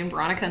then Betty and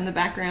Veronica in the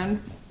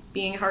background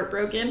being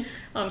heartbroken.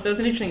 So it's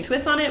an interesting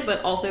twist on it,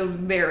 but also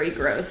very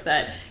gross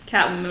that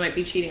Catwoman might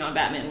be cheating on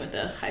Batman with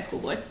a high school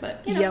boy.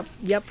 But you know.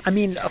 Yep. I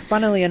mean,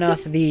 funnily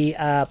enough, the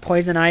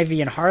Poison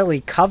Ivy and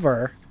Harley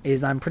cover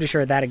is, I'm pretty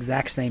sure, that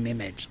exact same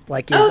image.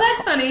 Like,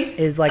 that's funny.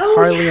 Is like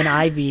Harley and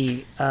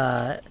Ivy,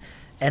 and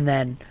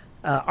then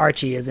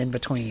Archie is in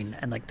between,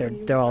 and like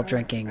they're all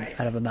drinking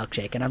out of a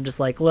milkshake. And I'm just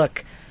like,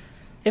 look,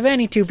 if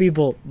any two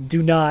people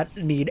do not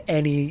need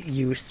any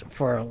use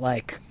for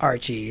like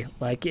Archie,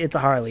 like it's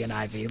Harley and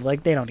Ivy.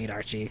 Like they don't need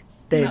Archie.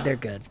 They're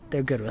good.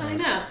 They're good without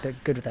him. They're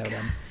good without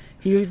him.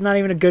 He's not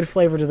even a good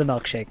flavor to the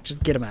milkshake.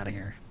 Just get him out of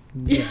here.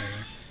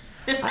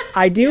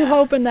 I do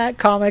hope in that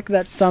comic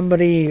that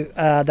somebody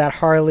that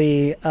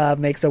Harley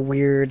makes a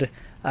weird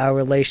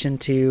relation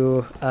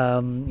to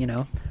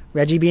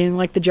Reggie being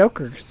like the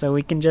Joker, so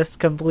we can just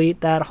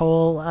complete that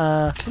whole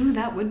ooh,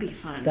 that would be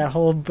fun. That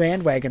whole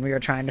bandwagon we were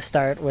trying to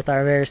start with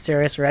our very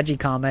serious Reggie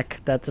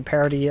comic that's a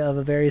parody of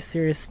a very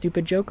serious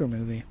stupid Joker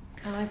movie.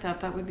 I like that.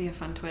 That would be a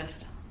fun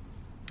twist.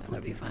 That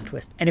would be a fun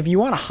twist. And if you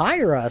want to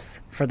hire us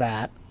for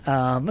that,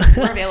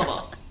 we're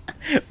available.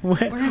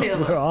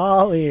 We're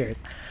all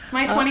ears. It's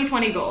my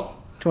 2020 goal.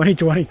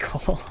 2020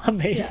 goal.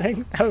 Amazing.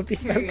 Yeah. That would be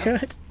so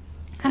good.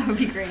 That would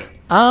be great.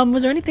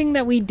 Was there anything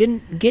that we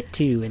didn't get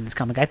to in this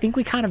comic? I think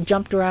we kind of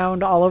jumped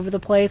around all over the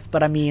place,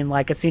 but I mean,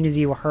 like, as soon as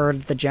you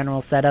heard the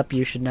general setup,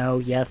 you should know,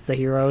 yes, the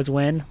heroes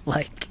win.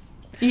 Like,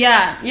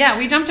 yeah,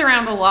 we jumped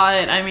around a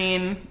lot. I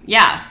mean,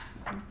 yeah,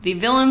 the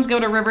villains go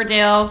to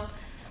Riverdale.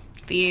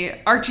 The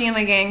Archie and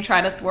the gang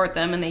try to thwart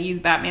them, and they use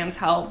Batman's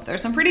help.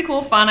 There's some pretty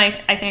cool fun,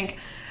 I think.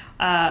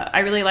 I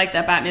really like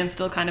that Batman's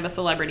still kind of a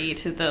celebrity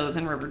to those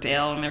in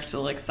Riverdale, and they're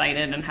still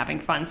excited and having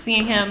fun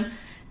seeing him.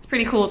 It's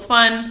pretty cool. It's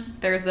fun.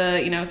 There's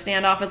the,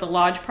 standoff at the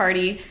lodge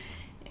party.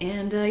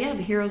 And, the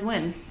heroes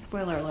win.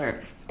 Spoiler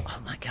alert. Oh,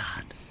 my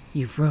God.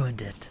 You've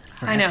ruined it.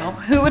 I know.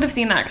 Who would have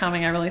seen that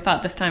coming? I really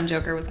thought this time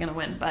Joker was going to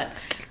win, but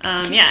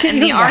yeah. Can And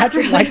you the art's imagine,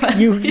 really like, fun.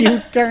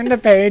 you turn the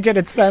page and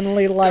it's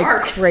suddenly, like,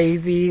 Dark.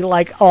 crazy,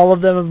 like, all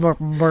of them are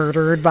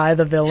murdered by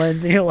the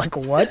villains, and you're like,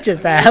 what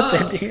just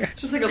happened here?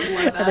 It's just like a And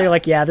bloodbath. they're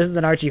like, yeah, this is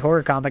an Archie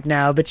horror comic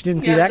now, but you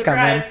didn't see that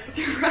coming.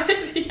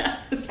 Surprise, yeah.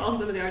 This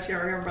falls under the Archie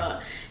Horror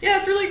umbrella. Yeah,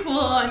 it's really cool.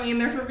 I mean,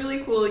 there's a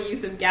really cool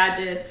use of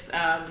gadgets.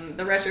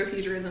 The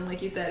retrofuturism,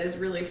 like you said, is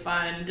really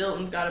fun.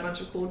 Dilton's got a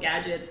bunch of cool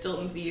gadgets.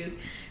 Dilton's used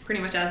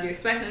pretty much as you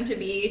expect him to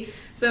be.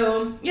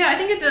 So, yeah, I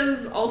think it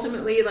does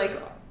ultimately,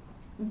 like,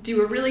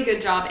 do a really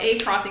good job,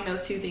 crossing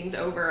those two things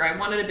over. I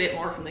wanted a bit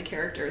more from the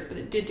characters, but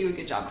it did do a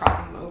good job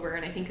crossing them over,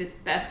 and I think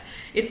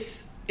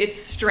its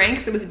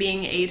strength was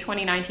being a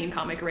 2019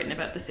 comic written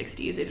about the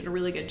 60s. They did a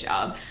really good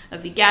job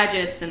of the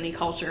gadgets and the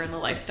culture and the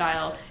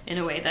lifestyle in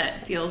a way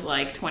that feels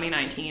like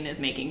 2019 is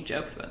making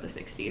jokes about the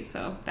 60s.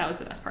 So that was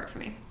the best part for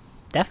me.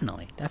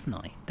 Definitely.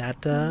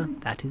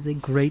 That is a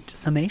great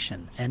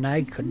summation, and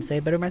I couldn't say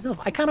it better myself.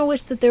 I kind of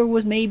wish that there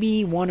was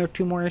maybe one or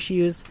two more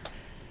issues,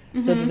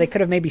 so that they could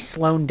have maybe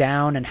slowed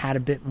down and had a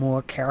bit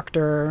more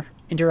character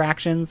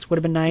interactions. Would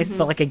have been nice,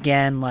 but, like,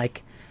 again,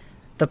 like,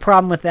 the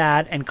problem with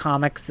that and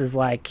comics is,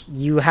 like,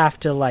 you have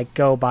to, like,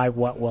 go by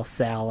what will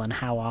sell and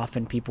how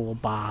often people will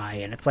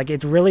buy, and it's like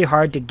it's really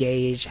hard to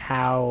gauge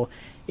how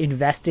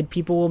invested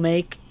people will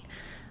make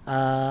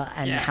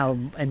and how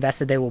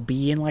invested they will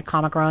be in, like,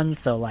 comic runs.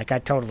 So, like, I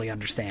totally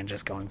understand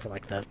just going for,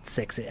 like, I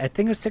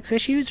think it was 6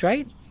 issues,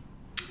 right?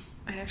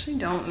 I actually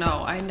don't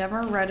know. I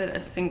never read it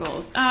as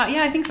singles.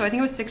 Yeah, I think so. I think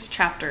it was 6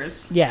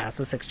 chapters. Yeah,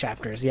 so 6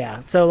 chapters, yeah.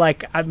 So,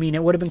 like, I mean,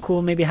 it would have been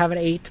cool maybe have it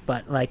 8,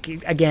 but, like,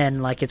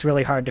 again, like, it's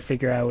really hard to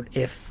figure out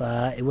if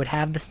it would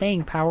have the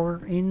staying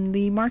power in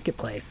the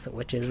marketplace,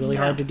 which is really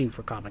hard to do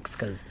for comics,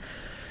 because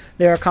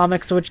there are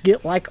comics which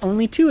get, like,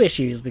 only 2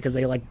 issues because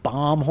they, like,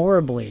 bomb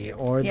horribly,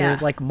 or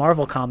there's, like,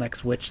 Marvel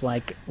comics which,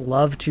 like,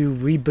 love to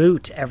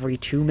reboot every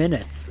 2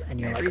 minutes, and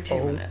you're Every like, 2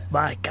 oh minutes.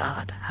 my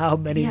god, how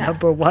many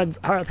number 1s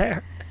are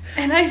there?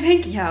 And I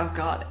think,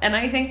 and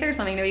I think there's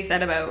something to be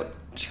said about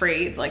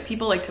trades. Like,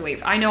 people like to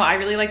wait. I know I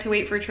really like to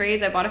wait for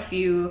trades. I bought a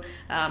few.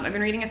 I've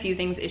been reading a few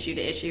things issue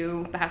to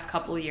issue the past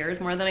couple of years,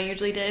 more than I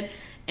usually did.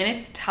 And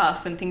it's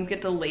tough, and things get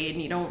delayed,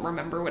 and you don't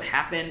remember what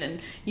happened, and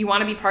you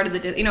want to be part of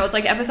the, it's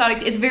like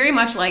episodic. It's very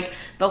much like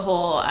the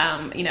whole,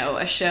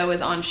 a show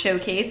is on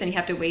Showcase, and you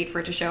have to wait for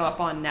it to show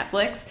up on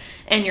Netflix,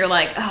 and you're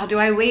like, oh, do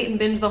I wait and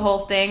binge the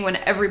whole thing when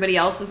everybody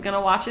else is going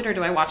to watch it, or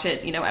do I watch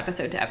it,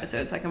 episode to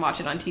episode, so I can watch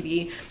it on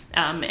TV,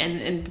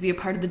 and be a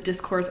part of the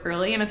discourse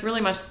early? And it's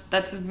really much,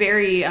 that's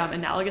very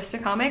analogous to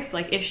comics,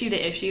 like issue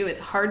to issue.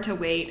 It's hard to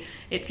wait.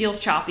 It feels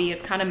choppy.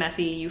 It's kind of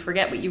messy. You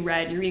forget what you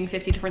read. You're reading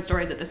 50 different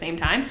stories at the same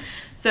time.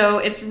 So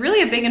it's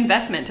really a big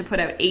investment to put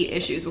out 8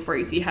 issues before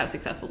you see how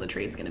successful the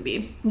trade's going to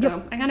be.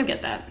 So I kind of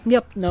get that.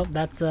 Yep, no,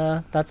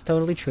 that's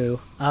totally true.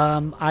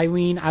 I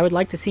mean, I would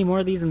like to see more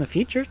of these in the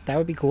future. That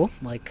would be cool.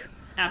 Like,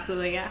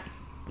 Absolutely, yeah.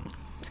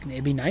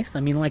 it'd be nice. I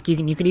mean, like, you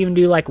could even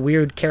do, like,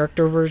 weird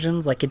character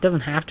versions. Like, it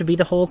doesn't have to be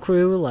the whole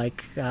crew.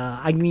 Like,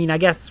 I mean, I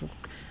guess We're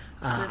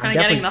kind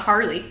of getting the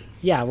Harley.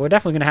 Yeah, we're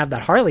definitely going to have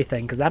that Harley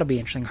thing, because that'll be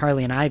interesting,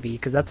 Harley and Ivy,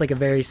 because that's, like, a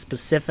very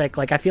specific,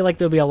 like, I feel like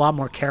there'll be a lot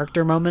more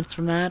character moments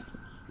from that.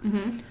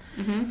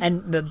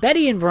 And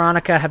Betty and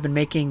Veronica have been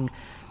making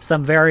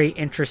some very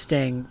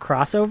interesting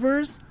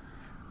crossovers.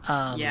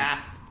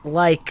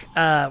 Like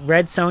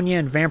Red Sonja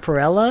and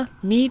Vampirella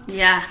meet.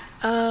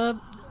 Yeah.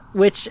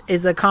 Which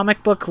is a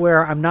comic book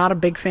where I'm not a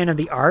big fan of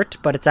the art,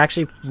 but it's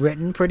actually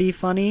written pretty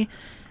funny.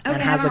 Okay,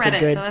 and I has, haven't like, read a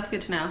good, it, so that's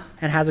good to know.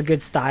 and has a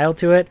good style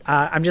to it.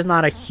 I'm just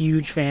not a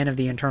huge fan of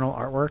the internal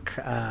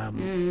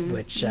artwork,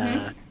 which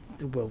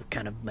will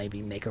kind of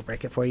maybe make or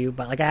break it for you.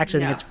 But, like, I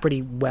actually think it's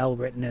pretty well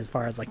written as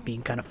far as, like,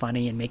 being kind of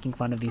funny and making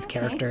fun of these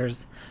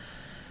characters.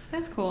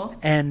 That's cool.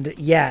 And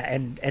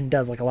and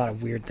does, like, a lot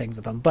of weird things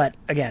with them. But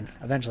again,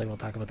 eventually we'll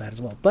talk about that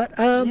as well. But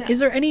is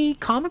there any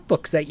comic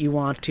books that you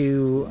want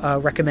to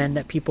recommend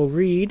that people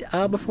read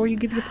before you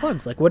give your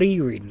plugs? Like, what are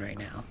you reading right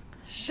now?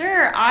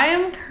 Sure. I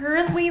am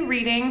currently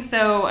reading,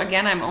 so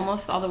again, I'm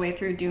almost all the way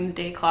through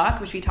Doomsday Clock,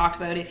 which we talked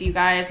about. If you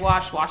guys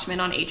watched Watchmen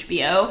on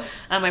HBO,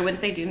 I wouldn't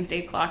say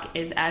Doomsday Clock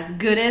is as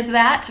good as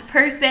that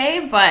per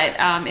se, but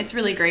it's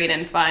really great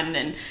and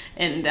fun,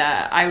 and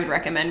I would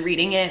recommend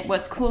reading it.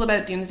 What's cool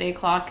about Doomsday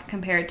Clock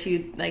compared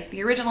to, like,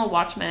 the original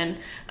Watchmen,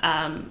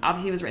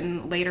 obviously it was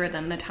written later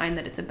than the time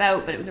that it's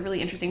about, but it was a really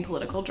interesting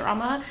political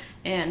drama,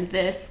 and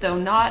this, though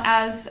not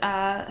as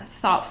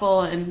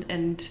thoughtful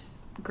and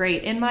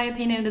great, in my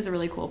opinion, it is a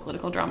really cool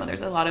political drama.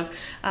 There's a lot of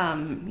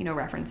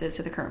references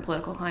to the current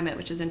political climate,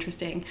 which is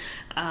interesting.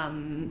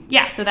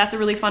 So that's a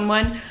really fun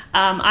one.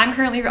 I'm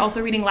currently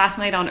also reading Last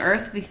Night on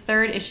Earth. The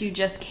 3rd issue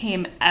just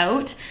came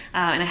out,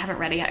 and I haven't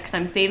read it yet because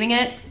I'm saving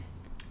it.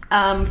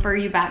 For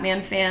you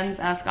Batman fans,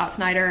 Scott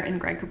Snyder and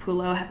Greg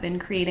Capullo have been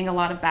creating a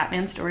lot of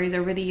Batman stories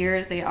over the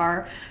years. They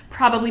are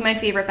probably my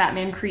favorite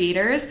Batman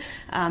creators.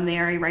 They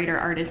are a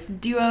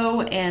writer-artist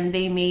duo, and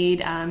they made,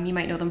 you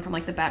might know them from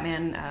like the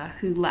Batman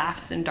Who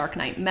Laughs and Dark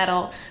Knight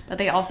Metal, but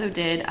they also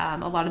did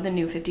a lot of the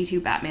New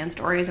 52 Batman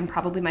stories, and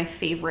probably my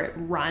favorite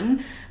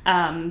run.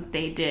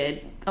 They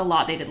did a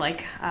lot. They did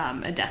like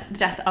a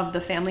death of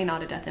the family,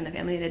 not a death in the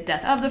family. They did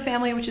Death of the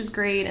Family, which is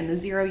great, and the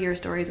 0 Year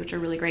stories, which are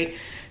really great.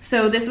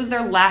 So this was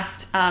their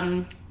last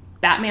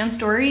Batman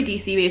story.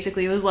 DC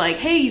basically was like,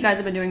 hey, you guys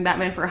have been doing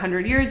Batman for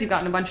 100 years. You've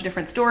gotten a bunch of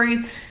different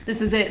stories.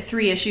 This is it.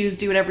 3 issues.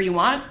 Do whatever you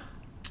want.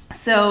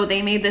 So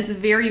they made this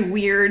very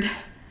weird...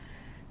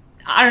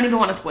 I don't even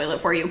want to spoil it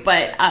for you,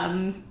 but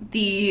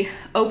the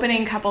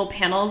opening couple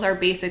panels are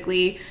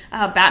basically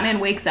Batman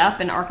wakes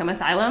up in Arkham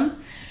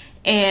Asylum,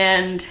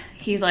 and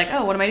he's like,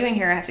 oh, what am I doing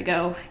here? I have to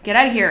go get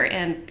out of here.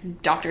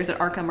 And doctors at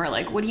Arkham are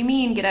like, what do you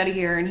mean, get out of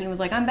here? And he was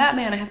like, I'm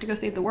Batman. I have to go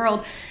save the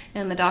world.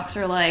 And the docs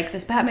are like,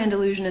 this Batman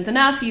delusion is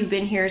enough. You've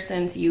been here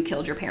since you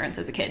killed your parents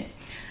as a kid.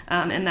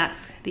 And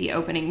that's the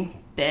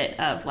opening bit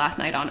of Last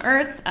Night on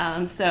Earth.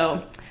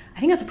 So I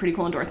think that's a pretty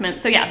cool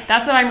endorsement. So yeah,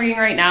 that's what I'm reading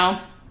right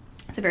now.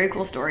 It's a very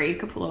cool story,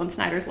 Capullo and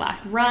Snyder's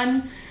last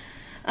run.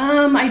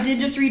 I did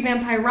just read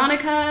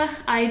Vampironica.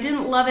 I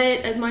didn't love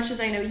it as much as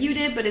I know you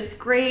did, but it's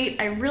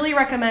great. I really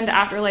recommend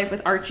Afterlife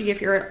with Archie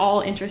if you're at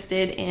all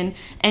interested in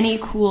any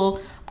cool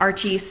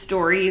Archie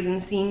stories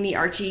and seeing the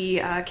Archie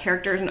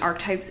characters and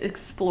archetypes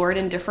explored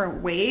in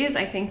different ways.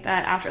 I think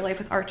that Afterlife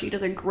with Archie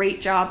does a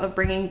great job of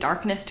bringing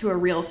darkness to a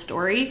real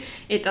story.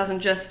 It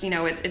doesn't just,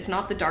 it's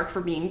not the dark for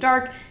being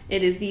dark.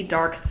 It is the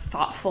dark,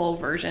 thoughtful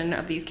version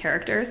of these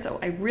characters. So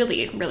I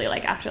really, really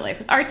like Afterlife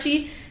with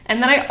Archie.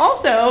 And then I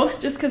also,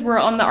 just because we're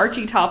on the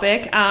Archie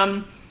topic,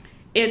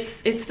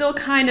 it's still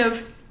kind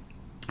of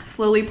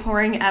slowly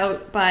pouring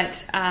out,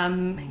 but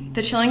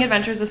The Chilling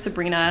Adventures of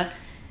Sabrina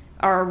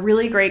are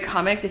really great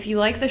comics. If you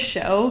like the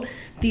show,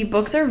 the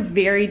books are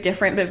very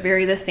different but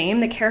very the same.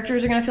 The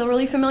characters are going to feel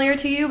really familiar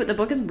to you, but the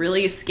book is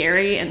really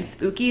scary and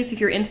spooky. So if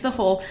you're into the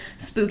whole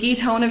spooky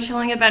tone of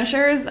Chilling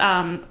Adventures,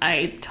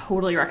 I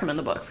totally recommend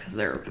the books because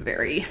they're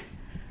very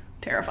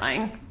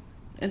terrifying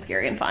and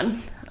scary and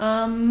fun.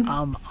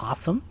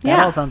 Awesome.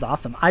 That all sounds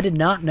awesome. I did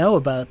not know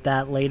about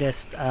that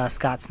latest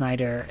Scott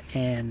Snyder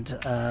and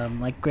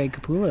Greg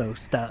Capullo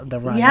stuff. The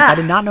run. Yeah. I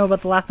did not know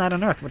about the Last Night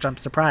on Earth, which I'm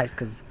surprised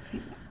because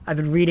I've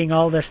been reading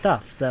all their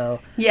stuff. So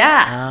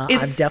yeah, I'm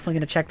definitely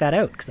going to check that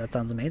out because that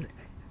sounds amazing.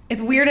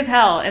 It's weird as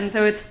hell. And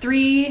so it's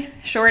 3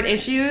 short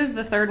issues.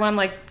 The third one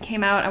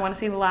came out, I want to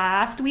say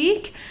last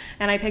week,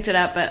 and I picked it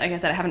up, but like I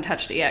said, I haven't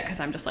touched it yet because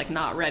I'm just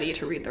not ready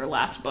to read their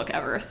last book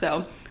ever.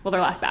 So, their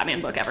last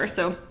Batman book ever.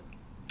 So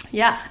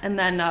yeah, and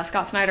then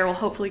Scott Snyder will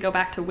hopefully go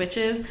back to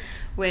Witches,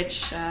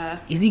 which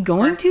is he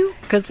going to?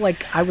 Because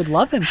I would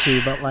love him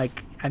to, but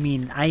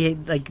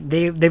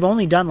they've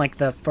only done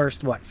the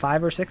first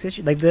 5 or 6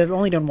 issues. They've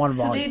only done one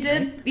volume. So they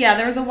did, right? Yeah.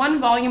 There was the one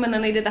volume, and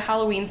then they did the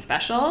Halloween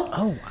special.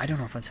 Oh, I don't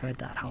know if I've heard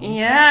that. Halloween.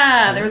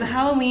 Yeah, there was a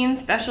Halloween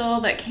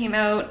special that came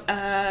out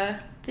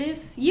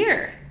this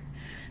year,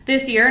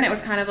 and it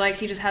was kind of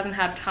he just hasn't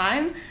had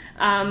time.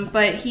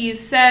 But he's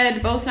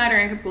said, both Snyder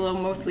and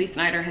Capullo, mostly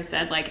Snyder has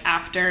said,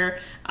 after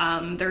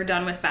they're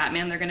done with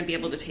Batman, they're going to be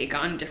able to take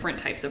on different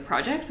types of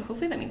projects. So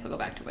hopefully that means they'll go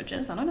back to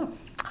Witches. I don't know.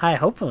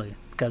 Hopefully,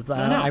 because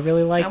I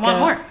really like. I want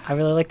more. I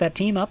really like that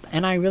team up,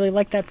 and I really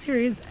like that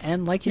series.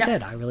 And like you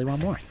said, I really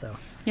want more. So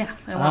yeah,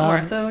 I want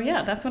more. So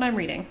yeah, that's what I'm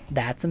reading.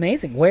 That's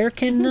amazing. Where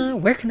can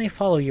they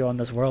follow you on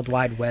this World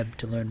Wide Web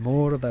to learn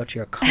more about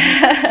your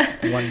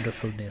comic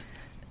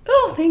wonderfulness?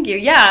 Oh, thank you.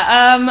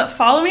 Yeah.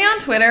 Follow me on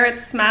Twitter.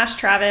 It's Smash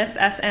Travis,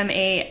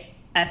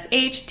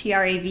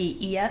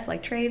 SMASHTRAVES,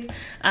 like Traves.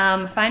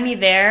 Find me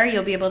there.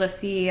 You'll be able to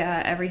see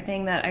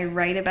everything that I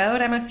write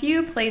about. I'm a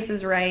few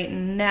places right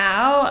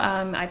now.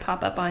 I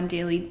pop up on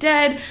Daily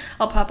Dead.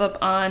 I'll pop up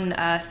on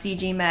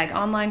CG Mag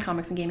Online,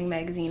 Comics and Gaming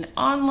Magazine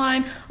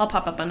Online. I'll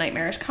pop up on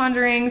Nightmarish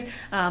Conjurings,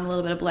 a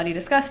little bit of Bloody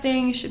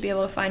Disgusting. You should be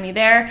able to find me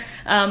there.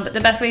 But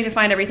the best way to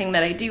find everything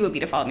that I do would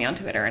be to follow me on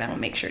Twitter, and I will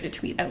make sure to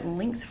tweet out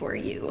links for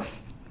you.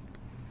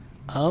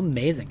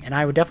 Amazing. And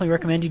I would definitely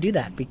recommend you do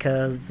that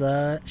because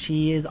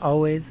she is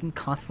always and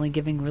constantly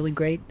giving really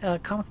great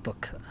comic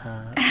book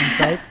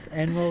insights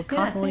and will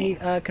constantly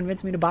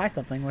convince me to buy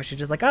something where she's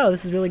just like, oh,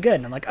 this is really good.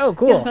 And I'm like, oh,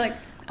 cool. Yeah,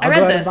 I'll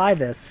go out and buy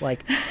this.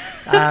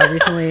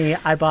 Recently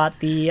I bought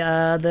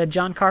the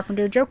John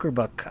Carpenter Joker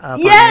book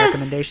upon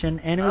recommendation,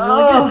 and it was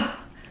really good.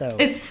 So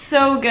it's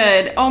so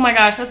good. Oh my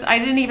gosh, I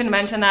didn't even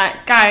mention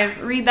that. Guys,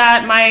 read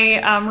that.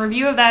 My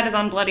review of that is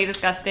on Bloody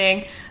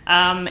Disgusting,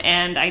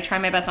 and I try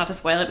my best not to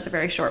spoil it. It's a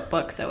very short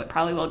book, so it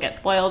probably will get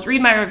spoiled.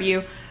 Read my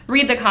review.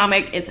 Read the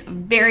comic. It's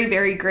very,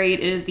 very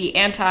great. It is the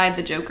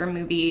the Joker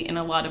movie in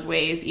a lot of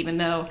ways, even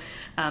though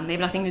they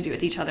have nothing to do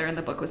with each other, and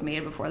the book was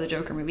made before the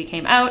Joker movie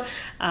came out.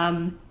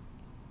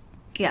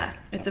 Yeah,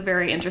 it's a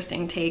very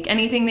interesting take.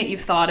 Anything that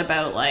you've thought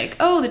about,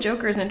 the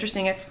Joker is an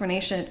interesting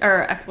exploration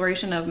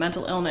of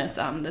mental illness,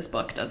 this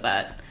book does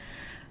that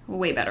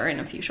way better in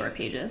a few short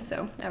pages.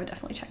 So I would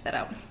definitely check that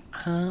out.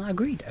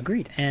 Agreed.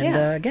 And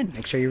Yeah. again,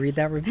 make sure you read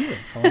that review and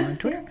follow on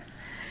Twitter.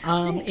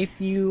 Nice.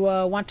 If you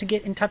want to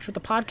get in touch with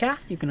the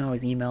podcast, you can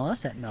always email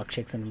us at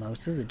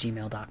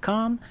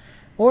milkshakesandmimosas@gmail.com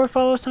or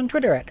follow us on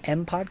Twitter at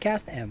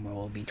mpodcastm, where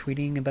we'll be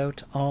tweeting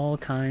about all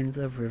kinds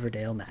of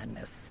Riverdale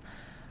madness.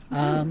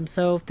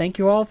 So thank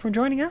you all for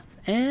joining us,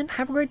 and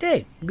have a great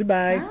day.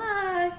 Goodbye. Bye.